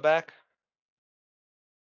Mox go back?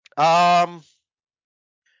 No.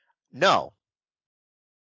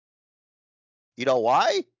 You know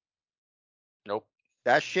why? Nope.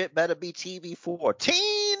 That shit better be TV 14.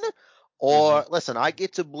 Mm-hmm. Or listen, I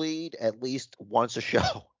get to bleed at least once a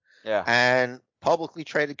show. Yeah. And publicly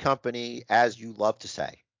traded company, as you love to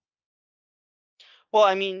say. Well,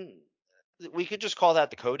 I mean, we could just call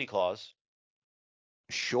that the Cody clause.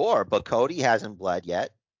 Sure, but Cody hasn't bled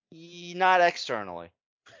yet. Not externally.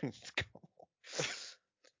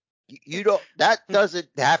 You don't. That doesn't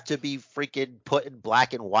have to be freaking put in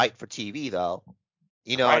black and white for TV, though.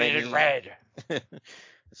 You know what I Rated mean? red.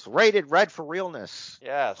 It's rated red for realness.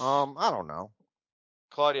 Yes. I don't know.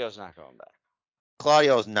 Claudio's not going back.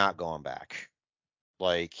 Claudio's not going back.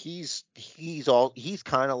 Like he's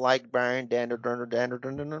kind of like Brian Dander,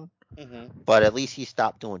 Mm-hmm. but at least he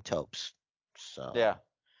stopped doing topes. So Yeah.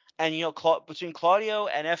 And between Claudio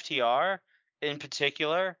and FTR in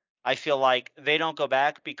particular, I feel like they don't go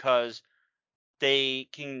back because they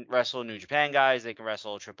can wrestle New Japan guys, they can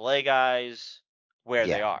wrestle AAA guys where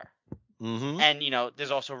they yeah. are. Mm-hmm. And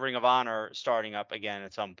there's also Ring of Honor starting up again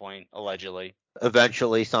at some point, allegedly.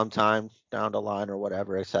 Eventually, sometime down the line or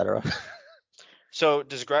whatever, etc. So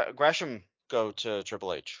does Gresham go to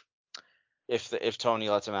Triple H if Tony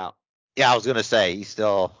lets him out? Yeah, I was gonna say he's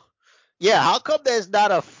still. Yeah, how come there's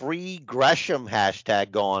not a free Gresham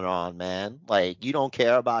hashtag going on, man? Like you don't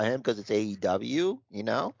care about him because it's AEW, you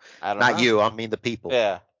know? I don't Not know. you, I mean the people.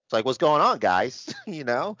 Yeah. It's like what's going on, guys? You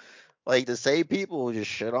know? Like the same people who just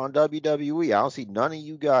shit on WWE. I don't see none of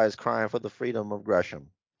you guys crying for the freedom of Gresham.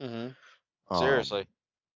 Mm-hmm. Um, Seriously.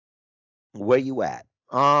 where you at?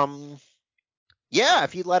 Yeah,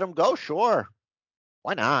 if you let him go, sure.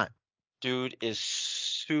 Why not? Dude is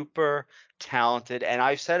super talented, and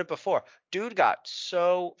I've said it before. Dude got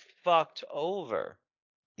so fucked over.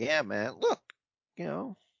 Yeah, man. Look, you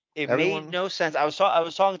know, It made everyone. no sense. I was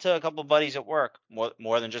talking to a couple of buddies at work,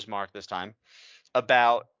 more than just Mark this time,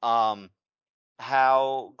 about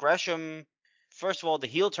how Gresham, first of all, the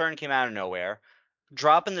heel turn came out of nowhere.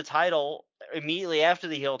 Dropping the title immediately after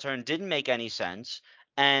the heel turn didn't make any sense,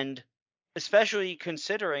 and especially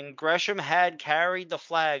considering Gresham had carried the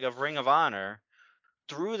flag of Ring of Honor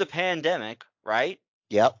through the pandemic, right?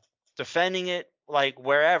 Yep. Defending it like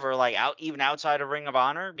wherever, like even outside of Ring of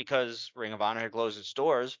Honor, because Ring of Honor had closed its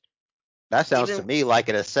doors. That sounds to Even me like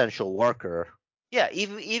an essential worker. yeah,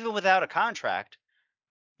 even without a contract,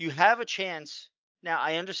 you have a chance. Now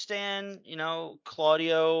I understand,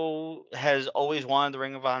 Claudio has always wanted the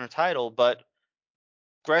Ring of Honor title, but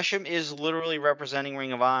Gresham is literally representing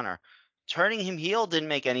Ring of Honor. Turning him heel didn't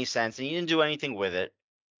make any sense, and he didn't do anything with it.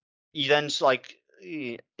 You then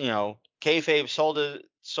kayfabe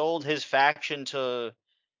sold his faction to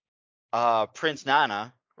Prince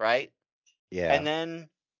Nana, right? Yeah. And then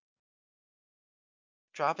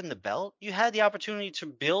dropping the belt, you had the opportunity to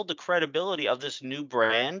build the credibility of this new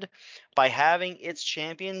brand by having its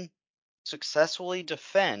champion successfully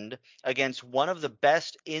defend against one of the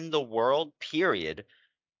best in the world, period,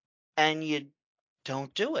 and you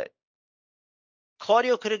don't do it.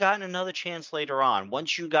 Claudio could have gotten another chance later on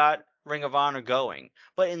once you got Ring of Honor going.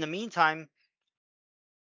 But in the meantime,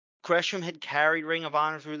 Gresham had carried Ring of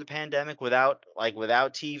Honor through the pandemic without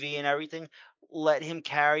TV and everything. Let him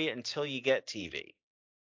carry it until you get TV.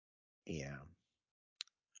 Yeah.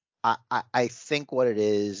 I think what it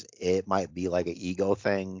is, it might be like an ego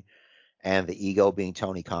thing, and the ego being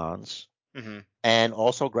Tony Khan's Mm-hmm. and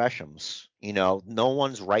also Gresham's. You know, no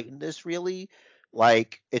one's writing this really.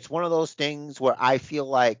 Like, it's one of those things where I feel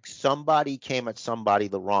like somebody came at somebody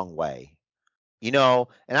the wrong way. You know,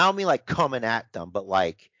 and I don't mean like coming at them, but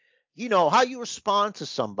like, how you respond to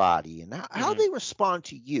somebody and how Mm-hmm. they respond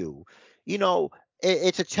to you. You know,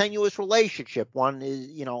 it's a tenuous relationship. One is,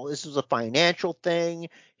 this is a financial thing.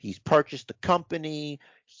 He's purchased the company.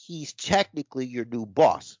 He's technically your new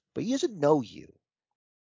boss, but he doesn't know you.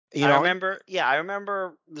 You I know, remember, yeah, I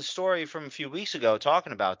remember the story from a few weeks ago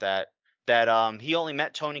talking about that he only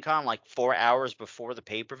met Tony Khan like 4 hours before the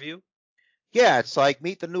pay-per-view. Yeah, it's like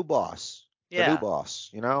meet the new boss. The new Yeah. boss,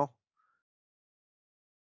 you know?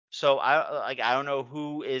 So I don't know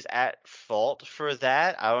who is at fault for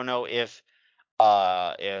that. I don't know if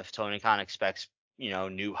Tony Khan expects,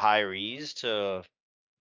 new hirees to,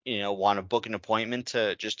 want to book an appointment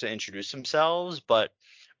to just to introduce themselves, but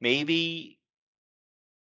maybe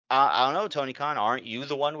I don't know, Tony Khan, aren't you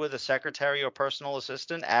the one with a secretary or personal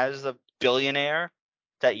assistant as the billionaire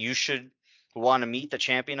that you should want to meet the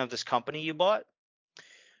champion of this company you bought?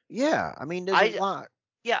 Yeah, I mean, there's a I lot.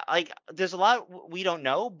 Yeah, like there's a lot we don't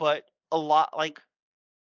know, but a lot like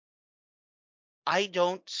I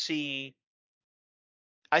don't see.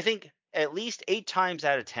 I think at least 8 times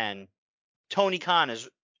out of 10, Tony Khan is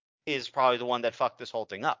probably the one that fucked this whole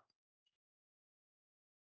thing up.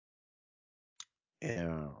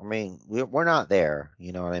 Yeah, I mean, we're not there,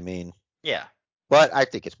 you know what I mean? Yeah, But I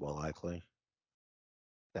think it's more likely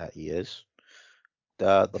that he is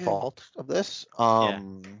the fault of this. yeah.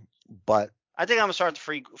 But I think I'm gonna start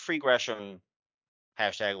the free Gresham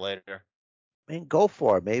hashtag later. I mean, go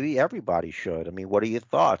for it. Maybe everybody should. I mean, what are your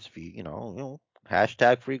thoughts? If you know,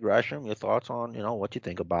 hashtag free Gresham, your thoughts on, what you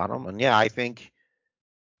think about him. And yeah,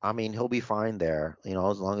 I mean, he'll be fine there,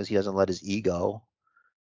 as long as he doesn't let his ego,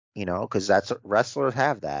 because wrestlers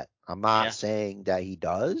have that. I'm not Yeah. saying that he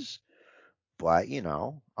does, but,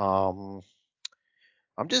 I'm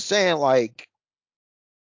just saying, like,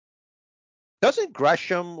 doesn't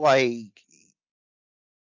Gresham, like,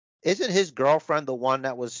 isn't his girlfriend the one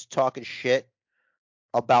that was talking shit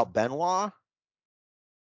about Benoit?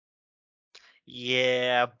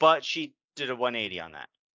 Yeah, but she did a 180 on that.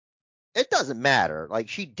 It doesn't matter. Like,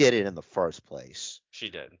 she did it in the first place. She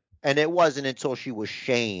did. And it wasn't until she was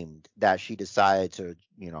shamed that she decided to,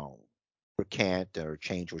 recant or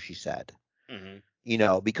change what she said. Hmm.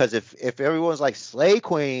 Because if everyone's like Slay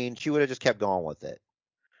Queen, she would have just kept going with it.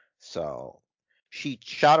 So she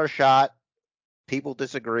shot her shot. People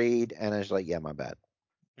disagreed, and it's like, yeah, my bad.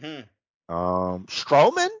 Hmm.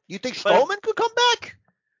 Strowman? You think But Strowman could come back?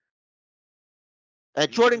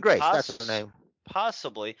 And Jordan Grace, that's her name.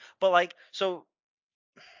 possibly, but like so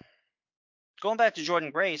going back to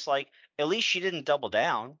Jordan Grace, like at least she didn't double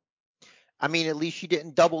down. I mean, at least she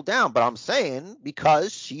didn't double down, but I'm saying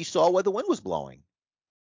because she saw where the wind was blowing.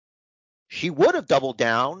 She would have doubled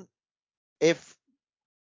down if,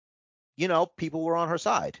 people were on her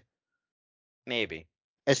side. Maybe.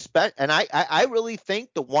 And I really think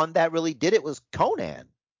the one that really did it was Conan.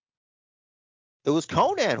 It was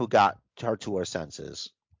Conan who got her to her senses.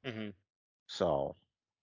 Hmm. So,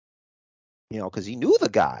 because he knew the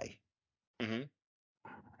guy. Hmm.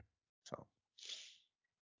 So,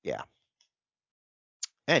 yeah.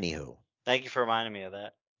 Anywho, Thank you for reminding me of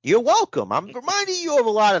that. you're welcome. I'm reminding you of a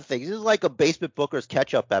lot of things. This is like a Basement Booker's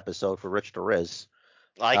catch-up episode for Rich to Riz.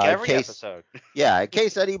 Like In every case, episode. yeah, in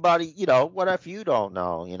case anybody, what if you don't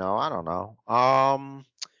know? I don't know.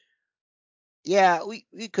 Yeah,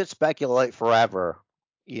 we could speculate forever,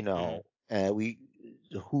 Hmm. and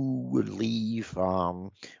who would leave.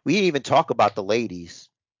 We didn't even talk about the ladies.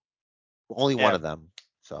 Only one Yeah. of them.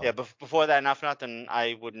 Yeah. So Before that, not for nothing,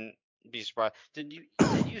 I wouldn't be surprised. Did you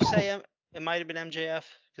say it might have been MJF?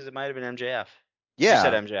 Because it might have been MJF. You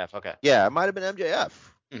said yeah, MJF. Okay. yeah, it might have been MJF,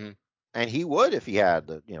 Hmm. and he would if he had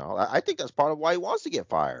the. I think that's part of why he wants to get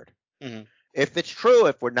fired. Hmm. If it's true,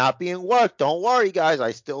 if we're not being worked, don't worry, guys.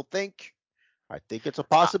 I think it's a I,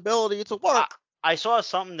 possibility. It's a I work. I saw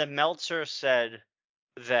something that Meltzer said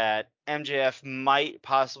that MJF might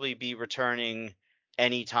possibly be returning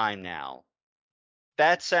anytime now.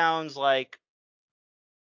 That sounds like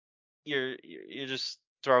you're just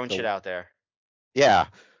throwing shit The out there. Yeah,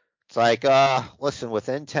 it's like listen,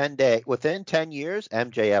 within 10 years,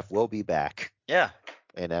 MJF will be back Yeah.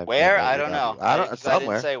 in Where? I don't AEW. know. I don't Because I didn't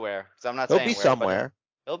somewhere. say where. Because I'm not He'll be saying where, but somewhere.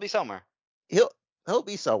 it'll be somewhere. He'll he'll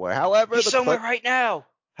be somewhere. However, He's somewhere right now.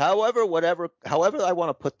 however I want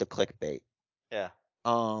to put the clickbait. Yeah.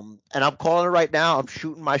 And I'm calling it right now. I'm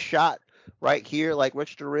shooting my shot right here, like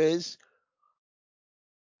Rich is.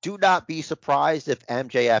 Do not be surprised if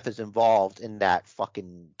MJF is involved in that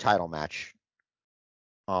fucking title match.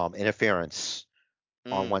 Interference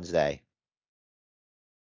on Mm. Wednesday.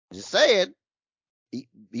 Just saying.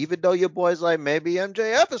 Even though your boy's like, maybe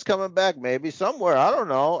MJF is coming back, maybe somewhere. I don't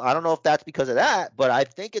know. I don't know if that's because of that, but I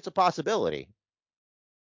think it's a possibility.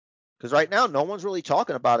 Because right now, no one's really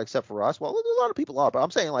talking about it except for us. Well, a lot of people are, but I'm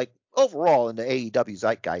saying like overall in the AEW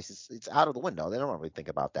zeitgeist, it's out of the window. They don't really think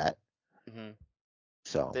about that. Hmm.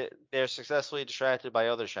 So They're successfully distracted by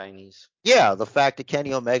other shinies. yeah, the fact that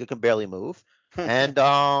Kenny Omega can barely move, and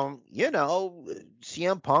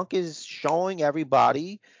CM Punk is showing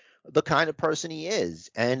everybody the kind of person he is.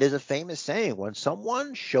 And there's a famous saying: when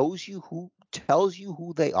someone tells you who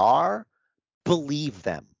they are, believe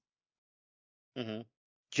them. Mm-hmm.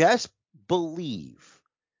 Just believe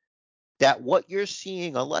that what you're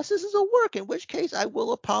seeing, unless this is a work, in which case I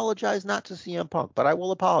will apologize not to CM Punk, but I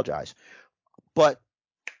will apologize. But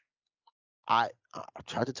I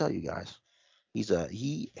tried to tell you guys,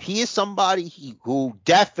 he is somebody who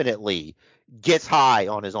definitely gets high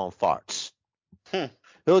on his own farts.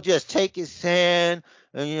 He'll just take his hand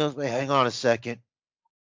and say, hang on a second.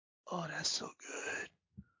 Oh, that's so good.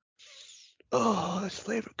 Oh, that's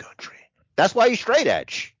flavor country. That's why he's straight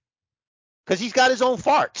edge. Because he's got his own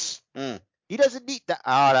farts. He doesn't need that.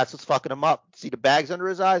 Oh, that's what's fucking him up. See the bags under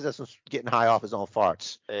his eyes? That's what's getting high off his own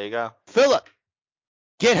farts. There you go. Philip,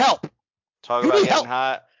 get help. Talk You about need getting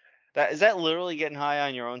help. high. Is that literally getting high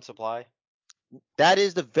on your own supply? That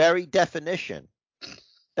is the very definition.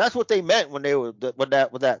 That's what they meant when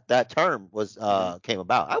that term was came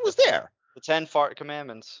about. I was there. The 10 fart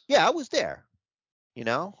commandments. Yeah, I was there.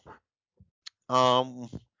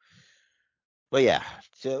 But yeah,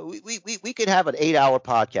 so we could have an 8-hour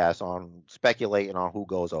podcast on speculating on who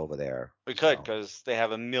goes over there. We could, because they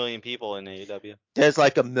have 1 million people in AEW. There's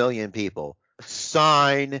like 1 million people.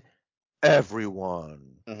 Sign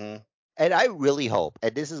everyone. Mm-hmm. And I really hope,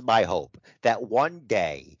 and this is my hope, that one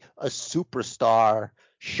day a superstar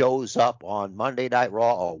shows up on Monday Night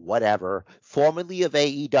Raw or whatever, formerly of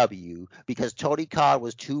AEW, because Tony Khan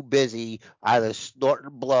was too busy either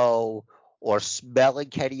snorting blow or smelling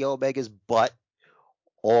Kenny Omega's butt,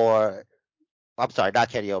 or I'm sorry, not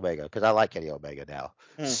Kenny Omega, because I like Kenny Omega now.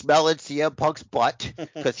 Smelling CM Punk's butt,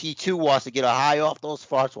 because he too wants to get a high off those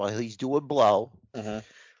farts while he's doing blow. Mm-hmm.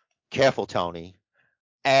 Careful, Tony.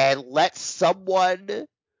 And let someone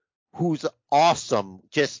who's awesome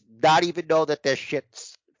just not even know that their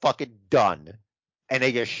shit's fucking done, and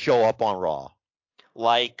they just show up on Raw.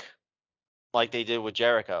 Like they did with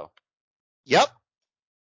Jericho. Yep.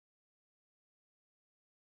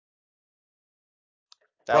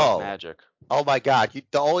 That was magic. Oh my God.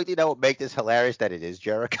 The only thing that would make this hilarious that it is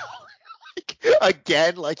Jericho.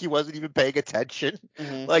 Again, like he wasn't even paying attention.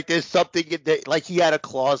 Mm-hmm. Like there's something in there, like he had a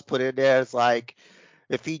clause put in there. It's like,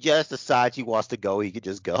 if he just decides he wants to go, he could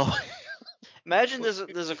just go. Imagine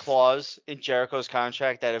there's a clause in Jericho's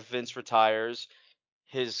contract that if Vince retires,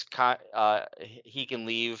 he can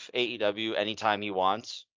leave AEW anytime he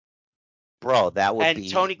wants. Bro, that would be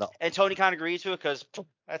Tony Khan agreed to it, because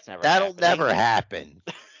that'll never happen.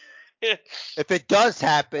 If it does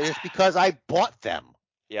happen, it's because I bought them.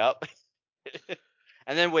 Yep.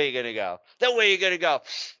 And then where you gonna go? Where you gonna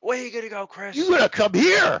go, Chris? You're gonna come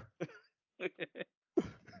here.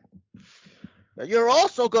 You're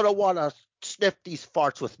also gonna want to sniff these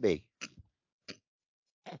farts with me.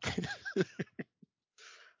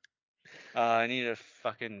 I need a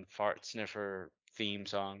fucking fart sniffer theme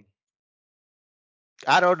song.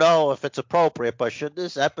 I don't know if it's appropriate, but should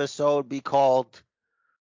this episode be called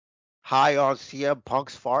High on CM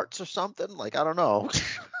Punk's Farts or something? Like, I don't know.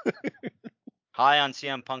 High on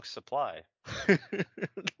CM Punk's supply.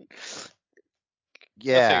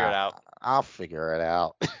 Yeah. I'll figure it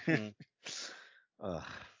out. Fuck.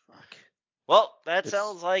 Well, that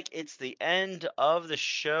sounds like it's the end of the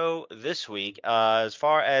show this week. As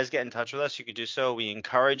far as getting in touch with us, you could do so. We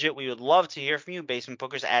encourage it. We would love to hear from you.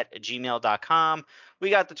 BasementBookers@gmail.com. We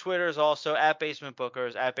got the Twitters also,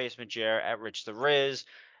 @BasementBookers, @BasementJair, @RichTheRiz.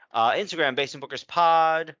 Instagram,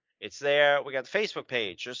 BasementBookersPod. It's there. We got the Facebook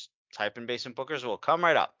page. Just type in Basement Bookers. We'll come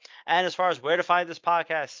right up. And as far as where to find this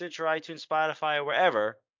podcast, Stitcher, iTunes, Spotify, or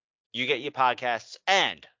wherever you get your podcasts.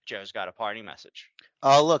 And Joe's got a party message.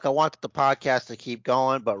 Oh, look, I wanted the podcast to keep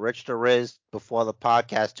going, but Rich the Riz before the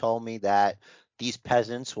podcast told me that these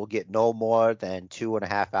peasants will get no more than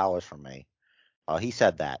 2.5 hours from me. He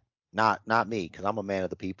said that, not me, because I'm a man of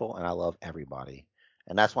the people and I love everybody,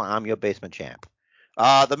 and that's why I'm your basement champ.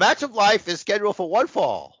 The match of life is scheduled for one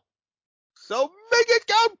fall, so make it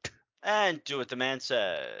count and do what the man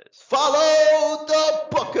says. Follow the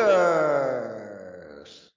Booker.